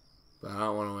 But I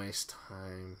don't want to waste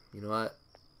time. You know what?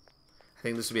 I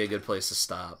think this would be a good place to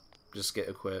stop. Just get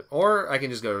equipped. Or I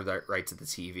can just go right to the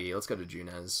TV. Let's go to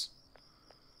Junez.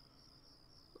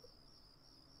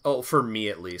 Oh, for me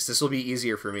at least. This will be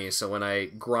easier for me, so when I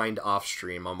grind off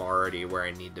stream, I'm already where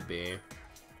I need to be.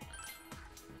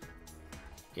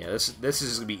 Yeah, this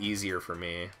is going to be easier for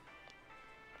me.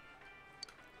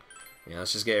 Yeah,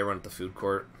 let's just get everyone at the food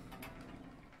court.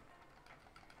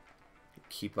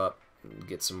 Keep up and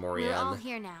get some more yen. We're all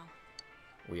here now.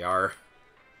 We are.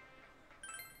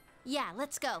 Yeah,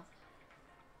 let's go.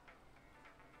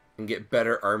 And get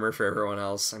better armor for everyone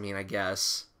else. I mean, I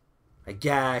guess. I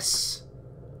guess.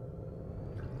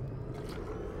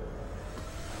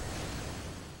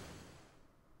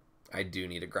 I do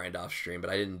need to grind off stream, but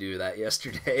I didn't do that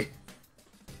yesterday.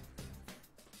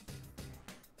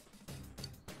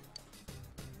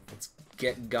 Let's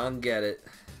get it.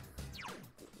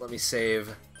 Let me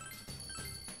save.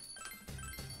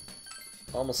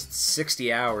 Almost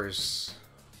 60 hours.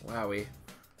 Wowie.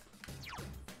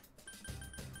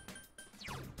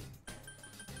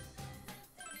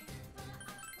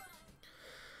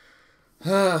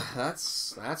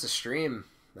 That's a stream.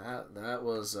 That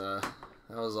was a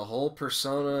whole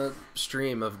Persona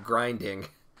stream of grinding.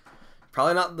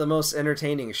 Probably not the most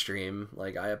entertaining stream.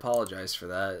 Like, I apologize for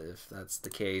that if that's the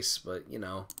case, but you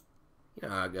know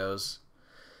how it goes.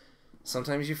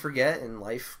 Sometimes you forget and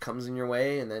life comes in your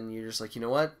way, and then you're just like, you know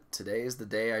what? Today is the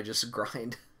day I just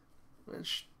grind.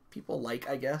 Which people like,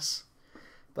 I guess.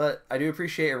 But I do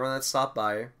appreciate everyone that stopped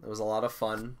by. It was a lot of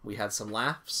fun. We had some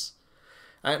laughs.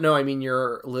 No, I mean,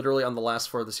 you're literally on the last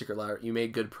floor of the secret ladder. You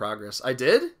made good progress. I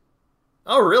did?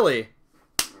 Oh, really?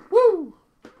 Woo!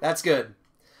 That's good.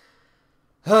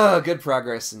 Good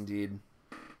progress, indeed.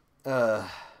 We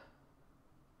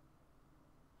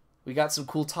got some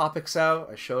cool topics out.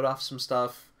 I showed off some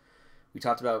stuff. We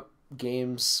talked about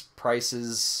games,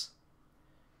 prices,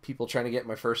 people trying to get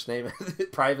my first name,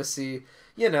 privacy.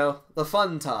 You know, the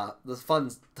fun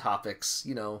topics.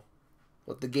 You know,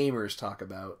 what the gamers talk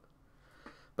about.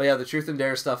 But yeah, the Truth and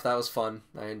Dare stuff, that was fun.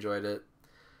 I enjoyed it.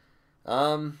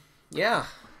 Yeah,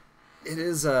 it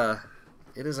is a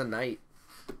night.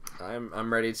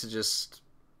 I'm ready to just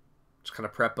kind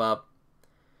of prep up,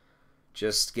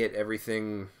 just get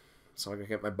everything so I can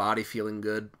get my body feeling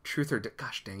good. Truth or Dare?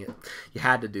 Gosh dang it! You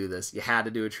had to do this. You had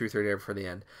to do a Truth or Dare before the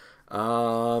end.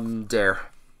 Dare.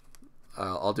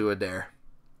 I'll do a dare.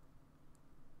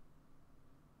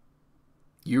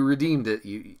 You redeemed it.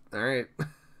 All right?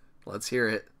 Let's hear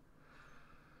it.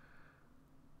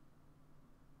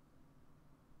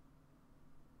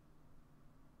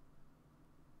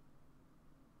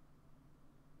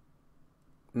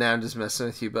 Nah, I'm just messing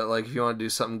with you, but like if you want to do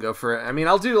something, go for it. I mean,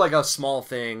 I'll do like a small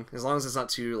thing, as long as it's not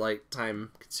too like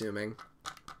time consuming.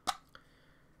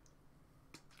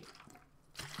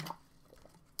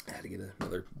 I had to get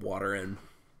another water in.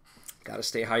 Gotta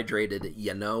stay hydrated,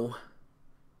 you know.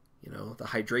 You know, the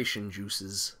hydration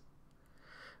juices.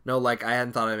 No, like I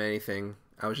hadn't thought of anything.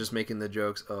 I was just making the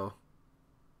jokes. Oh.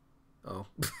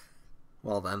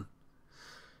 Well then.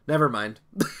 Never mind.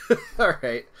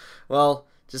 Alright. Well,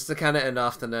 just to kind of end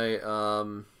off the night,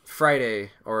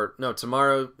 Friday, or no,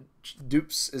 tomorrow,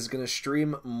 Dupes is going to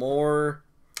stream more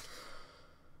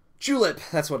Julep.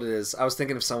 That's what it is. I was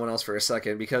thinking of someone else for a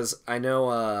second, because I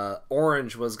know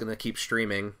Orange was going to keep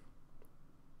streaming.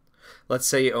 Let's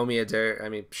say you owe me a dare. I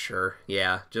mean, sure,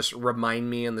 yeah. Just remind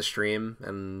me in the stream,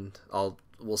 and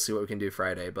we'll see what we can do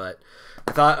Friday. But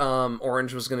I thought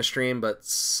Orange was going to stream, but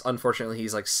unfortunately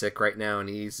he's like sick right now and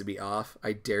he needs to be off.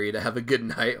 I dare you to have a good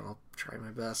night. I'll try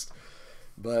my best.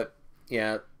 But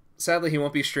yeah, sadly he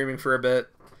won't be streaming for a bit.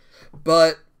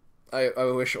 But I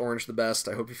wish Orange the best.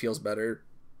 I hope he feels better.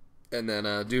 And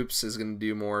then Dupes is going to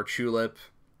do more Tulip.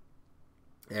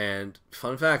 And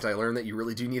fun fact, I learned that you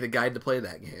really do need a guide to play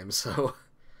that game, so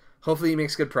hopefully he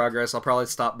makes good progress. I'll probably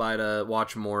stop by to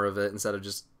watch more of it instead of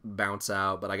just bounce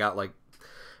out, but I got like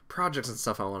projects and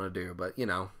stuff I want to do, but you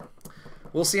know,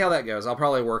 we'll see how that goes. I'll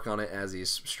probably work on it as he's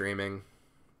streaming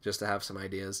just to have some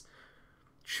ideas.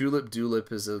 Tulip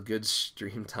Dulip is a good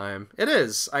stream time. It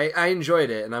is. I enjoyed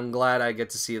it, and I'm glad I get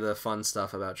to see the fun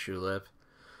stuff about Tulip.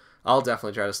 I'll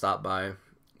definitely try to stop by.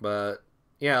 But,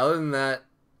 yeah, other than that,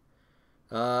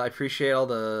 I appreciate all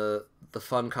the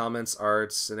fun comments,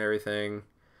 arts, and everything.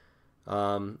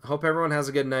 Hope everyone has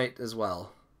a good night as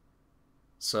well.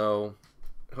 So,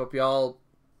 hope y'all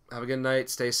have a good night.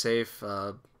 Stay safe.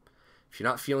 If you're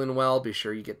not feeling well, be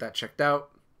sure you get that checked out.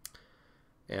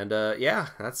 And yeah,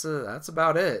 that's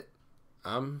about it.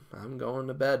 I'm going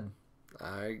to bed.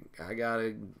 I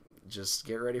gotta just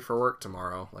get ready for work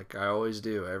tomorrow, like I always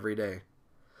do every day.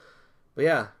 But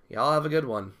yeah, y'all have a good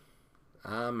one.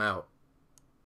 I'm out.